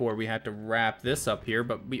area before we have to wrap this up here,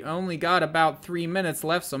 but we only got about 3 minutes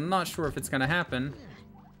left, so I'm not sure if it's gonna happen.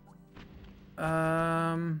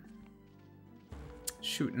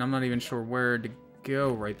 Shoot, and I'm not even sure where to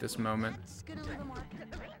go right this moment.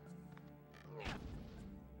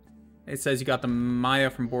 It says you got the Maya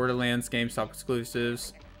from Borderlands GameStop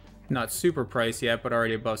exclusives. Not super priced yet, but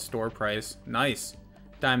already above store price. Nice.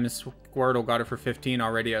 Diamond Squirtle got it for 15,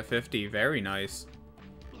 already at 50. Very nice.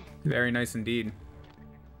 Very nice indeed.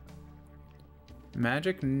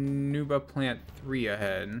 Magic Nuba Plant 3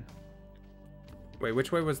 ahead. Wait,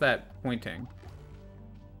 which way was that pointing?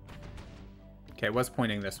 Okay, it was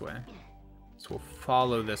pointing this way. So we'll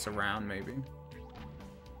follow this around, maybe.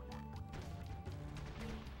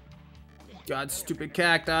 God, stupid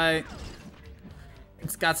cacti.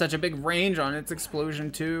 It's got such a big range on its explosion,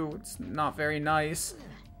 too. It's not very nice.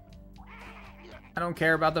 I don't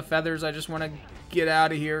care about the feathers. I just want to get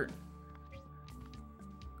out of here.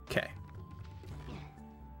 Okay.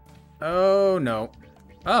 Oh, no.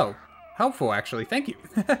 Oh, helpful, actually. Thank you.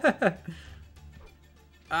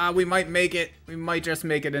 We might make it. We might just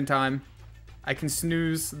make it in time. I can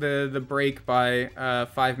snooze the break by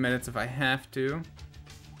 5 minutes if I have to.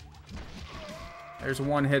 There's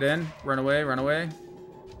one hit in. Run away, run away.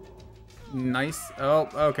 Nice. Oh,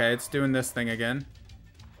 okay. It's doing this thing again.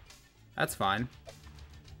 That's fine.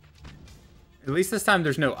 At least this time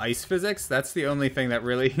there's no ice physics. That's the only thing that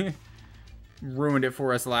really ruined it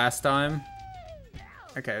for us last time.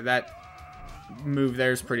 Okay, that move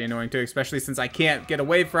there is pretty annoying too, especially since I can't get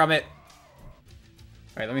away from it.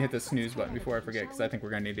 Alright, let me hit the snooze button before I forget, because I think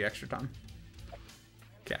we're going to need the extra time.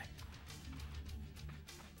 Okay.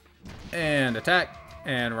 And attack.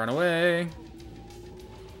 And run away.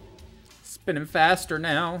 Spinning faster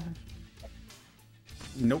now.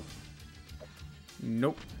 Nope.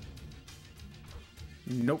 Nope.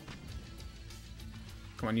 Nope.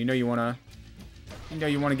 Come on, you know you wanna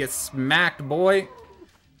get smacked, boy.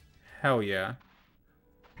 Hell yeah.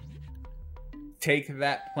 Take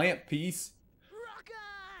that plant piece. Rock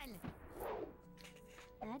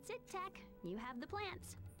on! That's it, Tech. You have the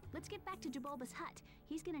plants. Let's get back to Jaboba's hut.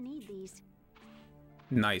 He's gonna need these.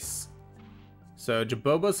 Nice. So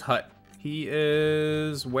Jaboba's hut. He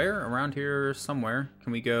is where? Around here somewhere.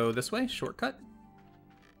 Can we go this way? Shortcut?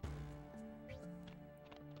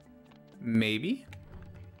 Maybe.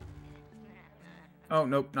 Oh,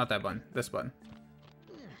 nope, not that button. This button.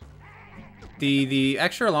 The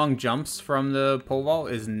extra long jumps from the pole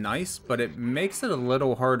vault is nice, but it makes it a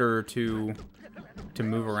little harder to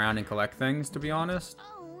move around and collect things, to be honest.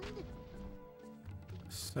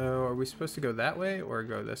 So, are we supposed to go that way or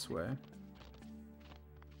go this way?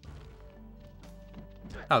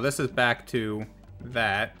 Oh, this is back to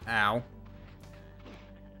that. Ow.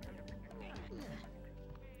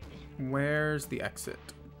 Where's the exit?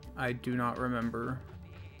 I do not remember.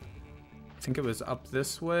 I think it was up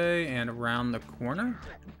this way and around the corner.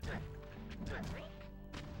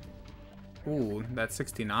 Ooh, that's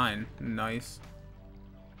 69. Nice.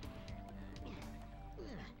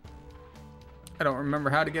 I don't remember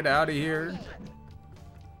how to get out of here.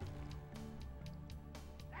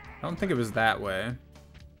 I don't think it was that way.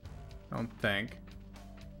 I don't think.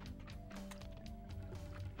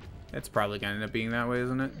 It's probably gonna end up being that way,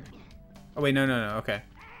 isn't it? Oh wait, no, okay.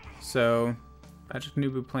 So, Magic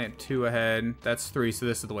Nubu Plant 2 ahead. That's 3, so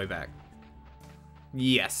this is the way back.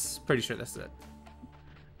 Yes, pretty sure this is it.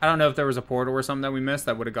 I don't know if there was a portal or something that we missed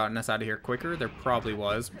that would have gotten us out of here quicker. There probably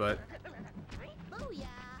was, but...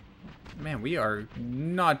 Man, we are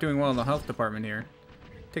not doing well in the health department here.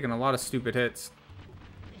 Taking a lot of stupid hits.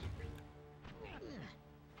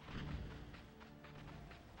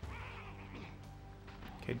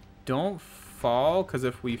 Okay, don't fall, because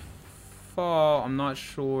if we fall, I'm not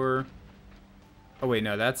sure... Oh wait,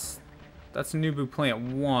 no, that's Nubu Plant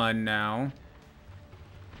 1 now.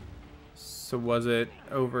 So was it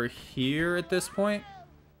over here at this point?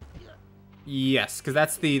 Yes, because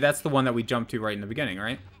that's the one that we jumped to right in the beginning,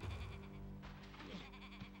 right?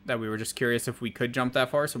 That we were just curious if we could jump that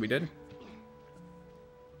far, so we did.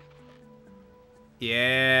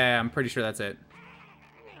 Yeah, I'm pretty sure that's it.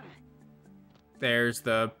 There's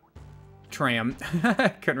the tram.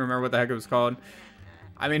 Couldn't remember what the heck it was called.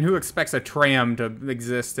 I mean, who expects a tram to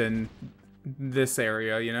exist in this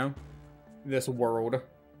area, you know? This world.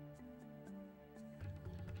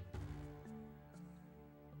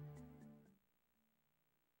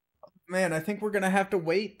 Man, I think we're gonna have to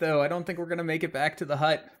wait, though. I don't think we're gonna make it back to the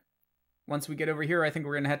hut. Once we get over here, I think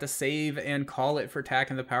we're gonna have to save and call it for Tak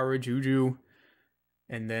and the Power of Juju.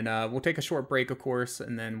 And then we'll take a short break, of course,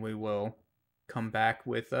 and then we will come back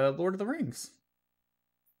with Lord of the Rings.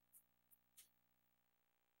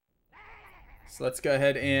 So let's go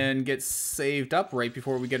ahead and get saved up right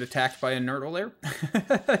before we get attacked by a nerdle there.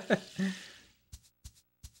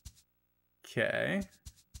 Okay.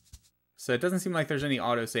 So it doesn't seem like there's any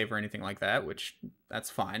autosave or anything like that, which that's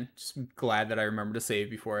fine. Just glad that I remember to save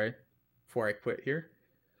before I quit here.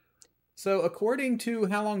 So according to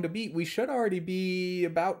How Long to Beat, we should already be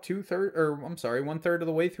about 1/3 of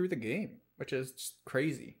the way through the game, which is just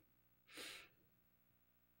crazy.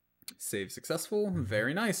 Save successful.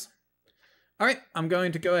 Very nice. All right, I'm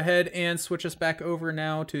going to go ahead and switch us back over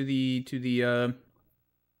now to the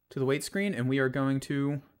wait screen, and we are going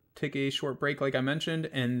to take a short break, like I mentioned,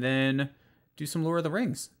 and then do some Lord of the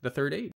Rings, the Third Age.